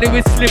don't want it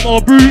with slim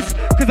or bruise,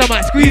 cause I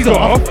might squeeze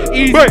off.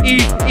 Ease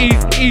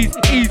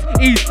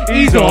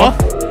off.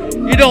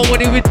 You don't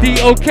want it with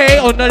D-OK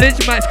or knowledge,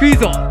 you might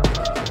squeeze off.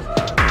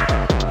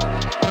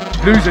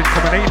 Losing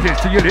combinating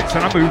hits to your lips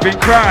and I'm moving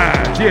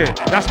crash. Yeah,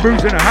 that's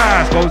bruising a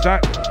house, goes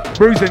that.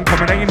 Bruising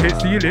combinating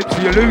hits to your lips,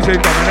 so you're losing,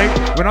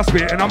 dominate. When I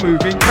spit and I'm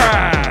moving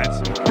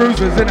crash.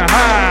 Bruisers in a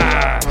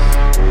house.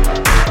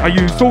 I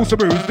use sauce to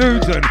bruise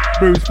dudes and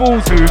bruise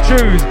fools who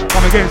choose.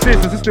 I'm against this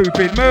as a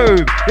stupid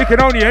move. It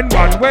can only end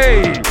one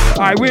way.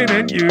 I win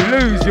and you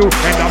lose. You'll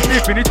end up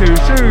sniffing your two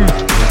shoes.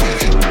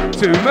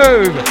 To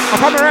move, I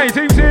come around, you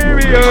seem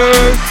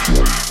serious.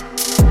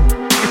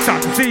 It's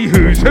time to see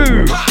who's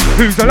who.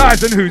 Who's the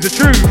lies and who's the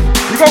truth.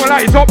 You going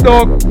like your top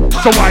dog,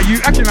 so why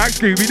you acting like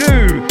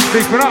Scooby-Doo?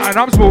 Big for nothing,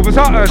 I'm small for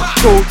something.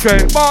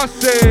 Portrait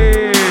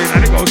bossing. And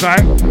it goes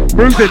like,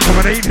 bruising,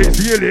 dominate hits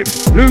to your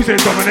lips. Losing,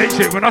 dominate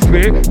shit when I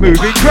spit.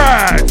 Moving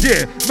crowds,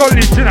 yeah,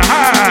 knowledge in a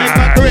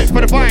high. Do it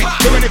for the vine,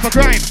 doing it for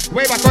crime.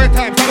 Way back all the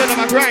time, traveling on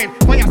my grind.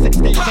 Fire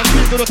 16, some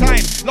trees all the time.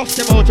 Lost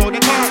your mojo,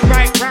 they can't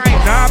write rhyme.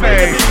 Nah,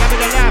 babe. I'm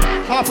in the lab,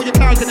 half of your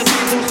clouds in the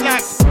scenes all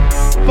slacks.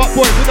 Fuck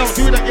boys, we don't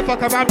do that, you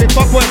fuck around with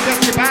fuck boys,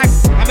 just your bag.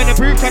 I'm in the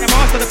booth trying to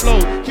master the flow.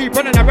 Keep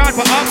running around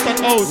for ups and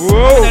O's.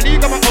 I'm in the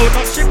league on my own,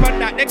 not ship on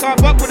that. They can't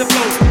fuck with the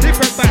flow.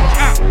 Different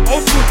batch,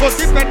 old school goes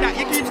different that.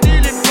 You keep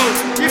stealing flows,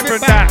 give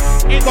it back.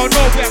 Ain't gon'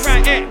 nowhere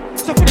right here.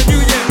 So for the new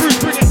year, Bruce,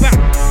 bring it back.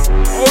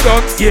 Hold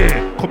on, yeah.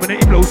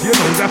 Combinating blows to your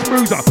nose, that's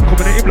bruiser.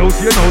 Combinating blows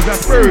to your nose,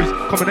 that's bruise.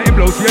 Combinating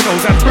blows to your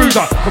nose, that's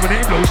bruiser.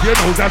 Combinating blows to your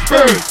nose, that's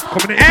bruise.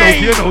 Combinating blows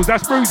to your nose,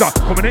 that's bruiser.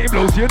 Combinating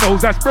blows to your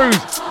nose, that's bruise.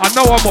 I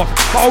know I'm off,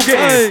 but I'll get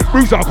it.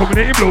 Bruiser,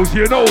 combinating blows to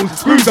your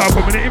nose. Bruiser,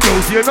 combinating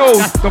blows to your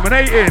nose.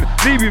 Dominating,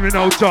 leaving with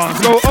no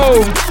chance, no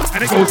oh.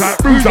 And it goes like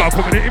bruiser,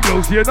 combinating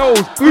blows to your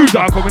nose.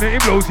 Bruiser,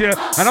 combinating blows here,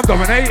 and I'm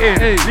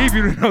dominating,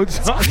 leaving with no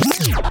chance.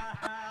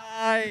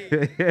 Hey,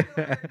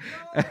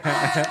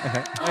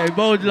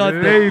 Bold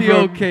London,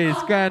 D-OK,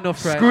 it's going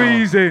off right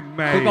Squeezing, now.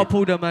 mate. We got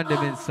pulled them and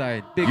them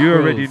inside. Big you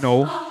bros. already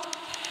know.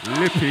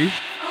 Lippy.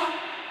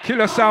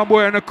 Killer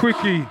Soundboy and a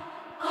quickie.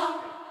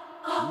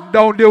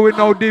 Don't deal with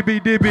no dibby.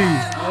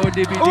 No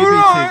dibby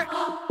Alright.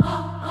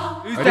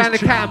 Who's down the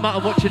cat and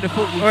mutton watching the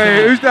football? Hey,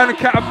 tonight? who's down the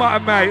cat and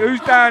mutton, mate? Who's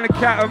down the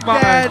cat and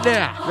mutton?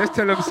 Yeah. Let's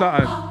tell them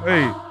something.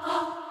 Hey.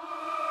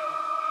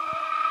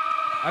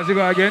 How's it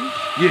go again?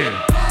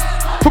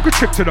 Yeah. Took a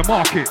trip to the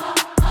market.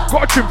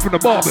 Got a trim from the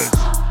barbers.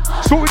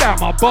 Sorted out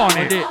my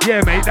barnet.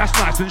 Yeah, mate, that's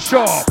nice and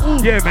sharp.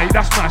 Yeah, mate,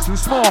 that's nice and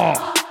smart.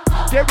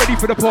 Get ready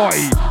for the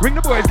party. Ring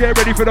the boys, get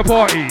ready for the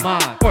party.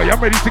 Boy, I'm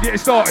ready to get it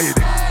started.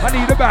 I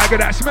need a bag of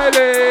that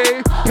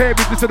smelly. Pay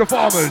business to the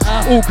farmers.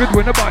 All good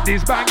when the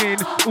buddy's banging.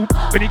 Ooh,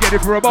 when you get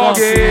it for a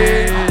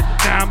bargain.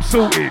 Now I'm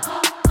sorted.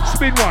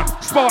 Spin one,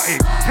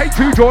 Sparty. Take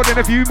two, Jordan,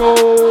 a few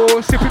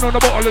more. Sipping on the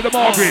bottle of the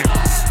Margaret.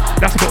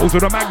 That's bottles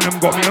of the Magnum.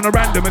 Got me on a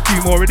random, a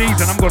few more of these,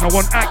 and I'm gonna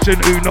want action.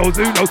 Who knows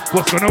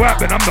what's gonna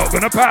happen? I'm not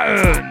gonna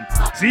pattern.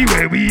 See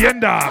where we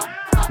end up.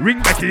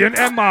 Ring Becky and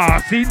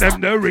Emma. See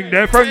them to ring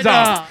their friends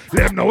up.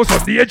 Let them know what's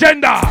on the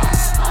agenda.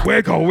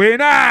 We're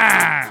going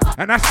out.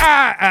 And that's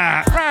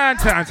Ran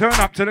town. Turn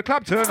up to the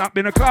club. Turn up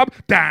in a club.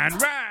 Dan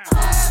Ran.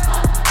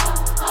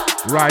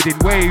 Riding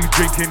waves,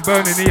 drinking,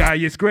 burning the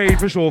highest grade.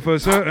 For sure, for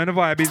certain, the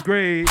vibe is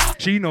great.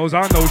 She knows,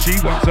 I know, she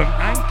wants some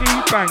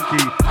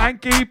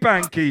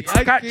hanky-panky.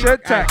 Catch a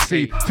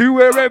taxi to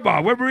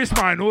wherever, whether it's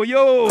mine or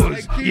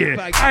yours.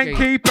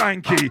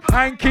 Hanky-panky.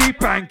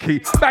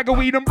 Bag of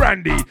weed and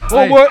brandy,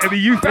 or whatever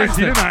you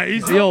fancy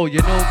tonight. Yo, you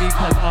know me,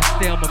 cause I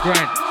stay on my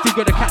grind. Still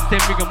got the cat them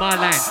ring on my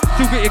line.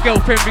 Still got your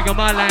girlfriend ring on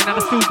my line. And I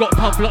still got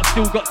pump lock,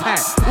 still got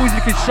tight. Always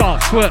looking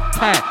sharp, twerk,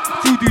 tight.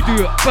 Still do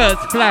it,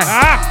 birds fly.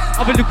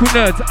 I'm a little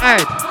nerd,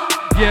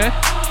 yeah.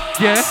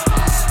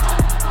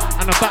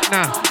 And I'm back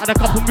now, and a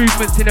couple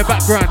movements in the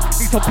background.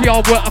 Need some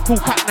PR work, I call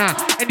cat now.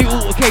 Any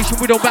altercation,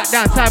 we don't back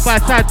down. Side by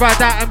side,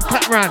 ride out and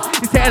clap round.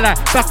 It's the LI,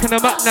 back on the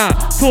map now.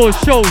 Tours,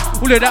 shows,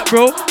 all of that,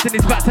 bro. Then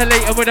it's back to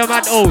later with the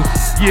mad O's.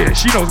 Yeah,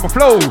 she knows my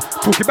flow.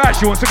 Talking back,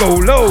 she wants to go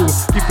low.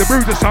 Give the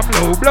bruiser some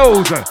low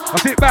blows. I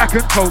sit back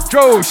and talk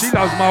Joe, she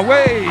loves my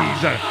ways.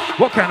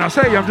 What can I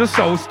say? I'm just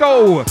so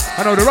stole.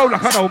 I know the road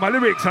like I know my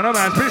lyrics. And a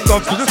man's pissed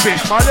off cause I spit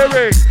my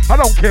lyrics. I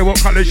don't care what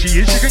colour she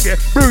is, she can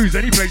get bruised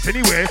any place,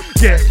 anywhere.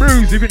 Get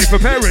bruised even if her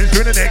parents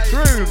are in the next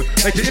room.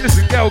 Make an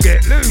innocent girl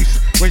get loose.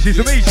 When she's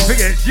with me, she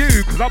forgets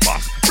you, cause I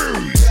bust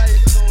bruise.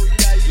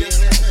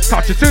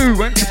 Touch her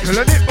too and tickle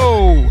her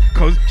nipple,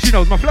 cause she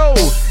knows my flow.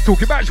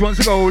 Talking back, she wants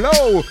to go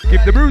low.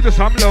 Give the bruiser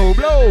some low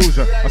blows.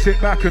 I sit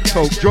back and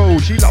talk Joe,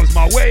 she loves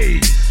my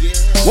ways.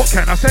 What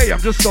can I say? I'm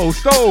just so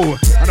stole.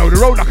 I know the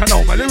road like I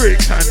know my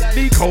lyrics, and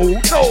Nico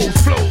knows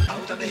flow.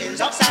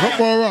 Rock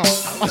more up.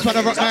 I spent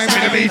about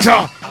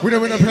 9mm. We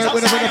don't win a pair,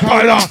 we don't win a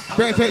powder.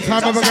 Better take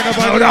time, I'm gonna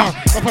buy it up.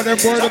 Up on them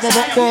boys, I'm a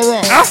rock more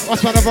up. I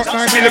spent about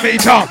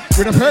 9mm.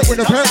 Win a pair, win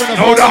a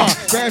powder.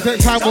 Better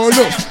take time, more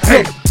look.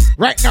 Hey.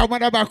 Right now,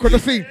 man, I'm back on the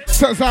scene.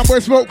 Certain sound boy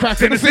smoke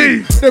crack in the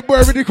scene. Them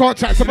boy really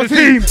contracts on my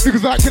team.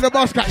 Because I kill the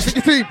boss catch in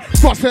your team.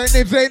 Boss saying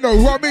names, they know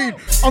who I mean.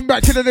 I'm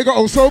back to the nigga,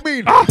 oh so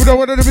mean. We don't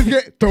want to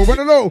get low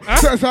and low.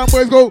 Certain sound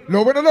boys go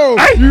low and low.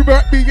 You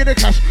might be in the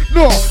cash.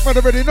 No, man,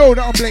 already know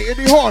that I'm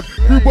blatantly hard.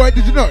 You boy,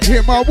 did you not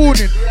hear my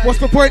warning? What's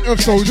the point of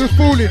soldiers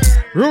fooling?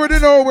 You already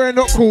know we're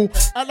not cool.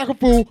 Act like a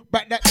fool,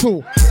 back that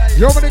tool.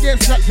 You want to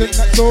get slapped in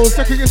that soul.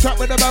 Second your trap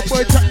with the bad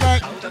boy chat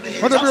like.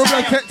 On the real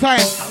blood take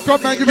time.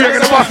 God man, you better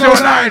get a boss your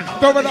line.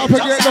 Don't run up and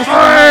get the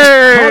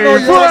Hey,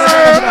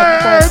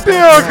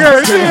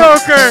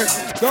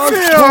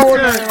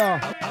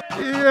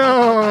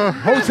 Yo,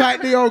 hold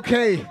tight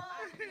D.O.K.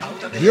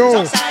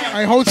 Yo,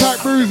 hey, hold tight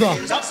Bruiser.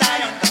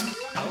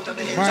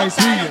 My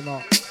team, you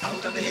know.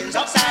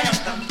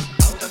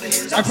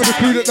 And for the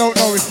crew that don't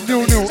know, it's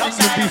 0-0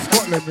 England v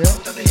Scotland, yeah?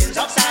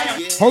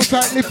 Hold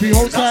tight Lippy,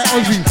 hold tight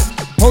Aussie,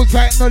 hold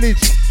tight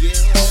Knowledge.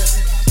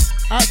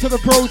 Out to the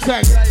pro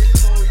tag.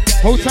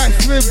 Hold tight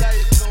Slim.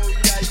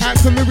 Out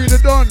to Louis the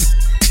Don.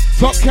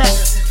 Top Cat.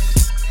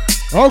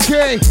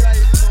 Okay.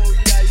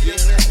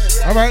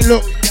 Alright,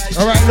 look.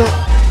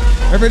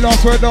 Every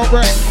last word don't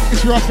break.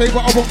 It's your say,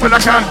 but I won't when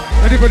I can.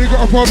 Anybody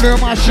got a problem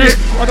with my shit?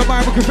 I don't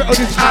mind, we can settle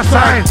this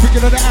outside.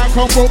 Thinking of the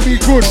outcome won't be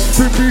good.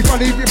 Bring beef, I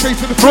leave your face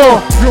to the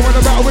floor. You want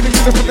a battle when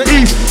it's from the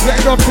east. Let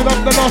it off till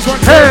I'm the last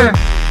one. Hey.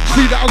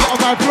 See that I got on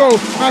my flow.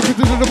 My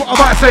condition is what I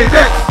might say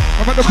next.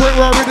 I'm at the point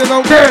where I really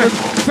don't care.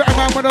 Certain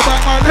man when I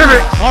back my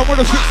lyrics. I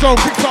want to switch song,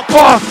 fix up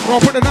fast. I'll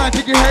put the 9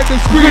 in your head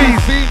and squeeze.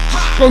 See?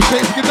 Go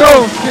straight to your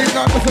nose. Can't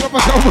not messing up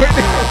myself with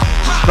this.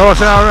 No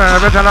sound,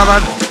 better than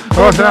man.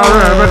 No sound,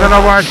 better than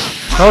one.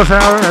 No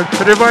sound,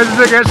 the boys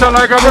get shot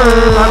like a bird.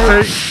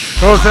 I say.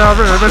 No sound,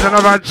 better than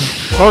a man.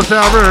 No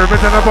sound, better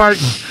than a boy.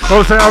 No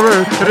sound,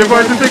 the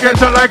boys get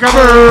shot like a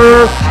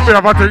bird. We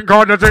have a thing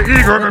called the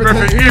eagle. And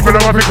the evil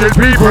of the kill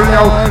people.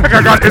 Yo,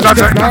 I got it.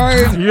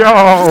 Yo.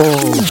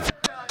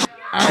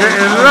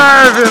 Getting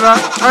live, you know.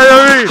 How you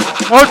mean?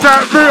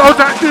 Out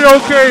that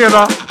D.O.K, you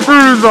know.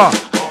 Bruiser,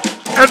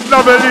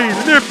 Edna Berlin,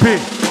 Nippy,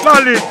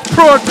 Lolly,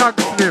 Protax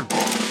Slim,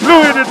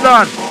 Louis the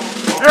Don.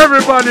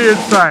 Everybody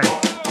inside.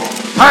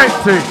 Hype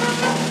thing.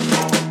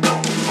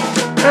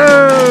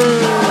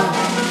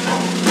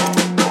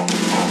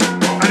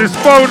 And it's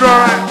mode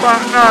alright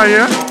back now,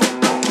 yeah?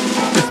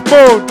 It's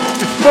mode.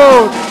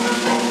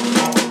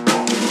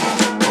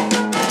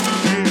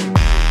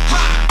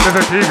 There's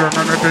a tiger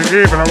and a big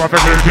evil, I want to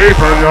be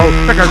people, yo.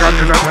 Like a gun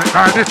is a tank,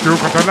 and it's true,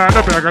 cause the land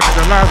of beggar to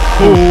the land.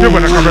 You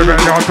wanna come over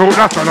here, talk,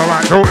 that's all right,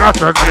 talk,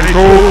 that's really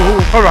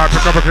cool. Alright,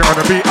 pick up a kid on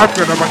the beat, I'm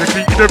gonna run the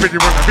beat, you don't really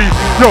wanna be.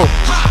 Yo,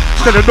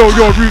 tell her know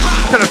your roots,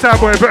 tell a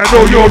soundboy better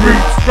know your roots.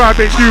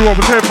 Rhyming you, I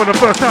was here for the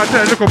first time,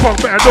 tell little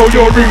punk better know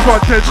your roots.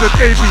 110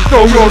 AB,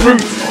 know your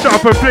roots. Shut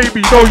up and play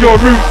me, know your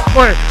roots.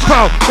 Oi,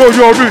 pal, know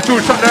your roots.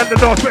 Don't shut down the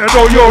doors, better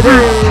know your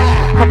roots.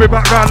 Coming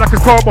back round like a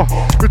karma,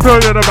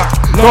 return to the back,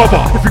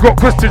 lava. If you got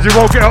questions, you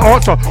won't get an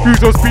answer.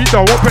 Who's on speed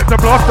now? What pet the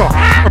blaster?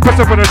 A press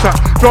up an attack,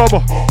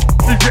 drama.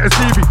 You get a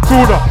CV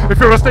sooner. If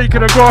you're a snake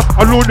in the grass,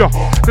 I'll loan ya.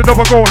 Then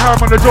never go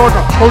ham on the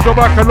genre. Hold the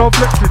back, I love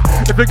flexing.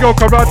 If the girl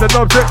come round, then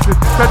love texting.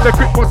 Send the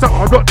quick WhatsApp,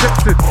 I'm not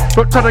texting.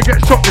 Not trying to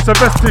get shot, it's a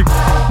vesting.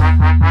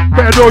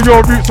 Better know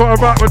your roots, what I'm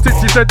right when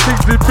Titsy said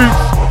things in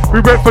boots. We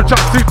went from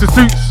tracksuit to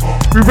suits.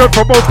 We went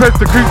from mopeds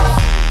to coops.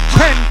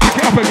 Pen, pick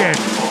it up again.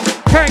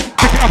 Pen,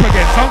 pick it up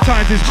again.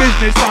 Sometimes it's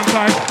business,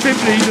 sometimes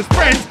simply just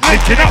friends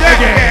linking up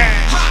again.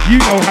 You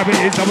know how it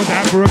is, I was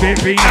out for a bit,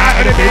 been out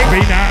of the bit,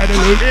 been out of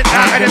the loop,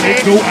 out of the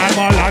mix, all out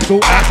my life,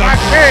 all out some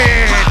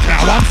shit.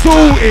 Now I'm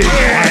sorted,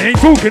 I ain't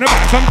talking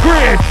about some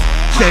Chris.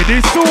 Said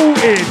it's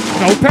sorted,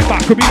 no pet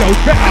back could be no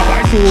better,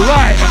 but it's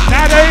alright, and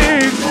now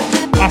there is.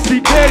 I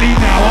see clearly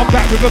now, I'm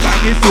back with a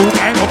bang, it's all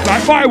going off like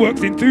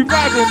fireworks in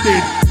 2000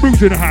 did.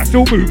 Bruce in the house,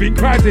 still moving,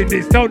 crowds in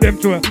this, tell them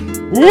to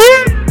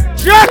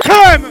jack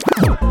him!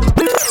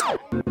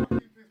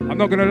 I'm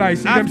not gonna lie,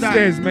 see them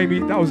stairs, maybe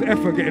that was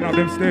effort getting up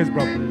them stairs,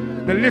 bro.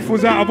 The lift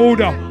was out of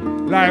order,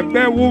 like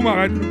bare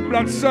warmer and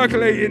blood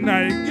circulating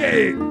now, get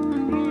it.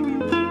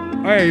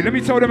 Hey, let me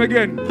tell them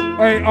again.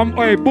 Hey, I'm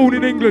born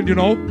in England, you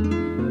know.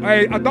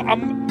 Hey,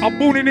 I'm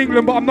born in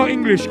England, but I'm not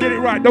English. Get it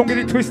right, don't get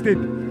it twisted.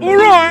 All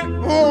right.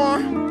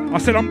 I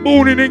said I'm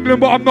born in England,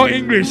 but I'm not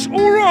English.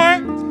 All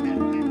right.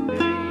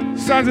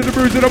 Sounds of the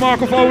bruise of the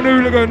microphone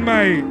hooligan,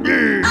 mate.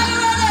 Yeah.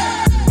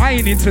 I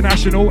ain't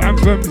international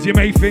anthems, you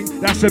may think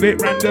that's a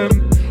bit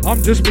random.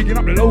 I'm just picking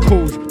up the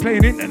locals,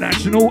 playing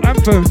international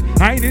anthems.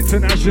 I ain't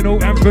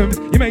international anthems,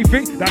 you may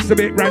think that's a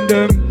bit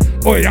random.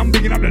 Oi, I'm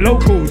picking up the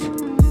locals.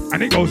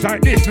 And it goes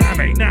like this, nah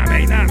mate, nah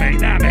mate, nah mate,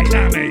 nah mate,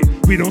 nah mate.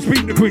 We don't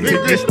speak the Queen's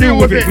English, deal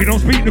with it. We don't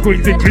speak the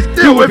Queen's English,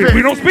 deal with it.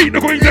 We don't speak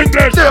the Queen's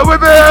English, deal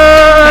with it.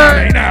 Nah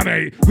mate, nah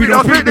mate. We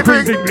don't speak the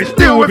Queen's English,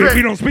 deal with it.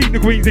 We don't speak the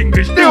Queen's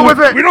English, deal with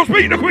it. We don't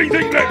speak the Queen's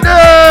English.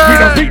 We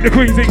don't speak the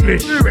Queen's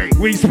English.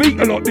 We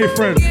speak a lot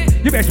different.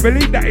 You best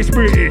believe that it's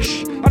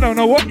British. I don't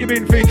know what you've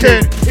been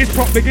thinking. It's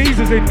proper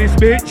geezers in this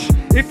bitch.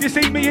 If you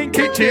see me in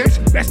kitchens,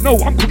 best know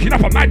I'm cooking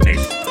up a madness.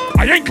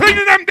 I ain't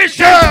cleaning them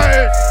dishes.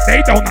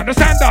 They don't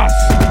understand us,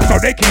 so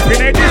they keeping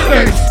their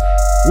distance.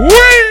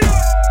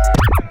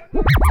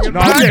 No,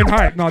 I'm getting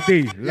hype. No,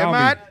 D, allow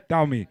me,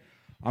 down me.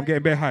 I'm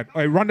getting bare hype.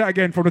 Hey, run that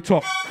again from the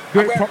top.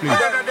 Do it properly.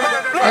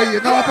 Hey, you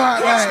know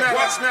about like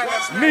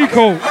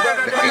Nico,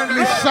 the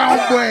English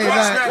soundwave,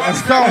 like a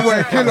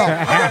soundwave killer.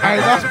 Hey,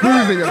 that's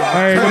bruising it.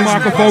 Hey, the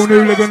microphone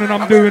hooligan, and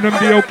I'm doing them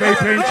DOK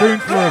playing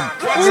tunes for him.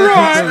 All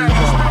right.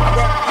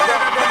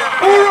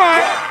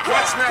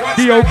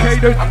 DOK,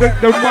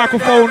 the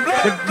microphone,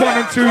 the 1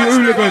 and 2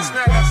 hooligan.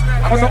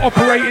 On the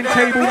operating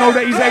table, know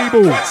that he's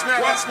able.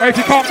 Hey, if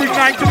you can't bring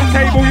 9 to the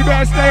table, you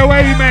better stay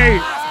away, mate.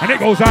 And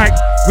it goes like,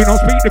 we don't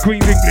speak the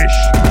Queen's English.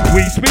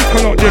 We speak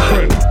a lot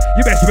different.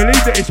 You best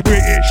believe that it's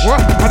British.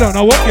 What? I don't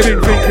know what you've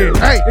been thinking.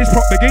 Hey. It's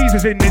proper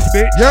geezers in this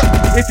bitch. Yep.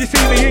 If you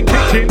see me in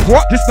kitchens,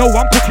 just know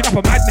I'm cooking up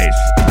a madness.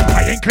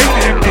 I ain't cleaning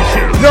them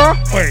dishes. Yeah.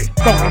 Wait,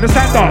 don't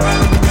understand us,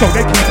 so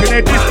they're keeping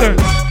their distance.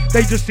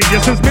 They just see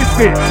us as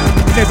misfits,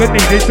 never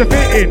needed to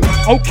fit in.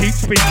 I'll keep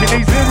speaking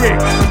these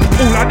lyrics,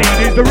 all I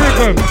need is the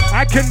rhythm.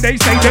 How can they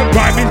say that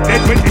rhyme is dead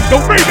when it's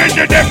still breathing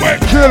your dead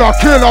way? Killer,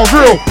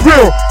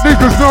 real,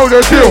 niggas know the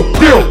deal.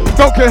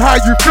 Don't care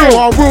how you feel,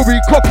 I will be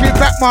cooking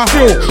back my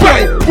hill.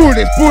 Straight,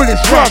 bullets,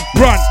 run.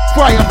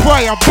 Fire,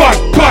 bun.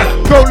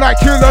 Don't like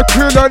killer,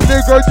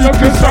 nigga, you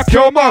can suck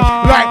your mum.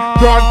 Like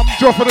gun,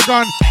 draw for the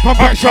gun, pump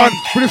action,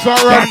 bullets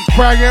are run.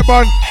 Fire get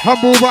bun,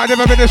 humble but I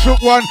never been a shook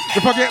one.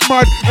 If I get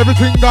mud,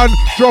 everything done.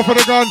 Draw for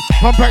the gun,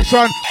 pump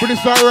action,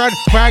 bullets are run.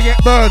 Fire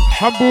get burned,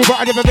 humble but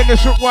I never been a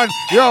shook one.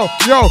 Yo,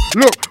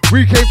 look,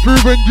 we came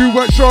through when you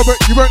weren't sure, but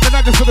you weren't the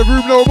maddest in the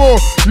room no more.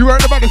 You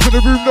weren't the maddest in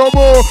the room no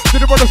more.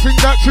 Didn't wanna sing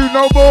that tune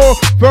no more.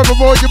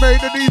 Furthermore, you made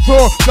the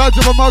detour. Dodge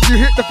of a mug, you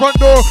hit the front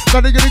door.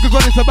 None of your niggas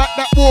wanted to back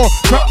that war.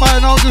 Trap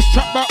mine on, just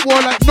trap back war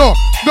like no.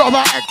 Not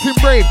about acting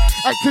brave.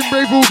 Acting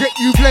brave will get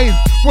you blazed.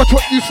 Watch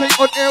what you say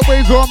on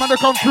airways, or I'm gonna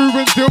come through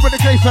and deal with the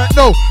case like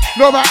no.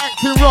 Not about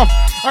acting rough.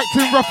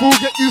 Acting rough will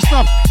get you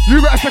snuffed.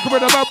 You better check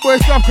with the bad boy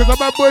stuff, cause the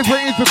bad boy's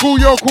waiting to cool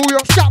yo.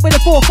 Shot with a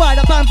 4-5,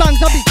 the bang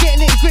bangs, I'll be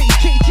getting it gritty,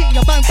 chitty,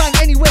 ya bang bang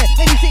anywhere,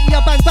 any city, ya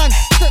bang bang.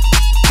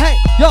 Hey,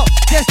 yo,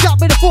 yeah, shot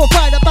with a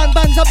 4-5, the bang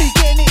bangs, I'll be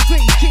getting it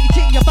gritty,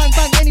 chitty, ya bang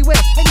bang anywhere,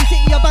 any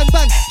city, ya bang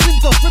bang.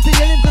 Limbs off, ripping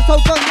your limbs are so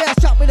gone, yeah,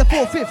 shot with a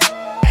 4-5.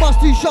 Bust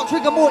 2 shot,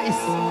 trigger mortis.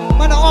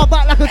 Man, I arm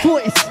back like a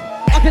tortoise.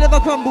 I can never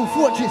crumble,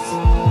 fortress.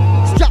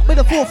 Shot with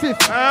a 4-5.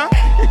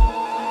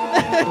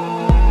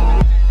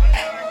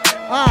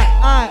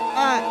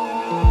 Alright.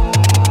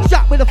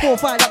 Shot with with a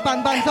 4-5 that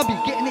bang bang zombie.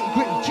 Getting it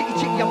gritty, chitty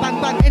chitty, ya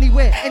bang bang.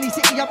 Anywhere, any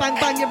city, ya bang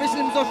bang. Your wrist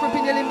limbs off,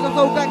 ripping your limbs off,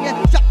 so gang, yeah.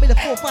 Strap with a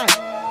 4-5,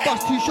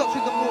 bust 2 shots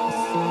with the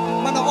mortise.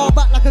 Man, I all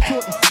back like a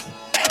tortoise.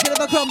 I can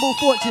never crumble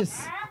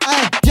fortress.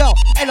 Aye, yo,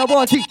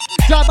 L-O-R-D.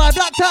 Drive by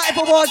black tie if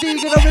a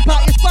wardy. Gonna rip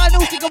out your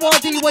spinal, stick a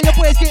wardy. Where your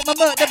boys get my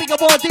murk, the bigger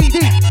wardy.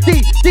 D,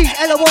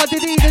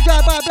 L-O-R-D-D. The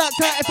drive by black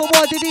tie if a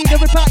wardy. The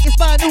rip out your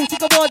spinal,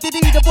 stick a wardy.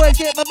 The boys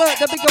get my murk,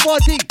 the bigger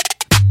wardy.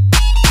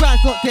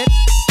 Grimes not dead.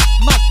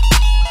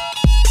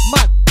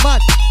 Mad.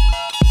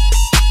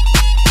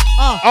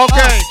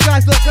 Okay.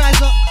 Grimes not.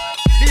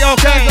 Be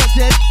okay. Grimes not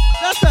dead.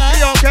 That's right.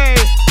 Be okay.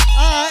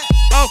 Alright.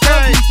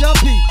 Okay.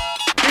 Jumpy.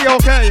 Be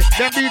okay.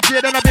 Them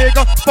DJ then a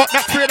bigger. Fuck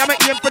that trade, I'm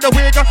aim for the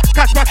wigger.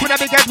 Catch back with a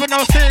big head with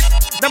no six.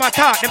 Them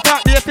talk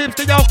be a fifth,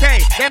 they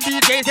okay. Them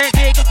DJs ain't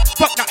big.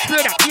 Fuck that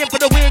trade, I'm aim for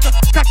the wigger.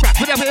 Catch back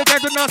with a big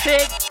head with no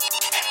six.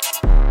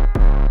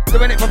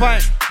 Doing it for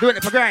fun, doing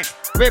it for grind.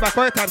 Way back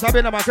 4 times, I've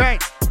been on my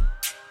grind.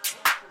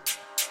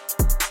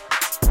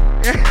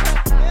 Yeah.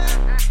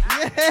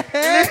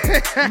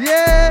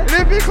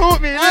 Lippy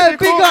caught me. Hey,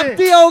 big up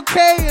DOK,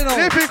 you know.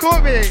 Lippy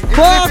caught me. It's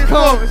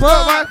Barcode,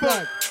 not my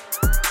fault.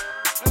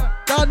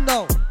 Done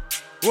now.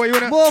 What you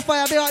wanna? More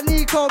fire, big up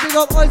Nico, big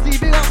up Ozzy,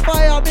 big up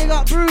Fire, big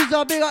up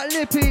Bruiser, big up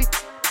Lippy.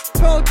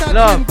 Pro tag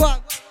team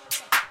back.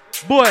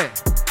 Boy,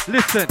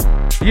 listen,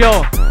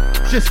 yo,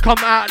 just come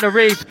out of the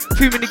rave.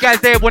 Too many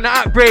guys there wanna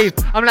act brave.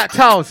 I'm like,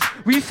 Charles,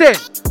 what you say?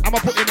 I'ma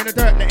put him in the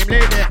dirt, let him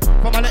lay there.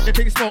 I'ma let the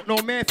thing smoke, no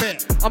Mayfair.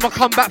 I'ma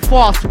come back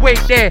fast, wait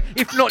there.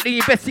 If not, then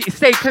you best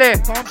stay clear.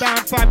 Calm down,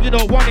 fam, you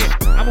don't want it.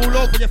 I'm all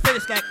over your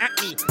face like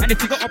acne. And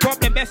if you got a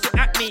problem, best to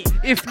act me.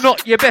 If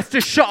not, you best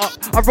to shut up.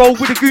 I roll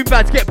with the goon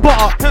bags, get butt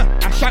up.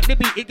 I shot the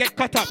beat, it get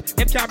cut up.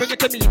 Them can't bring it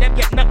to me, them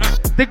get nothing.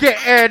 They get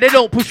air, they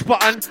don't push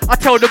button. I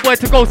tell the boy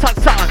to go suck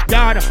something.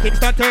 Yard,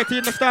 Kingston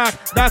 13 the start.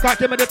 Dark out,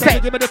 give me the time,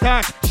 give me the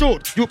touch.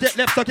 Shoot, you get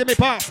left, so give me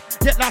pass.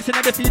 Get lost in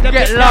the field, them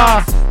get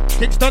lost.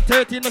 Kingston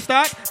 13 the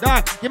start.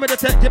 Dark, give me the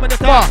tech, give me the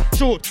touch.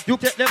 Shoot, you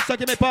get left, so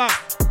give me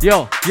pass.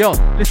 Yo,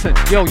 listen,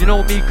 you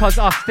know me, cause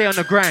I stay on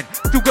the grind.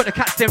 Still got the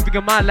cats them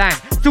ringing my line.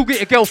 Still get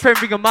your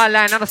girlfriend ringing my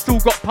line. And I still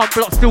got pump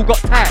block, still got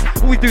tie.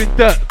 Always doing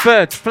dirt,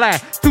 birds, fly.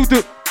 Still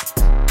do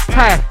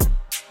tie.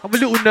 I'm a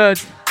little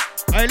nerd.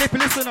 Hey,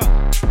 listen up.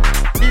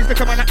 These to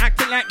come and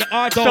acting like the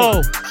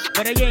Ardo.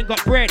 But they ain't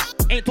got bread.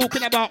 Ain't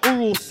talking about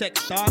oral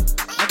sex, dog.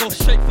 I go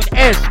straight for the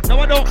edge. No,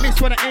 I don't miss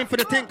when I aim for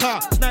the tinker.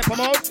 Sniper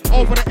mode,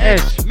 over the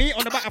edge. Me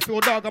on the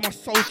battlefield, dog, I'm a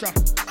soldier.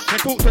 They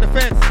talk to the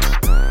feds.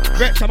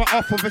 Wretch, I'm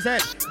off with his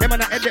head. Them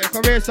and I edit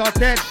careers are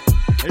dead.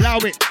 Allow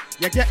it,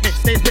 you get me.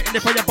 Stay spitting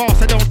it for your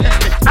boss, I don't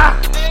test it.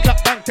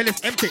 Clap bang till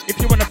it's empty. If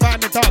you wanna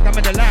find me, dog, I'm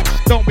in the lab.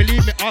 Don't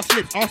believe me, I'll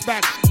slip, I'll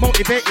back.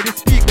 Motivated to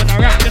speak when I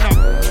rap, you know.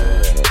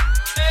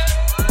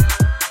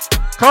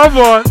 Come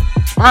on,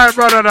 my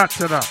brother, that's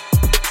enough.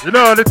 You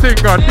know the thing,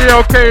 God.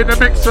 DOK in the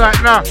mix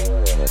right now.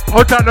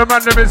 Out at the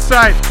man them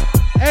inside.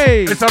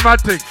 Hey, it's a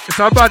bad thing. It's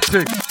a bad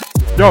thing.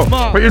 Yo,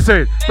 what you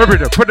say? Bury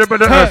them, put them in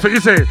the earth. What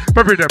you say?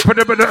 Bury them, put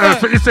them in the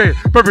earth. What you say?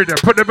 Bury them,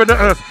 put them in the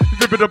earth. You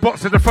live in a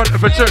box in the front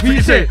of a church. What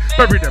you say?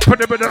 Bury them, put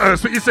them in the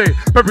earth. What you say?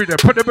 Bury them,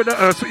 put them in the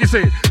earth. What you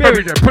say?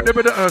 Bury them, put them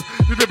in the earth.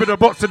 You live in a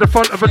box in the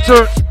front of a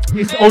church.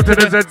 Out to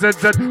the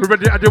ZZZ. We're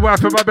ready at your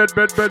wife in my bed.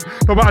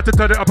 No matter to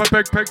turn it up a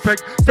peg.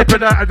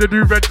 Stepping out at the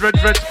new red. Not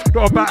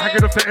about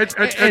hanging off the edge.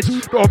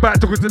 Not about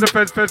talking to the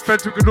fence. We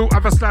can all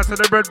have a slice of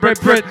the bread.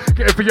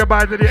 Get it for your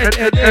mind and the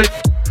end.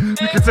 You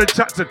can send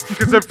chats in, you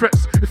can send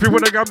threats. If you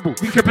wanna gamble,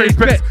 we can play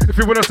bets. If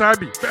you wanna sign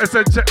me, better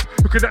send checks.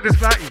 Looking at this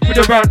lighty with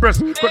the round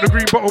breast. Got the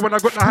green bottle when I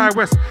got the high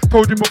west.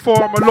 Told you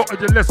before, I'm a lot of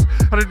your less.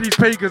 How did these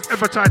pagans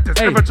ever try this?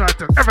 Ever try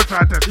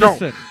this? No.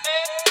 Listen.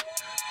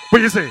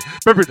 What you say?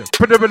 Bury them,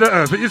 put them in the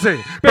earth. What you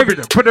say? Bury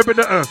them, put them in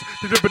the earth.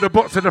 Did them in the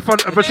box in the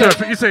front of a church.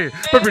 What you say?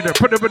 Bury them,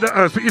 put them in the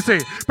earth. What you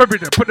say? Bury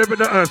them, put them in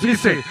the earth. What you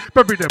say?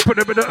 Bury them, put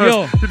them in the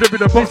earth. Did them in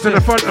the box in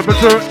the front of a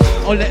church.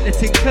 I'll let the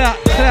thing clap,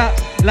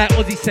 like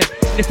Ozzy said.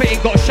 And if it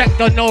ain't got a shank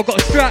done, no, I got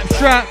a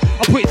strap.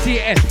 I'll put it to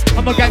your head.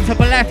 I'm a gangster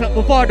for life like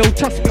Bavado,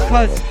 trust me,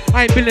 cause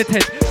I ain't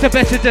billeted. So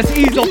better just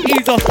ease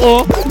off,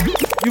 or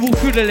you will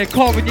feel the leg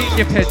car when you in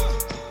your head.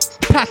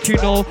 Pack, you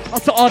know. I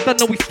said, I don't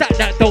know, we stack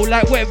that though.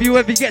 Like whatever you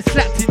ever get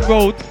slapped in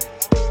road.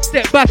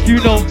 Step back, you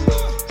know.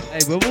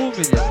 Hey, we're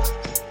moving, yeah.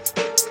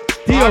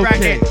 Alright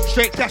then,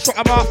 straight cash what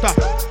I'm after.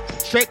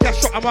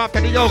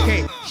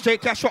 DOK.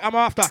 Straight cash what I'm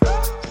after.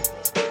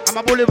 I'm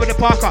a bully with the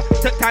Parker.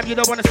 Take time, you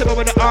don't wanna simmer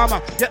with the armor.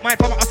 Get mine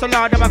from a hustle,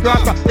 I'm a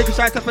grasper. Niggas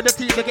try to for the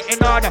team, they get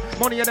in order.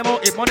 Money in the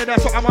motive, money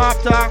that's what I'm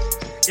after.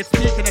 It's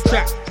peak in the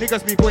track.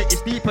 Niggas be boy,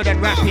 it's deeper than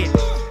rapping.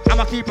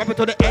 I'ma keep rapping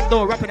to the end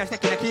though. Rapping a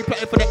second, I keep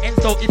plotting for the end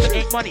though. If it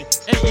ain't money,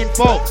 ain't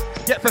info.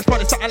 Get fresh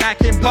money, something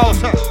like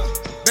impulse.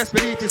 Best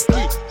believe it's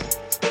peak.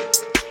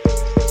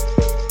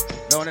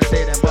 Don't wanna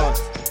say them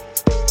bars.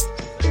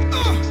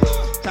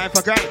 Time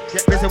for grind,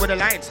 get busy with the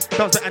lines.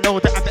 Don't better know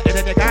that I'm better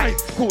than the guy.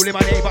 Cool in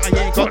my name, but I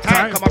ain't got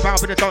time. Come around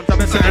with the dons, I've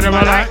been sitting in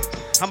my life.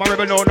 I'm a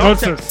rebel, no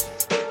nonsense.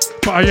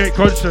 But I ain't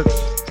conscience.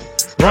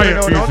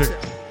 Riot music.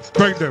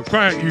 Break them,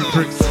 quiet you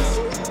pricks.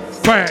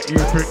 Quiet you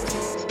pricks.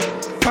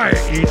 Quiet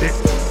you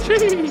dicks.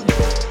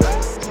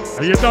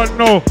 And you don't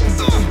know.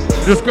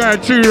 Just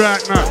going through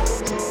right now.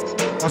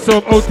 I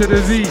saw him out to the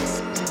Z.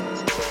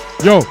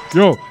 Yo.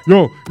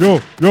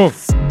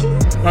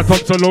 That's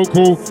up to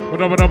local.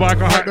 Whenever the mic,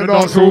 I hack the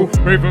dance hall.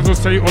 Ravens will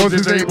say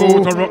Ozzy's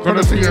able to rock on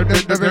the sea and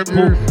then the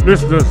temple.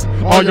 Listeners,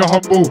 are you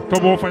humble?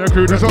 Come on for your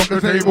crew, that's up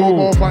the table.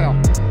 More fire.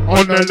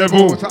 On the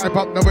level. Type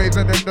up the waves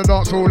and then the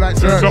dance hall like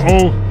There's search. the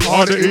O,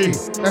 R the E,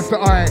 F the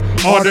I,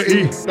 R the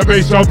E. The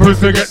bass jumpers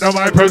to get the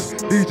vipers.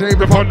 DJ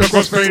upon the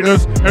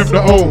crossfaders. F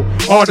the O,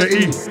 R the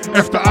E,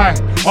 F the I,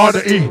 R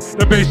the E.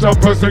 The bass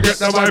jumpers to get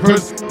the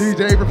vipers.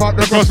 DJ upon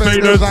the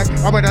crossfaders. like,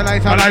 I'm with the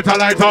lighter.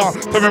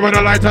 Tell me with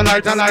the lighter.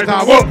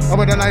 What? I'm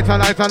with the lighter.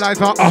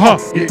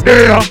 Eat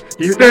there.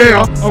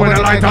 I'm with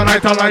the lighter. Tell me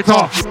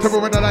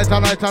with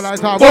the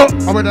lighter. What?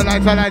 I'm with the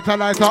lighter.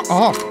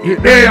 Eat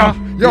there.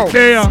 Yo. Eat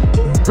there.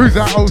 Who's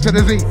that O to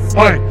the Z?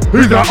 Oi,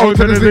 who's that O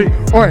to the Z?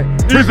 Oi,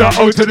 who's that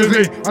O to the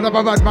Z?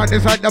 Another bad man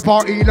inside the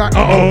party like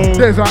Uh-oh.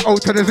 There's that O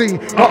to the Z.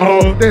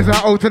 Uh-oh. There's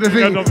that O to the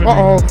Z.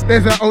 Uh-oh.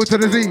 There's that O to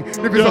the Z.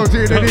 If it's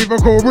OT, then even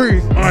call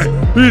breeze. Oi,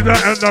 who's that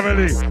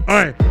NWE?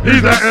 Oi,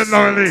 he's that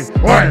NWE.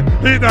 Oi,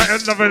 he's that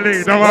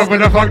NWE. The one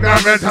with the fuck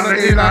that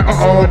mentality like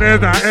uh-oh.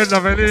 There's that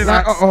NWE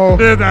like uh-oh.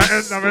 There's that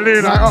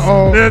NWE like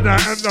uh-oh. There's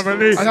that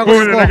NWE.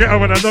 Who's gonna get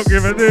over and not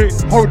give a D?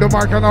 Hold the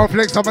mic and I'll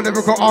flex. I'm a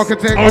lyrical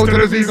architect. O to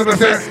the Z's on the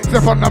set.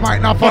 Step on the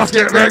mic now, fast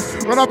get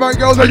vexed. When I bang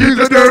girls, I use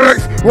the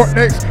Durex. What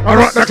next? I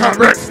rock the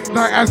Camrex.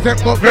 Night and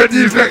step up,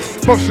 venues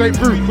next. Pop straight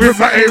through with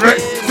my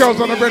A-Rex.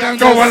 Girls on the bread and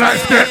go on like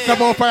skets. The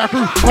more fire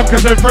crew,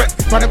 punkers and threats.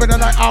 Running with the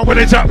light out when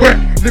they chat wet.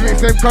 Living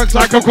same crunch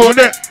like a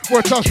cornet.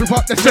 Watch us rip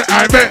up the set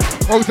I bet.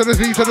 O to the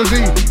Z to the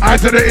Z, I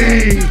to the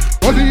E.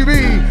 What do you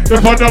mean?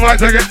 The fun of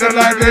mic to get the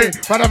lively.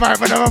 But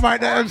never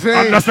mind the MC.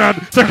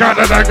 Understand, check out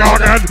the dang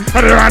organ.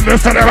 And the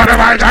understand about the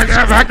mic and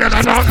get back to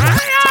the dog.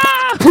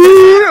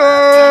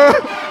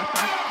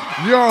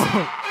 Yo,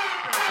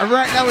 and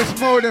right now it's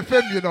more than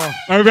film, you know.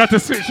 And we have to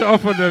switch it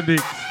off on them, Nick.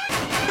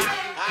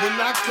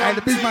 And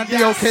the big man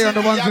DOK on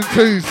the 1s and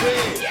 2s.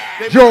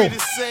 Yo,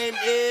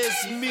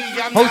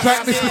 hold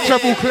tight, Mr.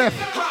 Treble Clef.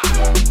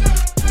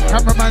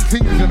 Cameraman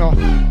things, you know.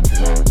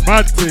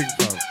 Mad thing,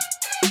 bro.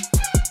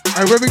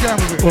 Hey, where we going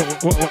with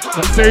it?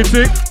 What same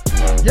thing?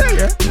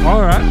 Yeah.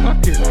 Alright,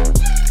 fuck it.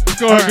 Let's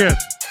go again.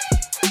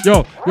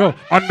 Yo,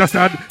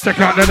 understand, check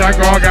out the dang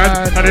organ.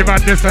 And the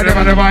man this and the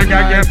man the man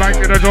gang get back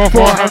in the door,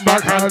 forehand,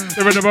 backhand.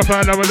 They will never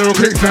find out a little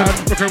quicksand.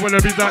 Look at when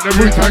they beat like the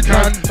Wu-Tang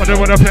can. But they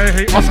wanna play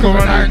hate Oscar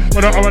and Lang.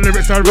 But our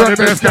lyrics are running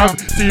best scam.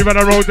 See you on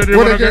the road, then they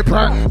wanna get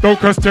pranked. Don't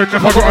question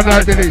if I got a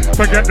night, Billy.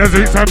 Forget the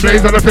Zeeks and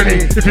Blaze on the Philly.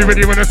 If you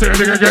really wanna say a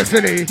nigga get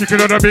silly, you can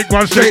on a big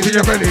one straight to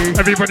your belly.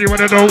 Everybody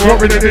wanna know what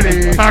we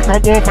did. I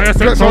can't walk for your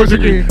sex so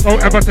jiggy.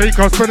 Don't ever take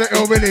us for the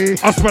ill Willy.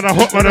 Us for the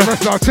hot one. The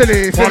rest are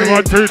chilly. 1,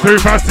 1, 2, 2,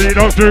 fast, see,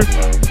 don't do.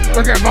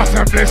 Look at bust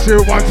and bless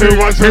you. 1, 2,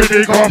 1, 2,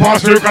 3, go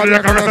past you. Got the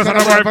rest of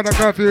the wife and the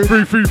curfew.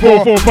 3,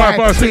 4, 5,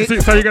 5, 6,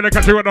 6. So you gonna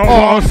catch it with the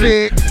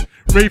R6.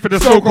 Ready for the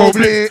so-called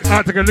blitz.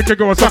 I take a look and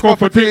go and suck off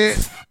for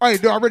tits. I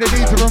do I really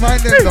need to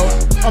remind them though.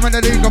 I'm in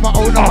the league of my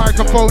own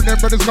microphone. Them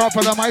brothers got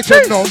for the mic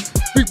no.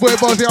 Big boy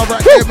Buzzy, I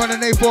write them on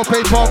an A4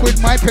 paper with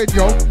my pen,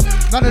 yo.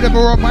 None of them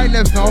are on my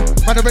left now.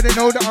 Man, I already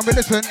know that I'm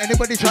militant.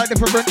 Anybody try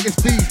different is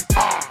peace.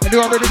 And do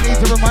I really need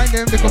to remind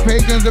them, little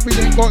pagans, that we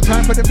ain't got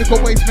time for them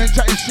little waste men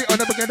chatting shit on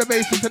never get the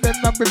basis to them,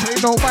 man, we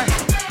pay no mind.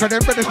 Cause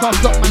them brothers can't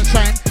stop man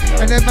shine.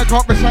 And then I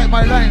can't recite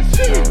my lines.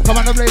 Come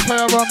on, the blaze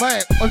fire on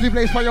right. Ozzy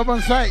blaze fire on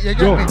sight, you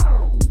get me?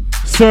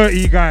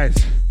 30 guys.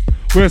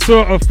 We're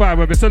certified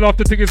when we sell off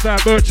the tickets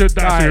like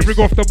merchandise. We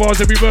bring off the bars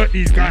and we work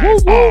these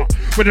guys.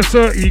 We're the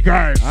 30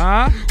 guys.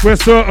 We're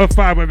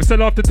certified when we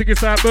sell off the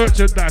tickets like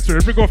merchandise. We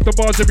bring off the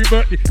bars and we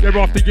work year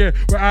after year.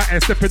 We're out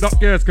here stepping up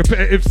gears.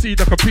 Competitive scene,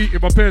 I compete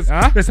in my peers.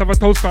 Let's have a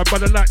toast, fam,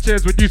 but I like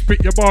chairs. When you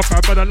spit your bar, fam,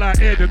 but I like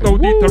air. There's no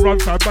need to run,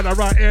 fam, but I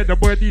right air. The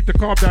boy need to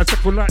calm down,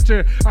 second like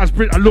chair. I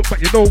sprint, I look,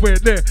 but you're nowhere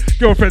near.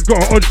 Girlfriend's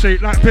got her on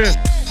shake like pear.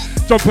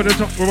 Jump on the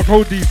top with a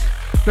coldies.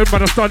 Then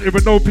man, I started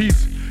with no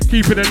peace.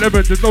 Keeping it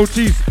lemon, there's no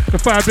cheese. The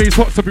fire blaze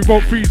hot so we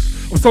won't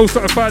freeze. I'm so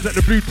certified that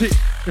the blue tick.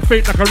 They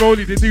fake like a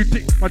rollie, they do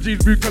tick. My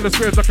jeans blue colour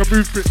squares like a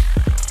move fit.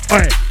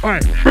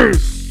 Alright,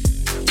 Bruce.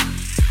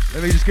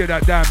 Let me just get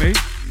that down, mate.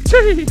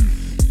 Jeez.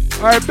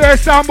 Alright,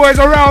 best sound boys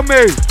around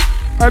me.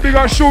 I big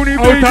up Shawnee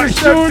B.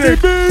 Shawnee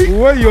B.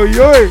 Oi.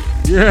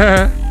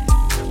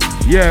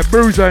 Yeah,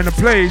 Bruiser in the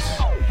place.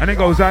 And it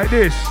goes like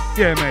this.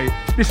 Yeah, mate.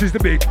 This is the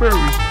big Bruce.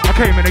 I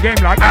came in the game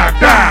like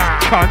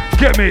Abda. Can't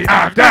get me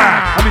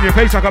Abda. I'm in your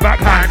face like a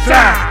backhand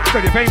slap. So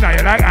your fame now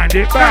you like hand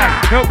it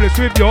back. Helpless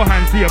with your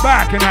hands to your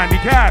back and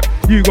handicap.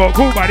 You got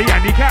caught by the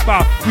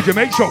handicapper. Would you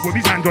make shot with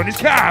his hand on his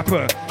cap?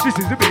 This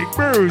is the big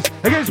Bruce.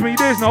 Against me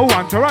there's no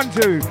one to run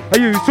to. I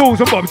use tools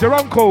and Bob's your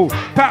uncle.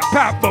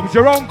 Pat, Bob's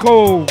your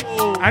uncle.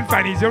 And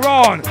fannies you're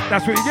on.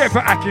 That's what you get for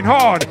acting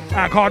hard.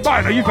 Act hard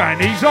by now you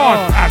fannies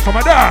on. Have some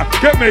of that.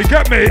 Get me.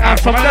 Have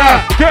some of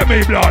that. Get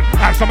me blood.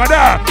 Have some of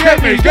that.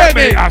 Get me.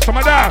 Have some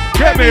of that.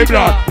 Get me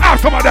blood. Have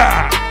some of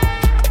that.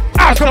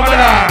 Have some of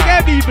that.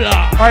 Get me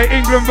blood. Hey,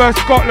 England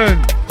versus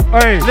Scotland.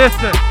 Hey,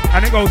 listen.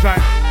 And it goes like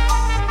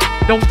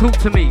Don't talk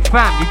to me,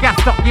 fam. You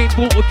gassed up, you ain't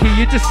bought a key.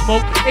 You just smoke,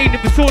 ain't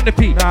never saw the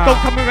P.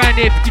 Don't come around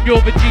here picking your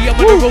G. I'm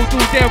on the road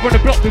all day, on the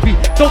block with me.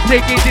 Don't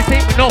play games, this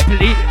ain't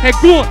Monopoly. Hey,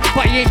 go on,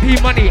 but you ain't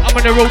P money. I'm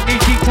on the road, knee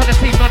deep, trying to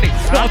save money.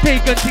 Not a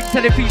pagan thing,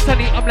 tell it feet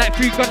sunny. I'm like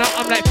 3 gunner,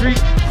 I'm like 3.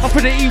 I'm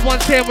for the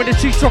E110 when the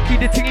street shocky,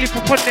 the ting lift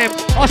upon them.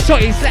 I shot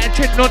it, set a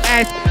trend on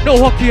ice. No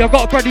hockey, I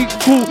got a brother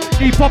cool.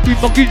 Need poppy,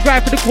 monkeys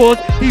ride for the cause.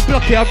 He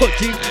block it, I got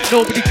G.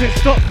 Nobody can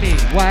stop me.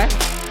 Why?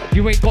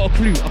 You ain't got a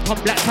clue. I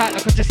come black tight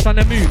like I just done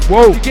a move.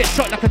 Whoa. You get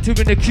shot like a 2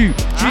 in the queue.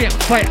 GM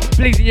fight,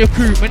 blazing your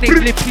crew. My name's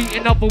Lippy,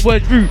 in other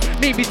words, rude.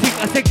 Made me think,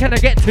 I said, can I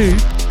get 2?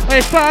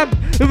 Hey fam,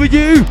 who are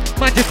you?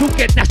 Man, just don't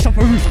get dashed off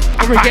a roof.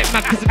 I really get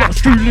mad cause I got a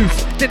screw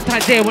loose. 10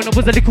 times there when I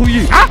was a little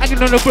you.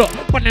 Hanging on the block,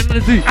 running on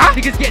the zoo.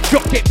 Niggas get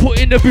dropped, get put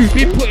in the booth.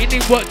 Been putting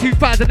in work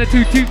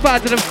 2002,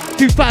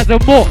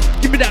 2000 more.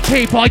 Give me that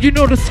paper, you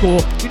know the score.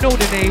 You know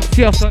the name,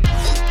 see us on.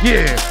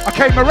 Yeah, I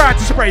came around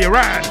to spray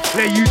around,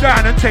 lay you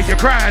down and take your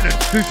crown and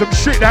do some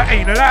shit that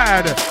ain't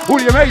allowed. All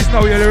your mates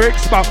know your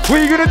lyrics, but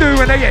what you gonna do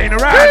when they ain't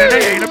around and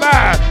they ain't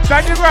about?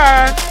 Stand your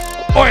ground.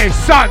 Oi,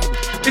 son,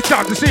 it's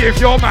time to see if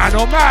you're man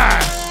or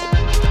man.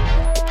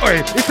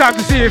 Oi, it's time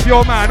to see if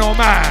you're man or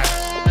man.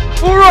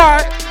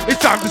 Alright,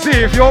 it's time to see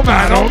if you're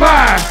man or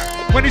man.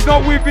 When he's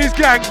not with his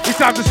gang, it's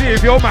time to see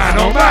if you're man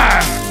or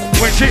man.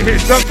 When shit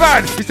hits the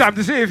fan, it's time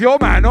to see if you're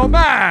man or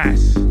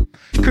man.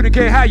 Couldn't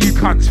care how you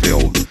cunts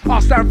feel. I'll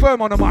stand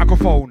firm on the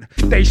microphone.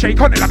 They shake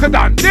on it like a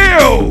done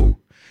deal.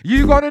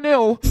 You got a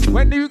nil.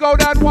 When you go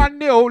down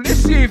 1-0,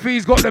 let's see if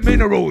he's got the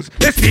minerals.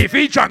 Let's see if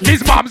he drunk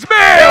his mum's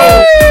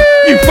milk.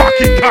 You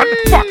fucking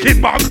cunt, fucking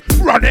mug.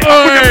 Run it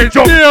up with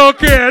your deal,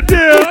 okay,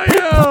 deal.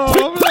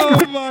 Yo,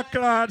 love my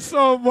class,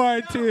 so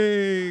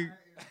mighty.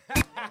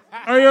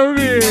 Are you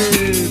mean?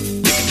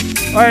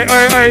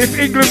 Hey, if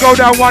England go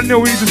down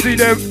 1-0, we need to see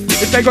them.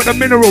 If they got the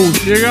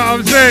minerals. You know what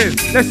I'm saying?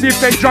 Let's see if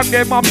they drunk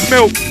their mum's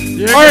milk.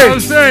 You know what I'm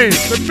saying?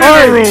 The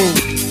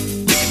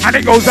minerals. And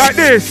it goes like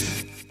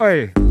this.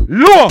 Hey,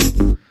 look.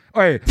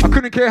 Hey, I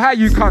couldn't care how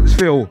you cunts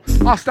feel.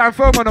 I stand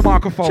firm on the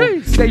microphone.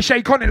 Jeez. They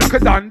shake on it like a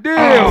done deal.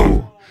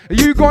 Oh.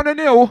 You gonna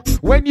nil?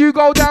 When you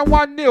go down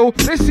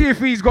 1-0, let's see if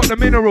he's got the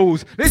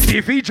minerals. Let's see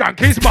if he drank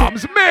his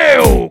mum's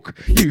milk.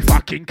 You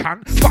fucking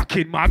cunt,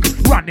 fucking mug.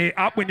 Run it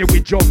up when you're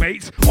with your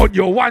mates. On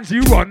your ones,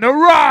 you on the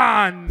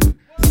run.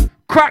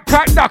 Crack,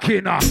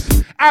 ducking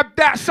us. Ab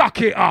that,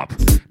 suck it up.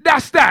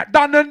 That's that,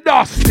 done and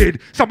dusted.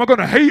 Some are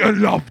gonna hate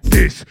and love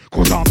this,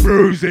 cause I'm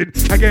bruising.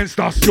 Against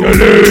us, you're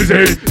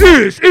losing.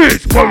 This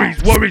is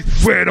worries.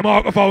 Where the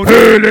microphone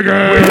hooligan.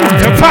 We're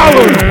the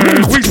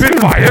powers. We spit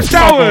fire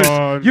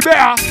showers. You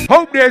better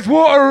hope there's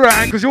water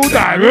around, cause you'll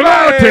die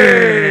without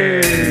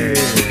it.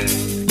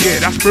 Yeah,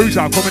 that's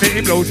Bruiser. Coming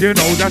in, blows your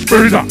nose. That's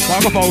Bruiser.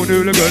 Microphone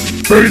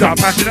hooligan. Bruiser.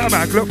 Passionate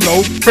immaculate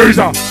flow.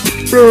 Bruiser.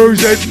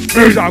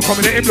 Bruiser.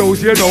 Coming in,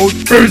 blows your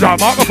nose. Bruiser.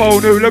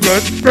 Microphone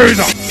hooligan.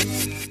 Bruiser.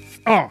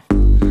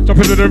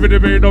 Jumping to the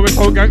rhythm, ain't no it's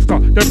so gangster.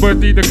 Them boys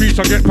need the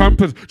creature, get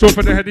pampers. Draw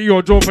for the heady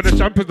or draw for the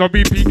champers. No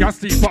BP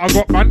gassy, but I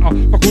got banter.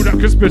 Fuck all that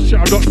Christmas shit,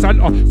 I'm not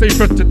Santa. Stay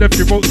fresh to death,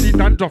 you won't see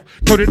dandruff.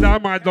 Told it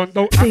down, my don't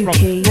act rough.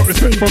 Got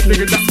respect from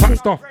niggas that pack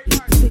stuff.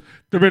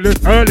 Doing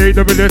this early,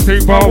 doing this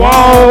thing for a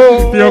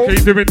while.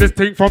 DOK doing this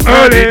thing from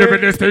early,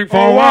 doing this thing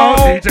for a while.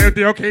 DJ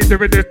DOK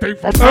doing this thing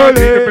from early,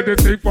 doing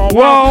this thing for a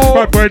while.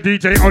 Bad boy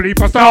DJ Oli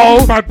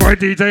Pascal, bad boy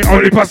DJ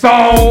Oli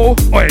Pascal.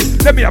 Oi,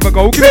 let me have a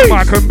go, give me a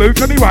mic and move,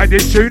 let me ride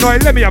this tune. Oi,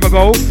 let me have a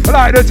go. I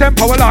like the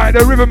tempo, I like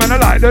the rhythm and I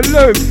like the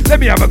loop. Let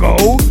me have a go.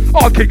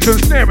 Our kicks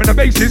and snare and the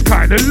bass is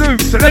kinda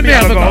loose. So let me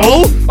have a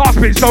go. I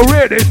spit so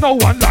rare, there's no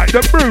one like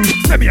the Bruce.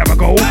 Let me have a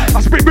go.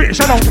 I spit British,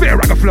 I don't spit a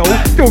rag of flow.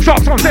 Still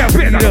sharp, some say I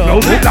spit like a flow.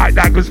 Bit like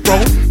daggers throw.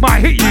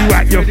 Might hit you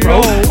at your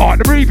throat. Hard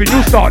to breathe and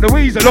you'll start to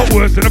wheeze. A lot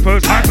worse than the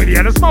first time when you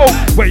had a smoke.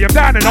 Wear them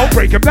down and I'll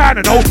break them down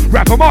and I'll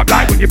wrap them up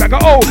like when you're back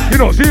at home. You're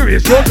not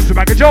serious, you're just a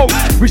bag of jokes.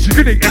 Wish you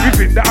could eat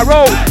everything that I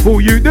roll. All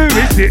you do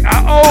is sit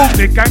at home,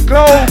 Nick and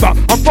Clover.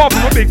 I'm far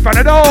from a big fan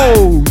of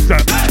those.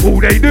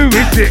 All they do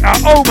is sit at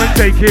home and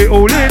take it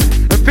all in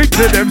and think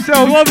to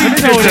themselves. What we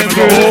tell them,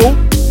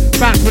 bro?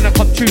 Bounce when I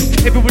come true.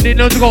 Everybody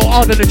knows I go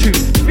hard on the truth.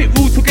 Spit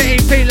rules to get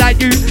ain't fake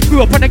like you.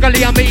 Grew up on the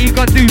gully, I'm a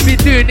gun do. Been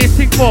doing this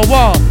thing for a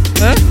while.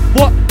 Huh?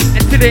 What?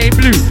 Until they ain't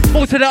blue.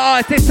 Most of the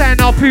artists they sign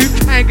our poo.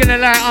 I ain't gonna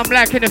lie, I'm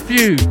liking a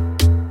few.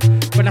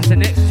 But that's the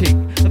next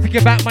thing. I think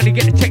about money,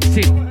 get the checks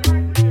in.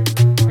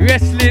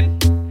 Wrestling?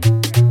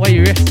 Why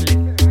you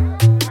wrestling?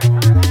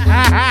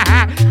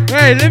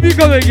 Hey, let me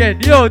go again.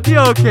 Yo,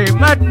 DOK,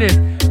 madness.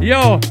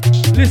 Yo,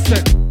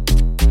 listen.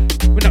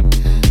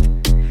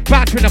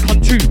 Bounce when I come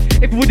true.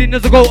 Everybody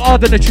knows I go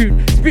hard on the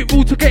tune. Spit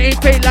rule to get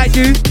ain't fake like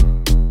you.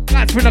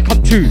 Bounce when I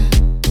come true.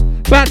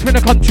 Bounce when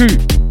I come true.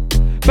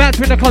 Bounce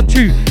when I come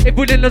true.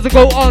 Everybody knows I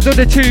go hard on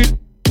the tune.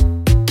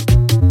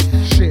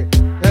 Shit.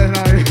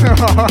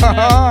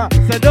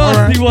 It's a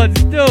nasty one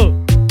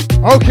still.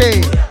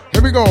 Okay,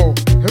 here we go.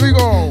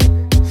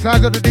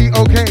 Sounds of the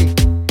DOK.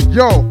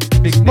 Yo,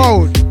 big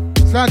mode.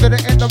 Sounds of the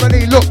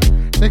NWE.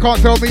 Look. They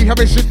can't tell me how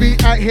it should be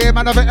out here,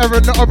 man. I'm an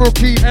errand, not a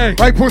rookie. Hey.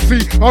 Right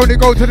pussy, I only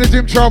go to the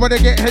gym try when they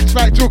get heads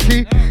like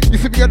Jookie. You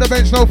see me on the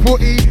bench, no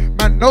footy.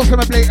 Man, know some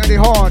are blatantly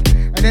hard.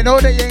 And they know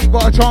that you ain't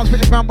got a chance, but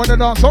if man wanna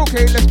dance,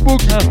 okay, let's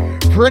boogie.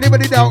 For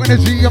anybody doubting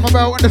the G, I'm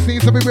about on the scene,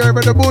 so be wearing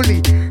the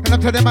bully. And I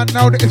tell them man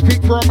now that it's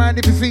peak for a man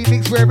if you see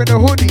Nick's wearing the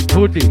hoodie.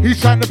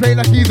 He's trying to play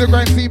like he's a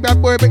grand C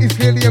bad boy, but he's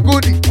clearly a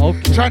goodie.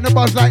 Trying to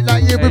buzz like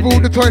yeah with all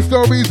the Toy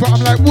Stories, but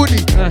I'm like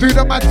Woody. Do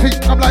the mad thing,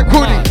 I'm like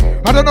Woody.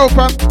 I don't know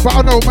fam, but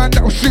I know man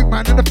that will shoot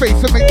man in the face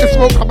and make the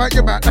smoke come out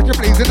your mouth like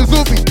you're blazing a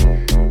zombie.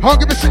 I don't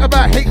give a shit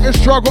about haters,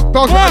 I got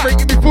dogs that are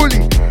rating me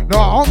fully. No,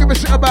 I don't give a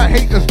shit about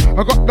haters,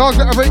 I got dogs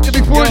that are rating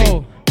me fully.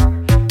 Yo,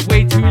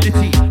 way too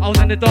litty, I was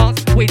on the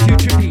dance, way too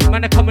trippy.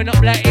 Man are coming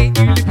up like ain't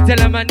you lippy, tell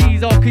them my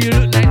knees off, cause you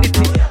look like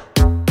nitty.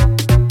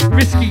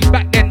 Risky,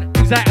 back then, it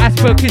was like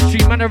iceberg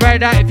history. Man, I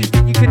ride out if you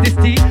think you could diss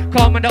tea.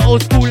 Calm on the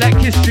old school like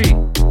history.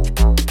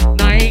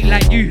 Nah, I ain't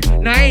like you,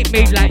 nah, I ain't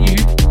made like you.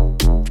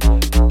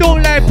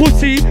 Don't lie,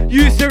 pussy,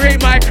 you used to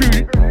rate my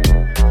crew.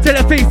 Tell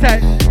the face that.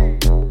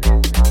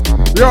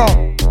 Yo,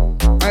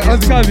 hey,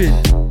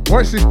 Ozzy,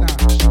 watch this now.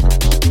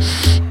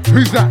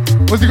 Who's that?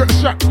 Was he got the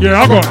strap?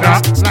 Yeah, I got that.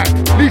 Like,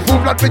 lethal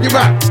blood when you're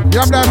back.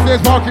 Yeah, I'm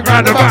downstairs parking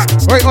round the back.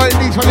 Wait,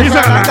 leave when you're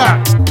like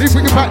that. Leave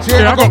when you're back,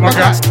 yeah, I got my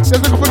gat.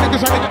 There's a couple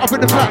niggas trying to get up in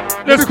the flat.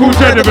 Let's call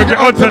Jenny and get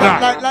onto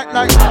that.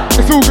 Like,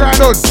 it's all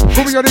going on.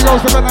 Put me on the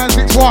Rolls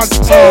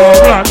 7961. Oh,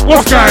 man,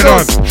 what's going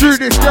on? Drew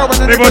this girl and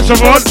then they bunch of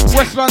on.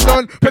 West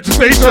London, petrol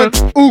station.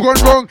 All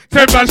gone wrong.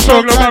 10 man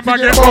strong, no man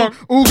get wrong.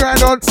 All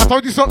going on. I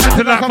told you something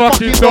to that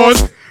fucking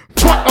doors.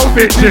 Fuck those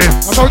bitches.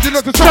 I told you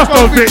not to trust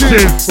those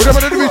bitches.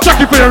 Whatever they do is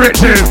chuck it for your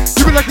riches.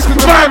 You be like it's the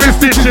surviving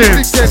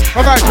stitches.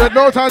 Alright, Fred,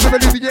 no time to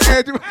believe in your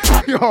head.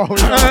 Yo,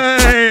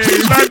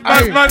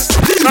 hey,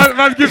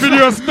 man, giving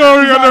you a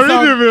story on the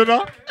rhythm, you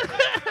know?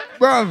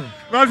 Bruv.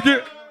 Man's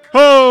get,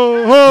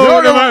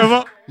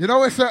 ho, you know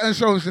where certain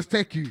shows just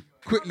take you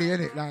quickly,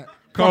 innit? Like,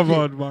 come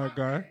on, my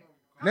guy.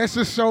 Let's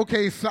just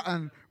showcase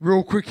something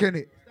real quick,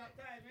 innit?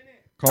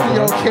 Come on.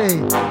 Okay.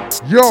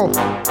 Yo,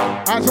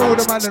 I told all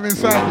the man them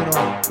inside, you know.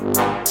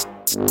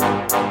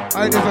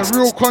 Hey, there's a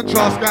real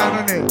contrast going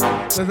on here.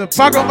 There's a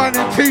bag of man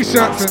in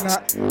t-shirts and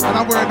that, and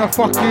I'm wearing a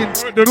fucking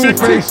North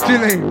Face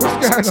gilet. What's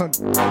going on?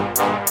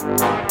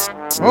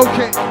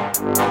 Okay.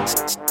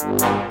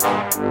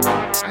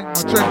 And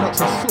my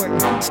dreadlocks are sweating.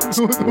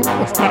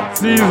 It's that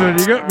season,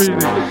 you get me?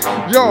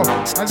 Yo,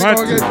 and they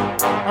go again.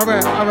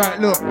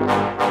 Alright, look.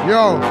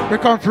 Yo, they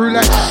come through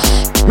like,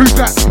 who's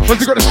that?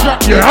 What's he got the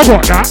strap? Yeah, I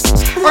got that.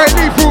 Alright,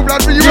 leave full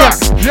blood for you back.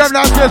 You have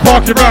downstairs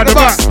parking round the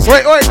back.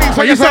 Wait, leave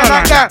for you sound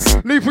like that.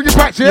 Leave for your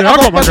patch, yeah, I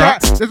got my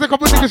gat. There's a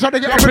couple niggas trying to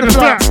get up in the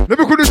flat. Let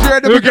me call the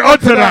dread, let me get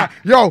onto that.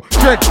 Yo,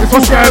 Dread, it's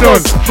all going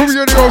on. Put me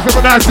on the old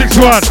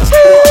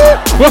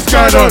 7961. What's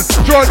going on?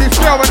 Draw this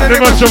girl and then they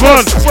bunch of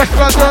on. West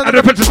London and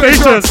the petrol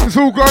station. It's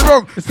all going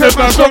wrong. It's 10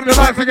 man strong, the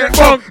nights to get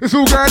wrong. It's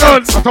all going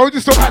on. I told you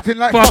stop acting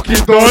like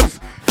fucking dons.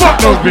 Fuck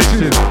those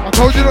bitches. I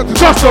told you not to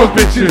trust those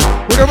bitches.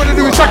 What they wanna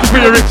do is chuck it for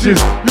your riches.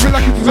 You been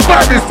lucky to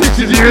survive these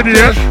stitches, you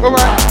idiot.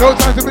 Alright, no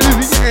time to be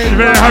losing your head. You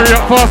better hurry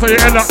up fast or you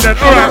end up dead.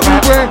 Alright,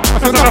 man.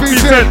 That's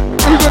nothing said.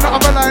 Who's on the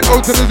other line?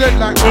 O to the Z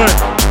like.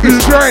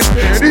 It's Dread.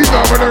 Yeah, these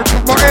are gonna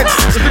come my head.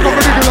 There's a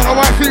couple niggas on the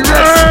white sea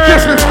red.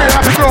 Guess this way, I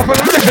have to go for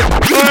the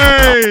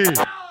leg.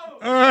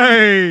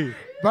 Hey.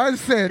 Man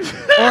said,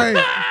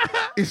 oi,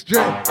 it's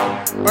Dread.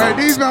 Alright,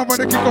 these man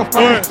wanna kick off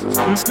my head.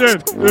 It's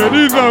Dread. Yeah,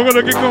 these man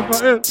wanna kick off my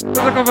head. There's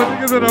a couple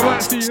niggas on the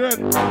white sea red.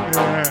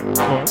 Yeah,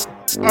 come on.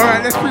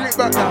 Alright, let's bring it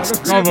back now. Let's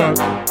bring it back.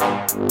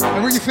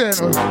 And what you saying,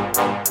 Oz?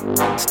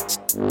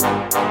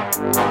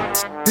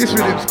 This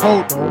rhythm's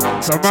cold, though.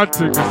 It's a mad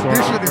thing, this one.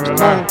 This rhythm's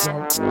cold, bro.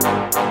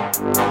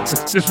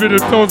 This rhythm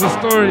tells a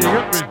story, you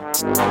get me?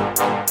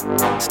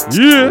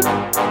 Yeah.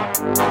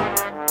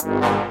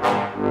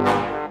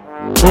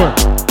 Boy,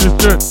 it's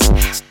Dread.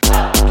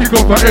 Kick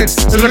off my head.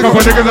 There's a couple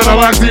niggas on the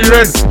white sea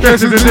red.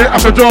 Faces in it, I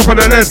can jump on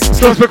the lead.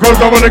 Just because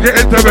I wanna get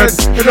into bed.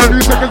 In a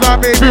few seconds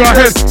I made through my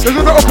head. There's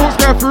a lot of thoughts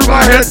going through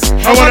my head.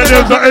 And one of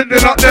them's not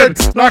ending up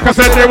dead. Like I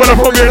said, they wanna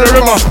put me in the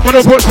river.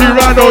 Wanna put 2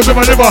 rhinos in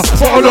my liver.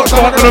 But I'm not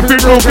starting on a big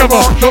real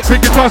clever. Not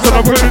thinking twice and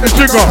I'm putting the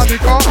trigger.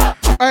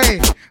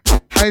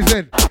 Hey,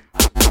 Zed.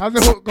 How's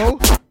the hook go?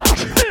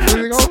 Does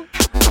it go?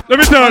 Let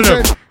me tell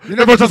them. You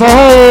never just a ho,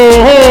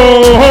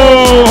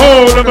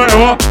 no matter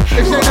what.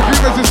 If she ain't the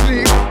females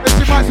asleep, if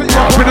she might set you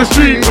up in the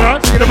street,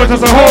 man. You never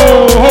just a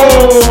ho,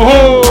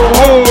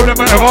 no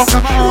matter what. No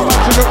matter how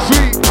much you look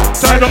sweet.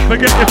 Try not to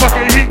get your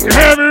fucking heat. You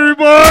hear me,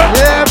 boy?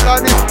 Yeah,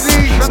 blood is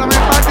bleach. And I mean,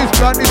 man, this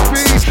blood is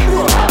bleach.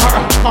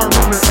 I can't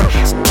remember it.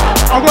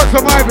 I got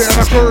some of it and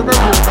I can't remember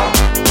it.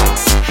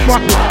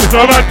 Fuck it. It's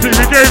a mad thing.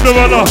 We gave them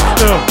a lot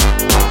still.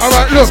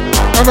 Alright, look.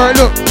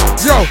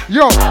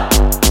 Yo.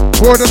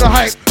 Word of the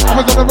hype. I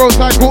was on the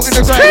roadside, caught in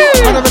the grind.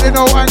 I don't really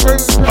know I'm going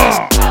to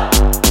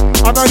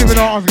I don't even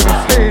know what I was going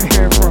to say in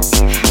here, bro.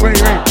 Wait.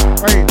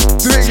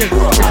 Do it again.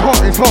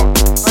 It's hot.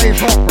 Hey, it's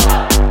hot, bro.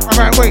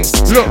 Alright, wait.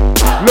 Look.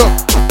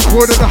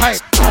 Word of the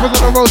hype. I was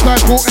on the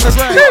roadside, caught in the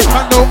grind.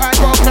 I know I ain't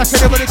got a clash.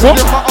 Anybody can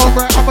do my own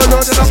right. I'm a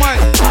load of the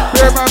mic.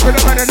 Yeah, man, put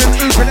it man and then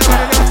oop. And then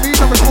me,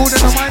 I'm a all in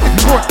the mind if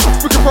you want.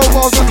 We can throw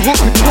balls on the hook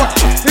if you want.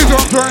 Here's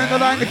what I'm drawing the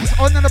line. If it's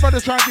on and the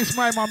brother trying this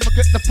my man,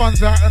 get the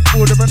funds out and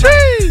order a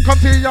night. Come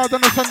to your yard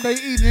on a Sunday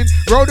evening,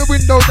 roll the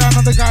window down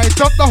on the guy,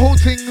 dump the whole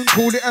thing and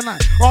call it a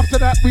night. After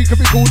that we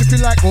can be cool if you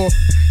like, or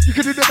you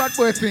can do the bad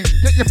boy thing.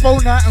 Get your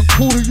phone out and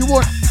call who you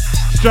want.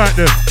 Strike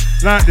them,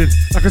 lightning,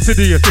 like a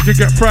city, if you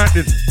get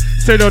frightened.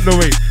 Send on the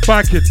way,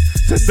 biking,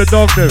 send the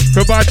dog there,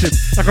 providing,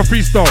 like a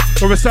freestyle,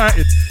 or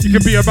reciting. You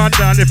can be a man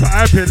down if I'm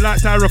hyping, like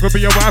Tyra could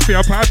be your wifey,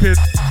 I'm piping.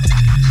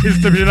 It's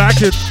to be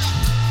like it.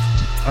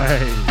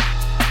 Hey,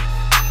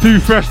 too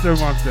fresh them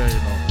one day,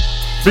 you know.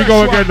 Let me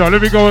go again though,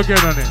 let me go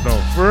again on it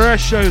though.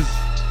 Freshers.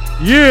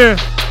 Yeah.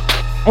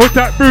 On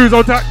that Bruise,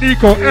 on that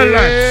Nico,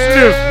 L-Line,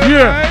 Sniff,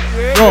 yeah.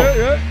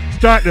 Yo,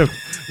 strike them,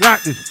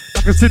 lightning,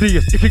 like a city,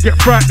 you can get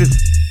frightened.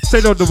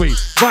 Send on the way,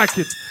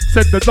 biking,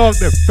 send the dog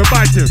there,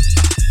 providing.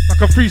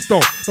 Like a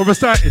freestyle, or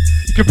reciting.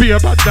 You can be a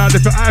man down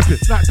if you're hyping.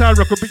 Like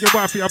Tyra could be your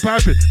wifey, I'm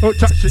piping. Don't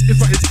touch it, it's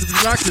what it's to be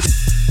liking.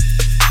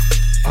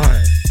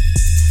 Alright.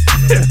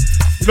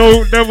 You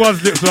know, there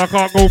was lips, so I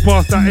can't go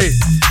past that 8.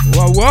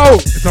 Whoa, whoa.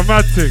 It's a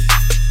mad thing.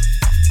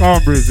 Come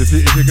on, Bruise, if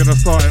you're gonna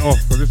start it off,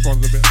 because this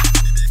one's a bit.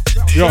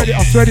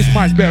 I swear this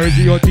mic's better. Is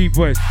it your deep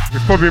voice?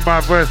 It's probably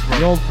my voice,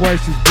 man. Your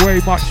voice is way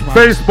much, man.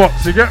 Bass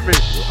box, you get me?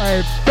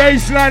 Hey,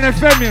 Bassline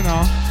FM, you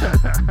know.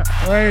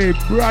 Hey,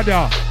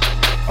 brother.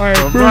 Hey,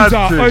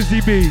 Bruiser,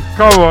 Ozzy B.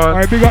 Come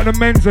on. Hey, big up the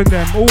men's and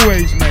them,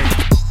 always, mate.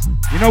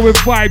 You know, with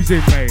vibes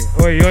in, mate.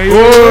 Oi, oi,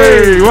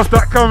 oi. Oi. What's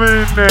that coming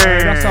in there?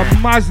 Hey, that's a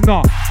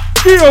Mazna.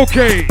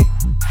 DOK.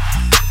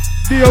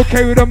 DOK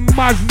with a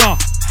Mazna.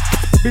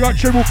 Big up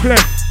Triple Clef.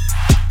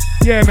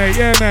 Yeah, mate,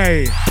 yeah,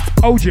 mate.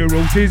 OG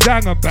rules is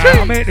hang about.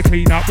 I make the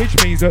clean up,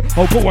 which means that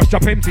I'll put washed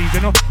up empties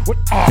and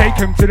I'll take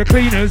them to the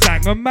cleaners,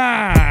 hang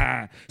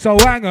about. So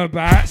hang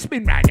about,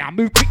 spin round ya,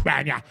 move quick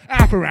round ya,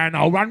 half around,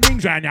 I'll run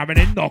rings round ya and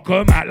then knock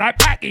them out like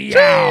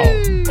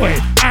Pacquiao. Wait,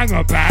 hang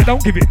about,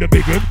 don't give it the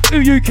big one. Who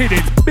you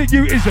kidding? Big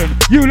you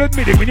isn't. You'll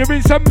admit it when you're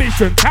in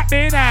submission. Tap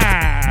me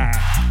now.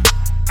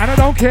 And I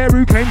don't care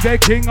who claims they're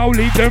king, I'll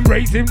leave them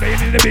racing,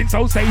 laying in the bin,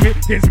 so save it.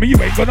 Against me, you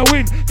ain't gonna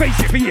win. Face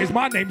it, for years,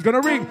 my name's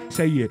gonna ring.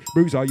 Say it,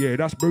 Bruiser, yeah,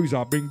 that's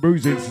Bruiser. Bring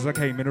bruising since I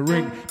came in a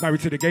ring.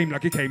 Married to the game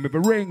like it came with a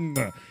ring.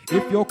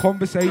 If you're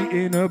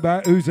conversating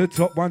about who's the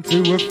top 1,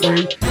 2 or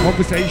 3,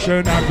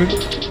 conversation happens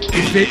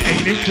if it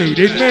ain't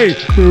including me.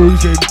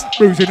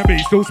 Bruising the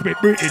beat, still spit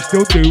British,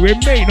 still doing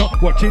me. Not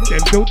watching them,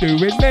 still doing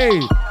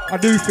me. I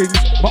do things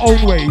my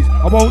own ways,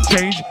 I won't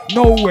change,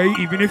 no way,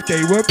 even if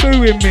they were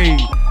booing me.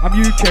 I'm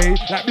UK,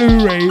 like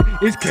Blu-ray,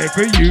 it's clear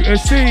for you to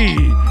see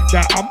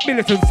that I'm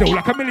militant still,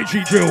 like a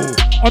military drill.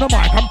 On the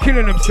mic, I'm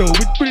killing them still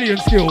with brilliant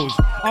skills.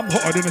 I'm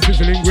hotter than a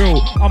sizzling grill.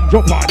 I'm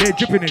drop out, they're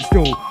dripping it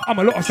still. I'm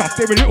a lot of stuff,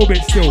 they're a little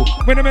bit still.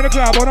 When I'm in a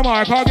club on the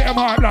mic, I get them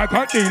hype like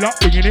I deal up,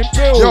 bringing in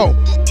pills. Yo,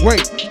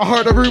 wait, I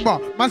heard a rumour.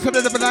 Man said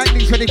they never liked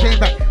things when he came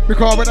back.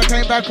 Because when I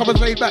came back, I was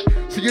laid back.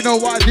 So you know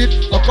what I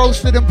did? I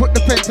ghosted and put the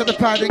pen to the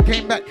pad and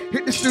came back.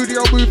 Hit the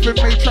studio booth and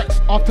made tracks.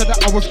 After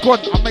that, I was gone,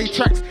 I made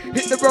tracks.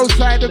 Hit the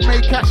roadside and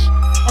made cash.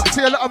 I can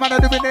see a lot of man are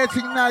doing their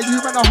thing now.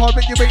 You man are hard,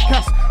 but you ain't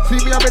cash. See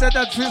me, I've been a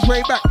dad since way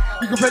back.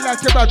 You can play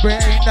like your bad, but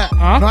it ain't that.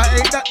 No, I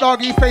ain't that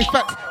doggy face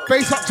facts.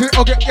 Face up to it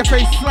or get your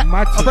face slapped.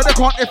 I bet I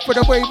can't F for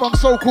the wave. I'm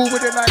so cool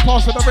with it like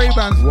passing the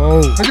Ray-Bans.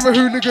 Whoa. Are you a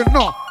hooligan?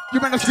 No. You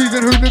man are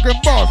squeezing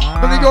hooligan bars.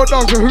 None of your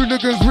dogs are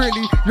hooligans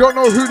really. You don't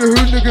know who the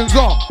hooligans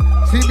are.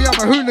 See me, I'm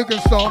a hooligan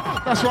star.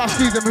 That's why I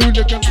squeeze them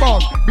hooligan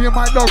bars. Me and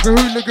my dogs are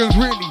hooligans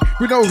really.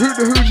 We know who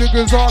the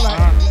hooligans are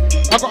like.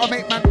 I gotta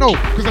make man know,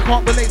 cause I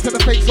can't relate to the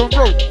fakes on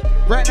road.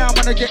 Right now,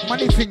 man, I get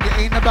money thing, it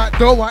ain't about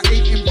dough, I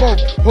ain't involved.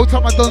 Whole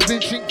time I done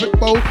in Chinkford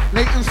Bowl,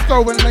 Leighton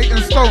Stowe and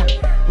Leighton Stone.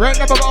 Right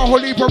now, I got a whole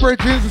heap of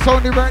bridges, it's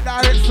only right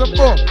that I hit some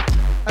more.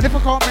 And if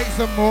I can't make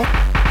some more,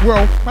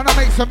 well, man, I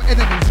make some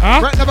enemies.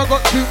 Right now, I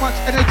got too much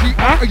energy,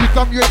 are you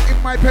dumb, you ain't in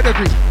my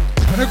pedigree.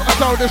 And I got a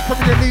style that's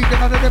Premier League,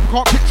 and none of them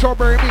can't picture or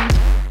bury me.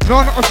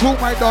 No, not at all,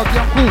 my dog,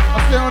 yeah, I'm cool. I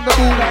stay on the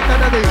ball like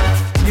Kennedy.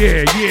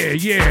 Yeah,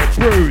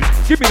 Bruise.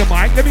 Give me the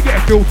mic, let me get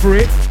a feel for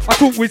it. I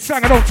talk with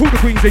slang, I don't talk the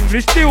Queen's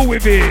English, deal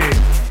with it.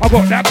 I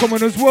got that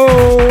commoner's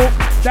walk,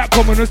 that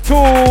commoner's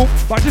talk.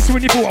 But just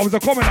when you thought I was a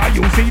commoner,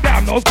 you'll see that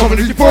I'm not as common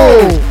as you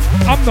thought.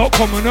 I'm not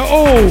common at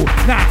all.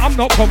 Nah, I'm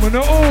not common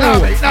at all. Nah,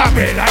 mate, nah,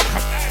 mate. Like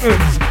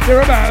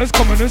they're about as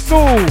common as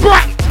all.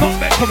 Not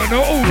that common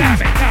at all. Nah,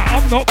 mate, nah,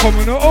 I'm not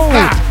common at all.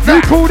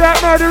 You call that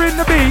murder in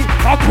the beat,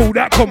 I call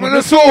that common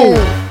as all.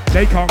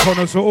 They can't con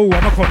us at all,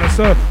 I'm a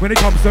connoisseur when it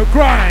comes to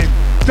crime.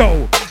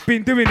 Though,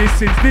 been doing this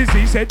since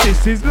Dizzy said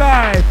this is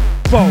live.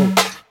 Whoa,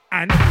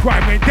 and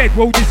crime went dead,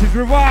 well this is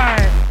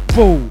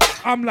revival.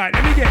 I'm like,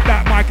 let me get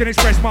that mic and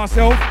express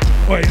myself.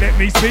 Oi, let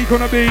me speak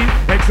on a beat,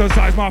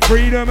 exercise my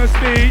freedom of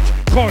speech.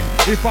 Con,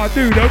 if I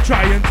do, they'll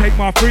try and take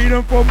my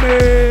freedom from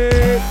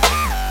me.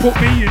 Put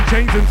me in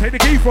chains and take the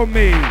key from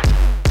me.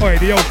 Oi,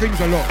 the old things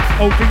are locked,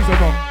 old things are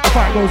not. The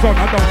fight goes on,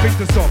 I don't think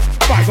to stop.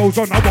 Fight goes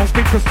on, I won't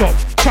think to stop.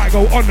 Try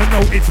go on and no,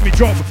 it's me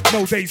job.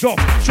 No days off,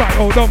 try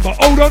hold on, but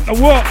hold on to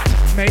what?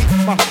 Mate,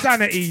 my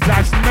sanity,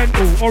 life's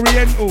mental,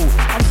 oriental.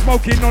 I'm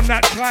smoking on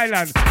that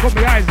Thailand, got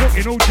my eyes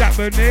looking all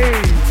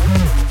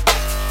Japanese.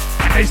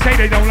 And They say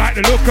they don't like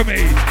the look of me.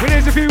 Well,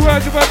 here's a few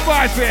words of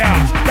advice for ya.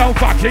 Don't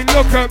fucking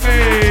look at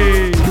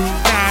me.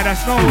 Nah,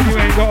 that's no, you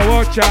ain't gotta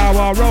watch how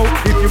I roll.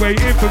 If you're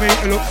waiting for me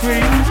to look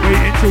sweet,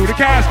 waiting till the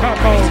cows come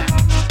home.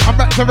 I'm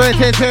back to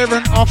rotating,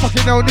 I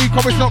fucking no need,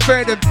 it's not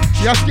fair them.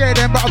 Yeah, I scare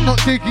them, but I'm not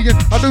thinking it.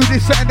 I do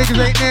this, certain niggas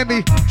ain't near me.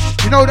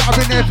 You know that I've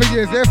been there for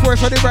years, therefore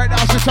if I did right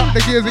now, I should shut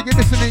the gears and get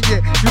listening,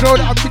 yeah. You know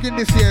that I'm digging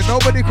this here,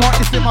 nobody can't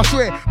listen, I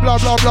swear. Blah,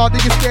 blah, blah, they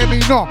can scare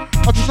me, no.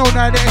 I just know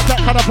now that it's that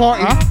kind of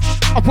party.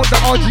 I put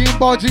the RG in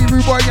bar G,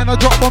 rude boy, and I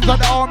drop bombs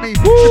at the army.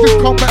 If it's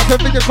combat,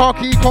 send me your car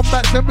key,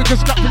 combat, send me your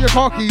strap for your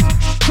car keys.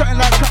 Shutting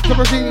like crap to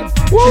ravine,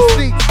 it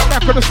sneaks,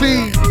 back on the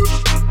scene.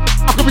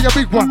 I could be a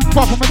big one,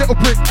 far from a little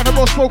brick, and I'm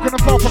well spoken and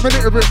far from a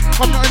little bit.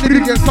 I'm not a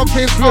nigga again, some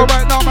things slow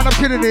right now, man, I'm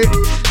killing it.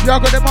 Yeah,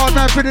 I got them hard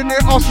man fitting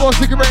it, ask for a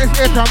cigarette, it's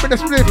airtime with a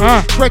split.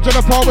 Bridge on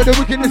the par with the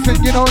wickedness, and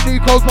you know,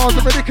 Nico's bars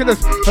are ridiculous.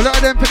 A lot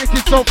of them for the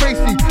kids so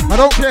facey. I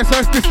don't care, so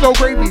it's this so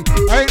gravy.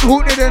 I ain't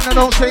hooting it, and I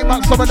don't say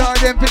much, some of the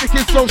them for the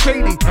kids so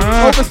shady.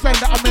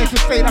 Overstand that I'm here to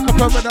stay like a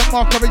permanent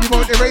marker, and you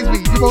won't erase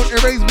me, you won't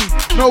erase me.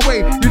 No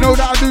way, you know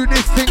that I do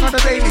this thing on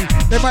the daily.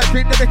 They might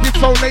think that the kids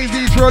so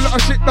lazy, sure a lot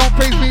of shit don't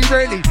faze me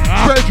really.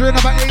 Brethren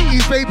of my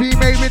 80s, baby,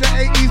 maybe the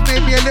 80s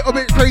made me a little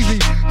bit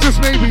crazy.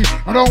 Just maybe,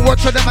 I don't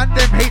watch them and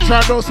them hate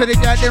try, don't say they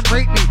got them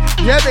rate me.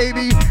 Yeah,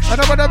 baby, and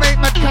I wanna make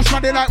mad cash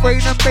money like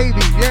Wayne and baby.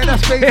 Yeah,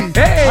 that's baby.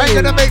 I ain't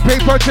gonna make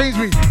paper change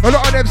me. A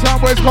lot of them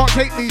sound boys can't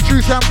take me.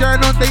 True sound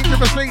going on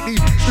dangerous lately.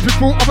 If you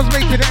thought I was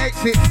making an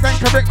exit, stand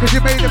correct cause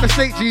you made a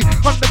mistake, G.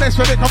 I'm the best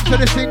when it comes to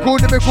this thing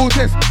called the lyrical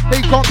test. They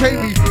can't pay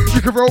me.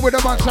 You can roll with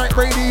a bunch like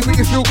Brady, but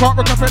you still can't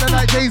rock a fella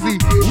like Jay-Z.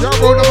 Y'all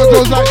roll on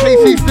doors like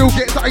Casey, still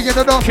get something in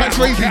the dance like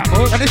crazy.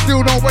 And they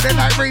still don't want it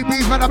like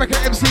rabies, man. I make an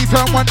MC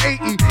turn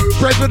 180.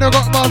 Brethren, I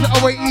got bars that I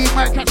wait eat.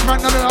 Might catch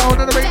man on the own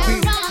on the rate me.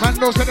 Man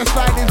knows that the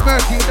style is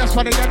murky, that's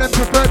why they got them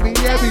prefer me,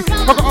 yeah me.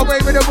 I got away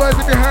with the words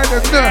if you heard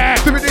them,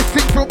 doing this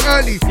thing from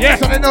early.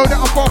 So they know that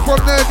I'm far from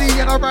nerdy,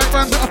 and I write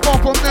rhymes that are far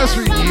from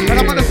nursery. And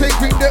I'm on the same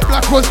thing that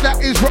Black was, that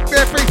is rock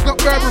bare face, not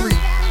Burberry.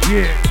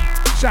 Yeah,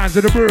 sounds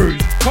of the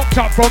bruise, popped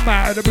up from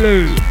out of the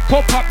blue.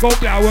 Pop up, go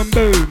blow and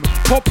boom.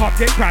 Pop up,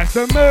 get crashed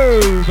and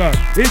move.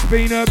 It's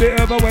been a bit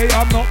of a way,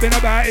 I've not been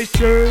about, it's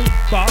true.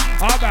 But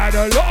I've had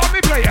a lot on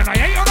me plate and I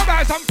ain't on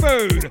about some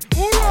food.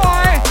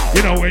 Alright,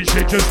 you know when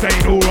shit just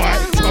ain't alright.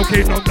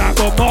 Smoking on that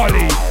Bob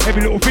Marley,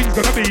 every little thing's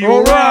gonna be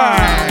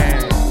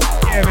alright.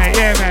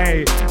 Yeah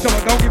mate, so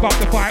I don't give up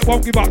the fight,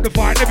 won't give up the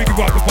fight, never give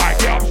up the fight,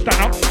 get up,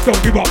 stand up,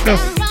 don't give up the...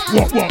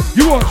 What,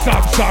 you want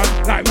some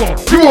son? Like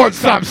what? You want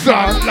some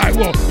son? Like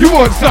what? You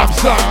want some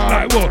son?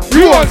 Like what?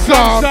 You want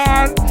some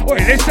son?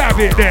 Wait, let's have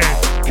it then.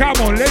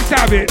 Come on, let's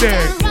have it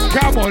then.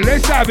 Come on,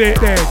 let's have it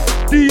then.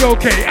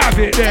 DOK, have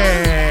it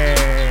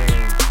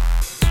then.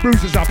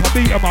 Bruises up, I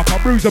beat them up, I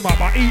bruise them up,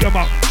 I eat them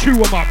up, chew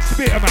them up,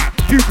 spit them out,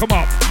 puke them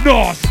up,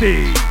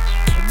 nasty.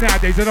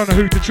 Nowadays I don't know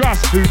who to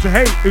trust, who to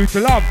hate, who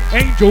to love.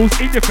 Angels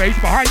in your face,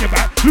 behind your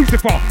back.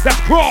 Lucifer, that's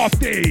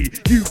crafty,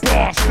 you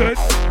bastard.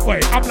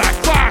 Wait, I'm like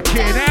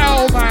fucking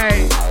hell,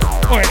 mate.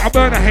 Wait, I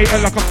burn a hater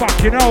like a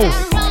fucking hell.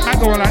 I'm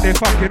going like they're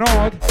fucking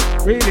hard.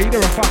 Really,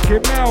 they're a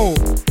fucking mel.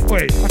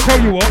 Wait, I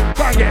tell you what,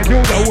 go and get a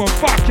dildo and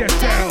fuck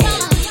yourself.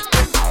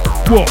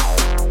 What?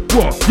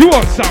 You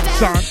want some,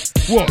 son?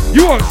 What?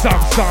 You want some,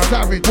 son?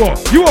 Savage.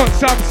 What? You want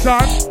some,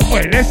 son?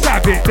 Wait, let's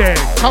have it then.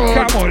 Come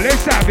on,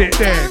 let's have it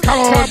then.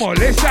 Come on,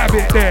 let's have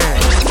it then.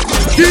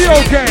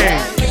 DOK.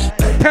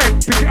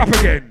 Peng, pick it up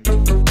again.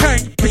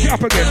 Peng, pick it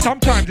up again.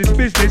 Sometimes it's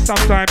business,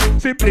 sometimes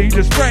simply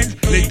just friends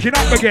linking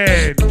up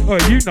again. Oh,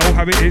 you know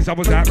how it is. I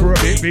was out for a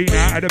bit, been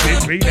out of the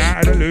bit, been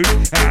out of the loop,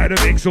 out of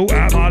the mix, sort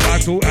out my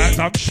life, sort out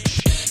some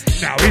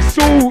now it's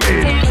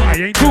sorted. I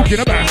ain't talking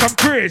about some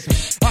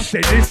crisps. I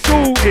said it's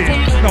sorted.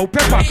 No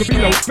pepper could be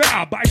no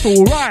better, but it's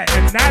alright,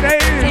 and that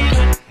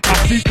is.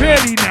 I see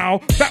clearly now,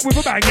 back with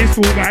a bang, it's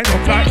all going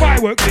off like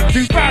fireworks in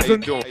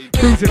 2000.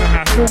 Cruising the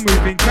house, still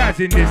moving, crowds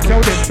in this.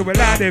 Tell them to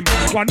allow them.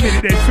 1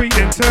 minute they're sweet,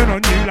 then turn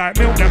on you like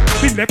milk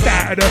that's been left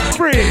out of the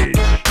fridge.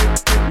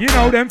 You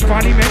know them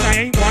funny men,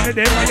 I ain't one of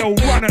them. I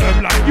old one of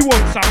them like,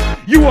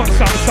 you want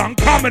some, son,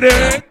 come at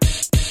it.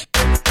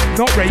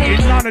 Not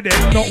rating none of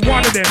them, not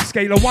one of them.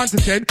 Scale of 1 to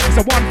 10, it's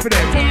a 1 for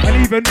them.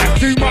 And even that's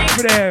too much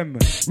for them.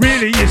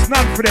 Really, it's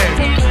none for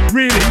them.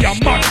 Really, I'm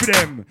much for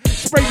them.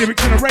 Spray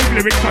lyrics and array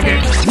lyrics, I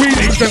get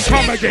wheelies and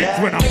come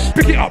again. When I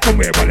pick it up from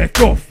where I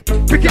left off.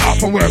 Pick it up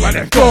from where I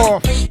left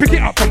off. Pick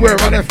it up from where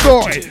I left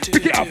off.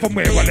 Pick it up from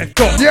where I left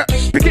off. Yeah.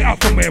 Pick it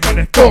up from where I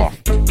left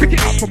off. Pick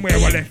it up from where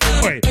I left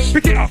off.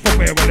 Pick it up from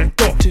where I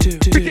left off.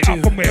 Pick it up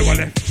from where I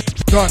left.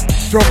 Gun,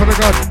 draw for the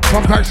gun,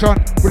 compaction,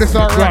 with a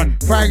start run.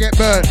 If I get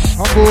burned,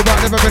 humble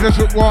but never been a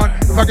shook one.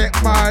 If I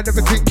get mad,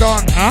 everything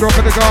done. Draw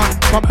for the gun,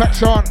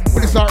 compaction,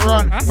 with a start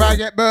run. If I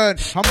get burned,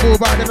 humble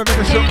but never been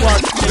a shook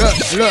one.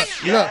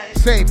 Look,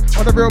 safe,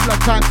 on the real black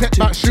time, tech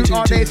back, shoot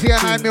on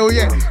ATM, 9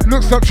 million.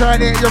 Look, stop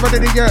trying it, you're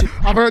ready to get.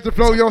 I've heard the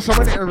flow, you're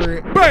someone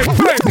iterate.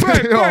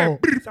 Bang.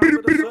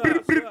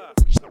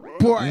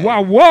 Boy.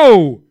 Wow,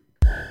 whoa.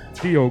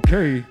 DOK.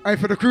 Hey,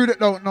 for the crew that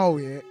don't know,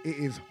 yeah, it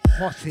is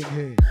hot in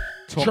here.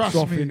 Tops Trust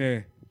off me, in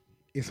there.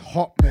 It's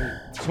hot, mate.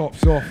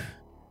 Tops off.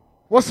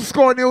 What's the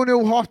score?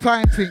 0-0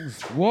 half-time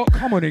things. What?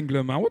 Come on,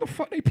 England, man. What the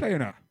fuck they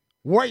playing at?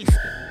 Waste.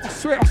 I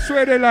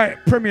swear they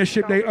like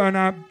Premiership. They earn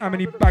how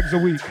many bags a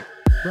week.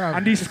 Bruv,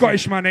 and these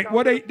Scottish man, they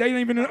ain't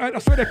even. I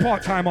swear they're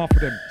part-time after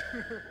them.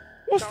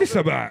 What's this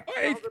about?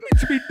 They meant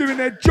to be doing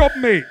their job,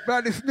 mate.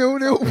 Man, it's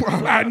 0-0,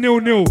 bro. At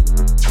 0-0.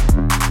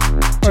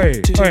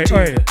 Hey.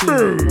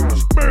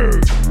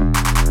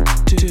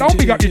 Boobs. Don't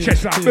big up your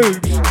chest like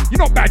boobs. You're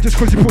not bad just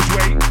because you push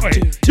weight.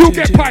 Hey. You'll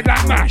get pied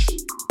like mash.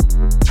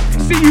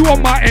 See you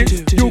on my end,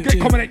 you'll get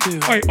combinating.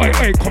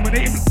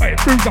 Combinating.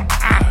 Bruiser.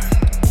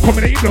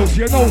 Combinating blows to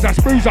your nose, that's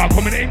bruiser.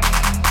 Combinating.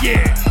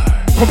 Yeah.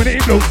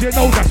 Combinating blows to your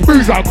nose, that's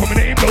bruiser.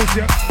 Combinating blows to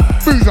your.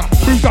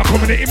 Bruiser.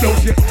 Combinating blows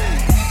to your.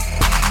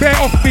 Bare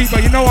off beat,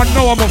 but I know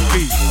I'm off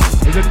beat.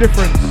 There's a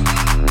difference.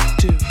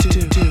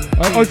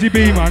 Ozzy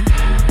B, man.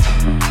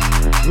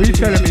 What you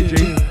telling me, G?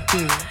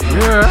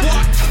 Yeah.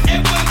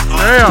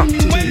 Prayer.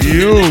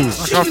 You.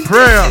 Like a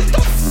prayer.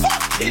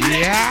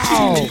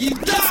 Yow.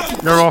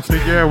 You're off the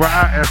gear, we're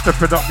out here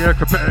stepping up, yeah,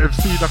 competitive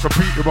seed, I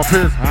compete with my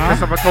peers.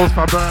 Yes, I'm a toast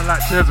fan, burn like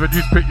cheers when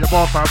you spit your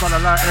ball, fam. Man, I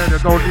like air,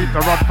 there's no need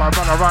to run, fam.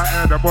 Man, I right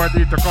here, the boy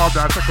need to calm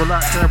down, tickle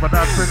like there, but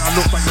that sprint, I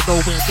look like you're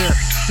nowhere there.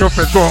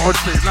 Girlfriend's going on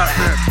straight like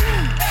there.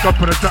 Jump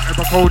in the jack in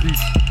my Cody.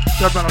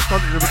 Yeah, man, I'm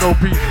stunting with no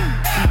peace.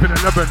 Keeping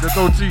it 11, there's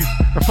no cheese.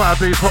 The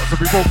 5 days hot,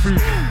 so we won't freeze.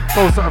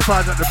 So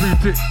certified at the blue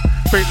tick.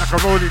 Bait like a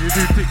rolling, you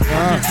do tick.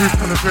 Deep roots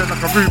on the straight like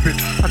a Rubin.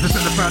 I just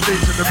set the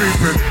foundation, the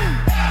blueprint.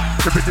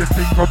 To be this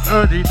thing from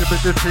early, to be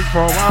this thing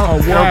for a while.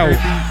 Oh, wow.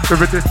 To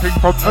be this thing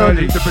from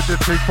early, to be this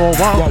thing for a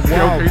while.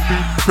 Wow.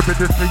 To be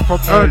this thing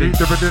from early,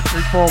 to be this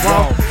thing for a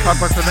while.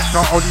 Type of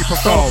selector only for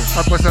stars.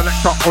 Type of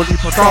selector only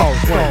for stars.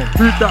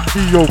 Who's that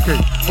D.O.K.?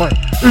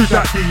 Who's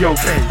that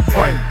D.O.K.?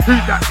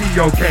 Who's that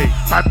D.O.K.?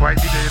 Bad boy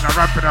DJ in a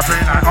ramp in a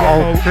brain like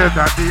uh-oh. There's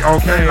that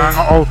D.O.K. like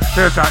uh-oh.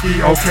 There's that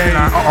D.O.K.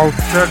 like uh-oh.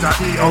 There's that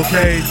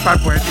D.O.K. Bad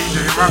boy DJ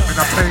ramp in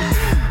a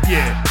plane.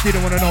 Yeah,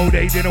 didn't wanna know,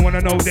 they didn't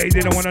wanna know, they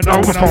didn't wanna know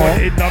when I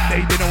wanted love,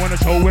 they didn't wanna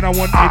show when I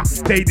wanted,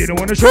 they didn't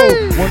wanna show,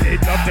 wanted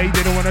love, they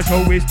didn't wanna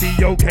show, it's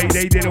D.O.K.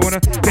 They didn't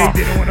wanna know, they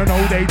didn't wanna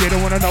know, they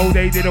didn't wanna know,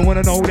 they didn't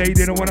wanna know, they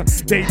didn't wanna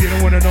know, they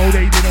didn't wanna know,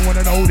 they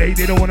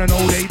didn't wanna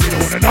know, they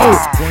didn't wanna know,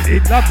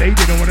 wanted love, they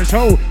didn't wanna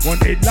show,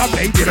 wanted love,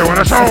 they didn't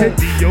wanna show,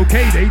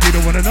 D.O.K. they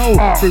didn't wanna know,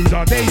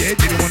 Bruiser they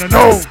didn't wanna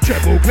know,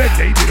 Treble Clegg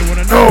they didn't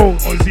wanna know,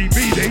 Ozzy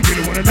B they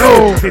didn't wanna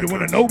know, didn't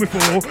wanna know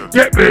before,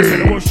 get me,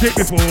 said I was shit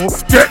before,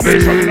 get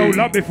me, no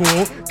love before.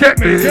 Get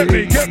me.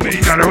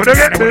 Gotta wanna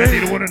get me. They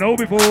didn't wanna know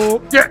before.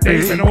 Get me.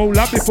 They said no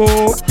love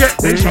before.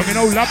 Get me. They showed me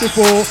no love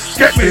before.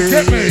 Get me.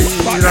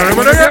 But they don't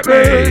wanna get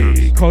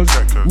me. Cause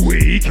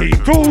we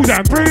keep tools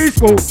and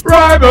preschool.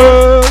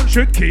 Rivals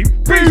should keep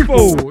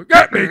peaceful.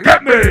 Get me.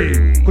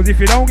 Cause if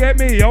you don't get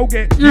me, I'll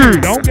get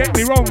you. Don't get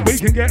me wrong, we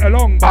can get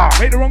along.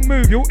 Make the wrong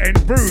move, you'll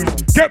end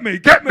bruised. Get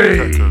me.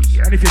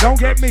 And if you don't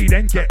get me,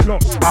 then get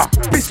lost.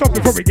 Pissed off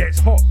before it gets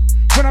hot.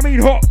 When I mean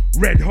hot,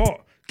 red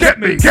hot. Get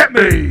me.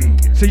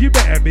 So you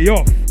better be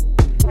off.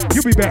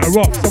 You'll be better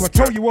off. So I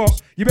tell you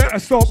what, you better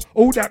stop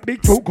all that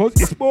big talk cause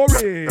it's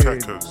boring.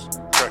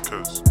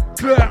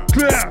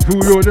 Clap. Who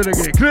your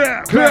delegate?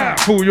 Clap.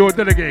 Who your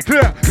delegate?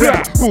 Clap.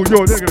 Who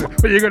your delegate?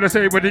 What you gonna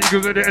say when the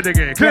Eagles are the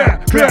delegate?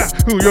 Clap.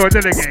 Who your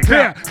delegate?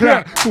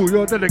 Clap. Who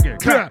your delegate?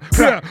 Clap.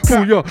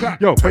 Who your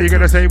yo? What you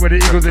gonna say when the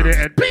Eagles are the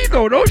end? Please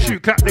don't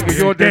shoot. Clap, nigga,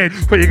 you're dead.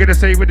 What you gonna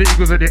say when the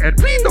Eagles are the end?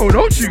 Please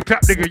don't shoot.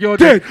 Clap, nigga, you're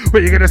dead.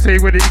 What you gonna say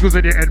when the Eagles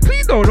are the end?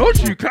 Please don't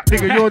shoot. Clap,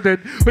 nigga, you're dead.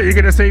 What you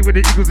gonna say when the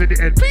Eagles are the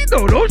end? Please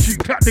don't shoot.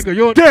 Clap, nigga,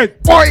 you're dead.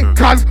 Boy,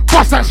 cuz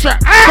bust that strap.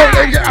 Don't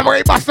let him get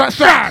away, bust that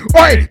strap.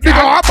 Boy,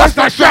 nigga, bust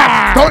that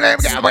strap. Don't let him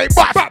get away,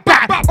 bust that.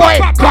 Boy,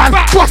 cuz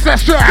bust that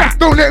strap.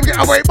 Don't let him get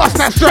away, bust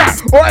that strap.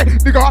 Boy,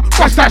 nigga,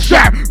 bust that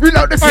strap.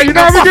 Reload the scene,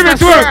 now we bust give it that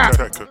to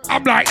him. strap.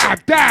 I'm like,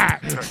 I've died.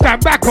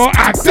 Stand back or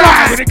I've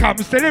died. When it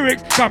comes to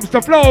lyrics, comes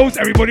to flows,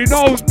 everybody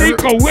knows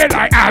Nico, we're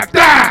like, I've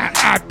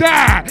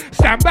died.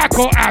 Stand back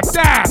or I've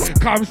died.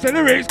 Comes to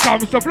lyrics,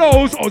 comes to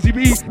flows, Ozzy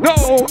B,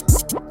 no.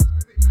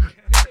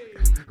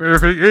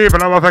 If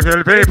even I was a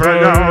kill people,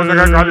 I was a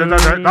guy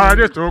that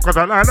is too, cause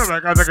I line up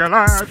like a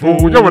line.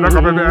 Fool, you wanna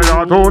come in there,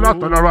 you're too, not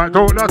to the right,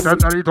 too, not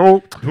century, too.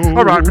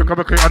 Alright, pick up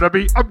a key on the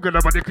beat, I'm gonna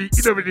put the key,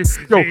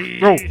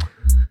 yo,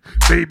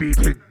 baby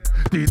thing.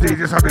 These days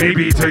it's a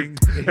baby thing.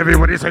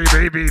 Everybody say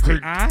baby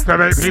thing. The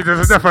baby is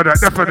a definite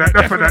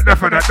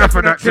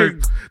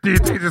thing. These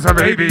days it's a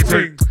baby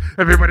thing.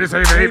 Everybody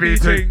say baby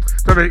thing.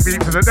 The baby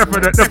is a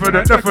definite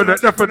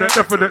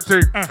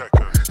thing.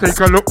 Take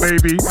a look,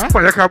 baby.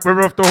 But you can't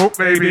wear off the hook,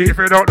 baby. If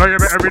you don't know, you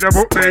better read the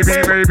book,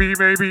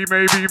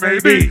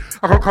 baby.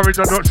 I got courage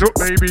and not shook,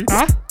 baby.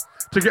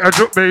 To get a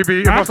drop,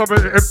 baby. If I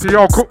something empty,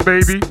 I'll cook,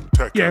 baby.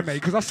 Yeah, mate,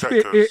 because I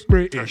spit it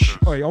British.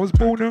 Oi, I was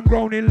born and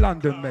grown in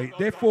London, mate.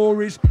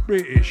 Therefore, it's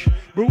British.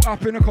 Brought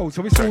up in a cold,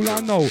 so it's all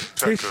I know.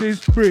 This is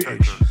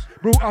British.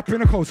 Brought up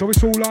in a cold, so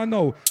it's all I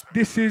know.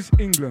 This is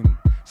England.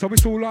 So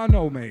it's all I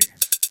know, mate.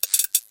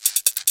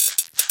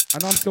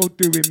 And I'm still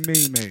doing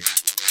me, mate.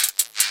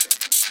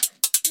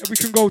 Yeah, we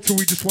can go till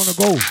we just want to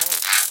go.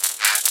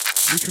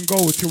 We can go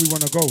until we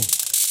want to go.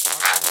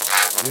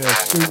 Yeah,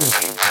 soonish.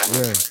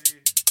 Yeah.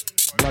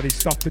 Bloody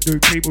stuff to do,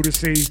 people to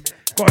see.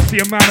 Gotta see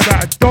a man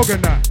about a dog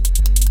and that.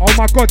 Oh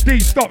my God, D,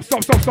 stop.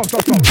 Stop.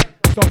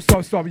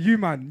 You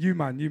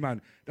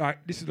man. Alright,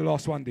 this is the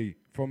last one, D,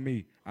 from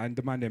me and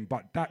the man them.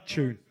 But that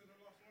tune,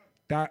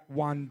 that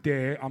one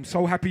there, I'm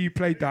so happy you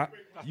played that.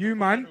 You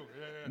man,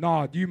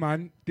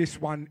 this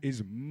one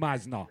is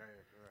Mazna.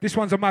 This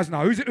one's a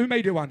Mazna. Who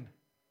made it one?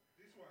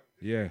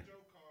 Yeah.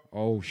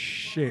 Oh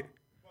shit.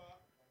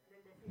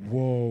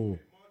 Whoa.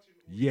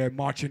 Yeah,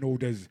 marching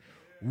orders.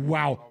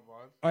 Wow.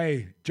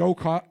 Hey,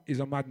 Joker is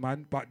a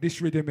madman, but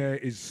this rhythm here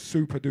is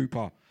super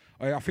duper.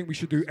 I think we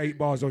should do 8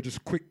 bars or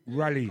just quick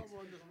rally.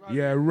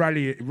 Yeah,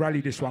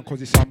 rally this one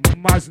because it's a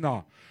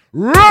Mazna.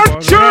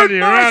 Run,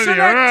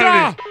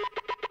 selector!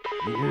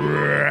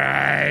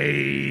 Right.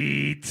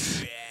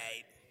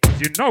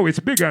 You know it's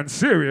big and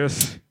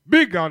serious.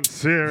 Big and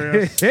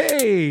serious.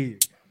 Hey.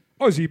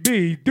 Ozzy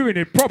B doing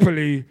it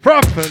properly.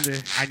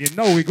 And you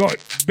know we got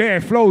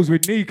bare flows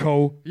with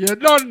Nico. You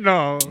don't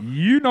know.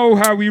 You know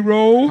how we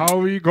roll. How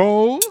we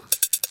go.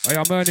 I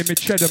am earning my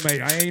cheddar,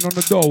 mate. I ain't on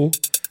the dough.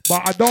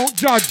 But I don't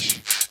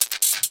judge.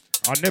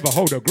 I never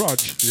hold a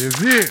grudge. You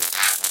see it?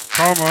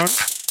 Come on.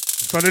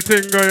 So the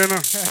thing going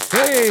on.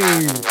 Hey.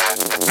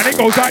 And it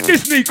goes like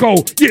this,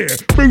 Nico. Yeah.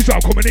 Bruiser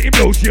coming at him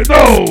blows, you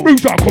know.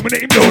 Bruiser coming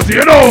at him blows,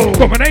 you know.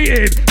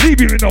 Dominating,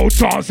 leaving with no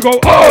chance to go.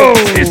 Oh.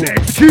 It's the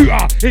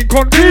executor.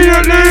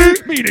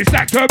 Inconveniently. Meaning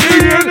stacked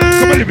immediately.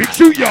 Come a lyric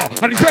shooter.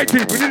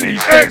 Unexpected with the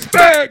least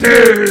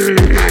expected.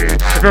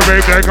 If you're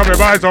babe, then come in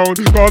my zone.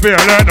 Go be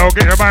alert, no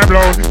get your mind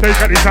blown. They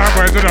cut these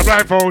soundwaves with a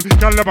blindfold.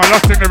 Tell them I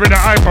lost in the ring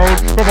of iPhone.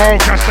 Come on,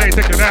 cash, they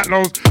taking that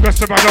lows. Rest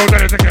of my nose,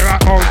 then they taking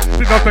that home.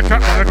 This not the cat,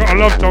 man, I got a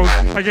love dose.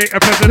 I ain't a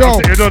peasant,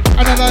 I'm sitting on.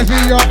 Analyze me,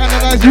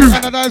 analyze you.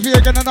 Analyze me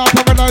again and I'll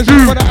paralyze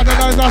you. But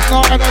analyze us,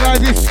 not analyze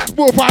this.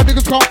 More 5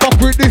 niggas can't fuck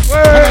with this.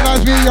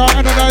 Analyze me,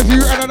 analyze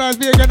you. Analyze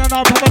me again and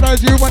I'll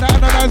paralyze you. When I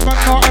analyze man,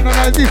 not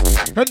analyze this.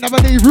 And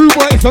never leave room,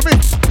 but it's a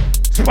myth.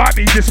 Despite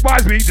me,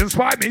 despise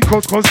me,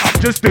 cause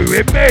I'm just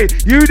doing me.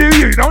 You do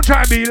you, don't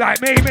try and be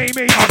like me,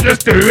 I'm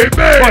just doing me.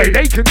 Boy,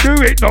 they can do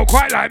it, not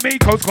quite like me,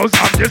 cause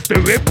I'm just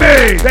doing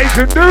me. They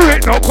can do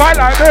it, not quite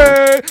like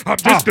me, I'm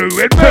just doing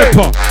me.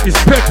 Pepper,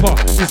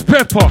 it's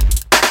pepper.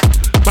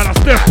 Man, I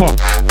stepper.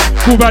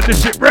 Cool about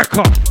this shit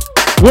wrecker.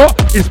 What?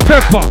 It's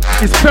pepper.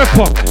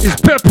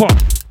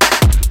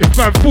 If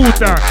man fall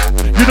down,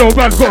 you know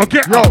man's gotta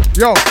get up.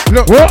 Yo,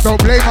 look, what? Don't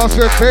blame us,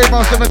 we're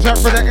famous. Never chat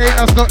for the ain't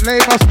us, not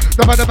lame us.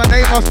 The man never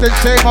name us, then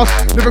shame us.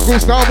 Lyrical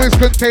style is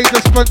contagious,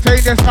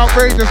 spontaneous,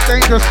 outrageous,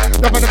 dangerous.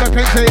 The man never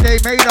can say they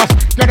made us.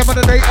 Get them to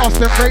date us,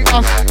 then rate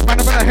us.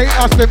 Man never hate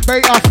us, then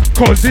bait us.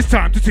 Cause it's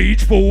time to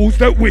teach fools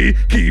that we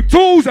keep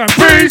tools and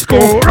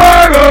preschool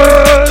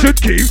rivals should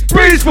keep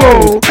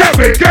peaceful.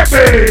 Get me.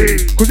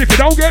 Cause if you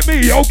don't get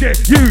me, I'll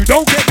get you.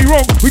 Don't get me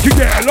wrong, we can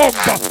get along,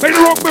 but make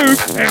the wrong move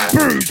and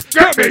bruise.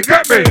 Get me.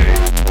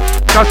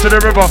 Dash to the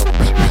river,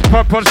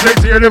 punch straight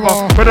to your liver.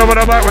 When I'm on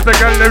the mic with the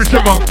girl named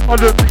Shiver. On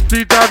the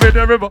deep dive in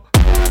the river.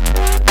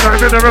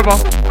 Dive in the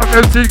river. I'm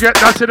MC get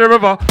dash in the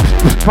river.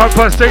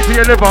 Punch straight to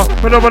your liver.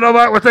 When I'm on the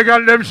mic with the girl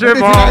named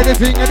Shiver.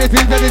 Anything.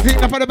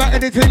 Nothing about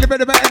anything.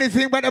 Limit about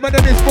anything. But the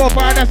this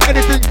 4-5, that's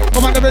anything.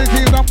 Come on, the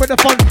anything. I'm with the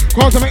fun.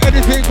 Cause I'm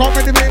anything. Come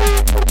with the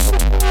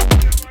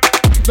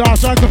No, I'm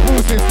trying to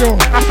force it still.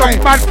 That's a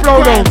mad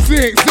flow though. 5,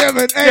 6,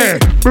 7, 8. Yeah,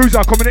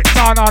 Bruiser coming in.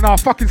 No,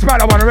 fucking spat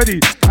that one already.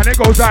 And it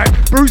goes like,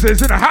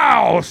 Bruiser's in the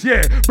house.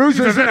 Yeah,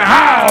 Bruiser's in the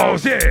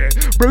house. Yeah,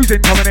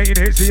 bruising,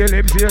 dominating it. See your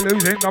lips, see you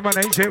losing.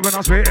 Dominate shit when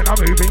I'm spitting, I'm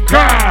moving.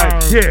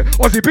 Yeah,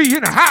 Ozzy B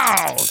in the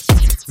house.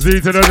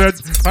 Z to the Z,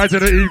 I to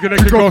the E, gonna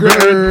kick off your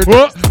head.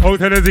 What? O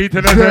to the Z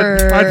to the Z,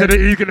 I to the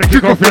E, gonna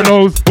kick off your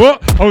nose.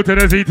 What? O to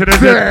the Z to the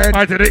Z,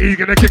 I to the E,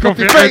 gonna kick off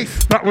your head.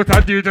 That what I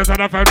do just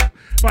on a fan.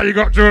 But you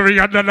got jewelry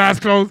and the nice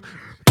clothes.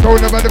 Don't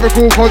never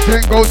cool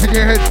content, go to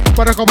your head.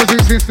 But a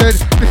composition instead.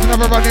 Listen,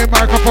 never running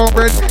microphone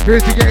bread.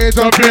 Here's to get ears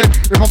on bread.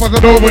 If I was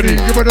a nobody,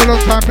 you would a long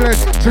time fled.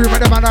 Two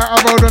met the man out,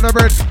 I rolled on the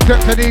bread. Step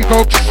to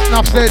Nico,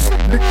 enough said.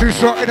 Lick 2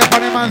 shot in the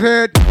funny man's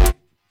head.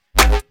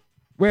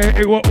 Where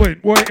it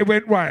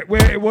went right,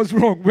 where it was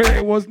wrong, where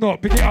it was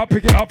not. Pick it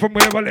up from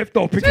where I left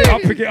off. Pick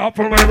it up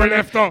from where I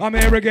left off. I'm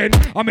here again,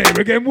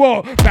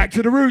 what? Back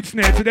to the roots,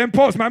 near to them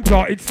pots, man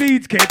planted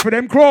seeds, cared for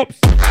them crops.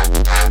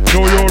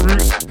 Know your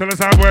roots, tell us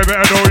how boy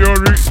better know your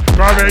roots.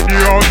 Private you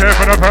all care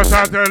for the first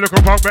time, tell look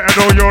punk better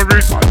know your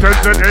roots.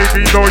 Attention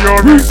AB, know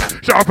your roots.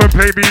 Shut up and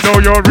play B, know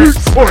your roots.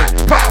 Oi,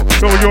 pow,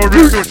 know your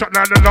roots. Don't shut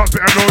down the nuts,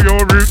 better know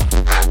your roots.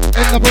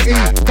 N-double-E,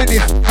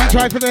 finish. Man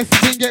try for this, you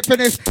didn't get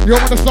finished. You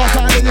want to start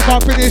something that you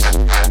can't finish.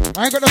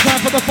 I ain't got the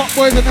time for the fuck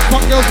boys and the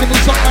fuck girls giving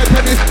shot like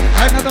tennis.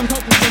 I ain't had them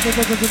talk.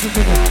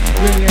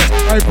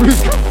 Hey,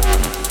 Bruce.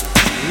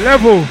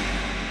 Level.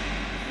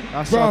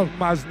 That's a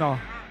Mazna.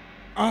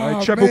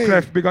 Treble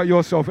clef, big up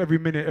yourself every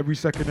minute, every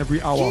second,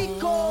 every hour.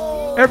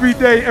 Chico. Every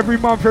day, every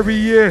month, every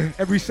year,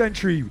 every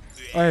century.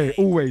 Hey,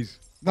 always.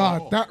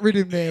 Nah, that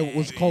rhythm there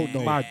was cold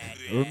though. Mad.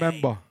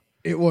 Remember.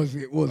 It was.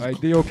 Hey,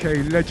 DOK,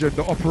 legend,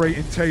 the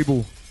operating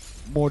table.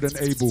 More than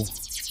able.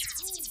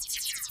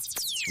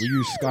 We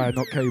use Sky,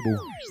 not cable.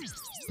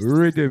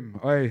 Rhythm.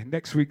 Hey,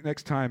 next week,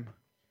 next time.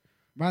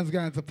 Man's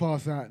going to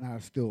pass out now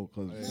still,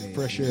 because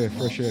Fresh air,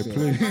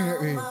 please.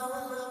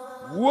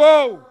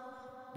 Whoa!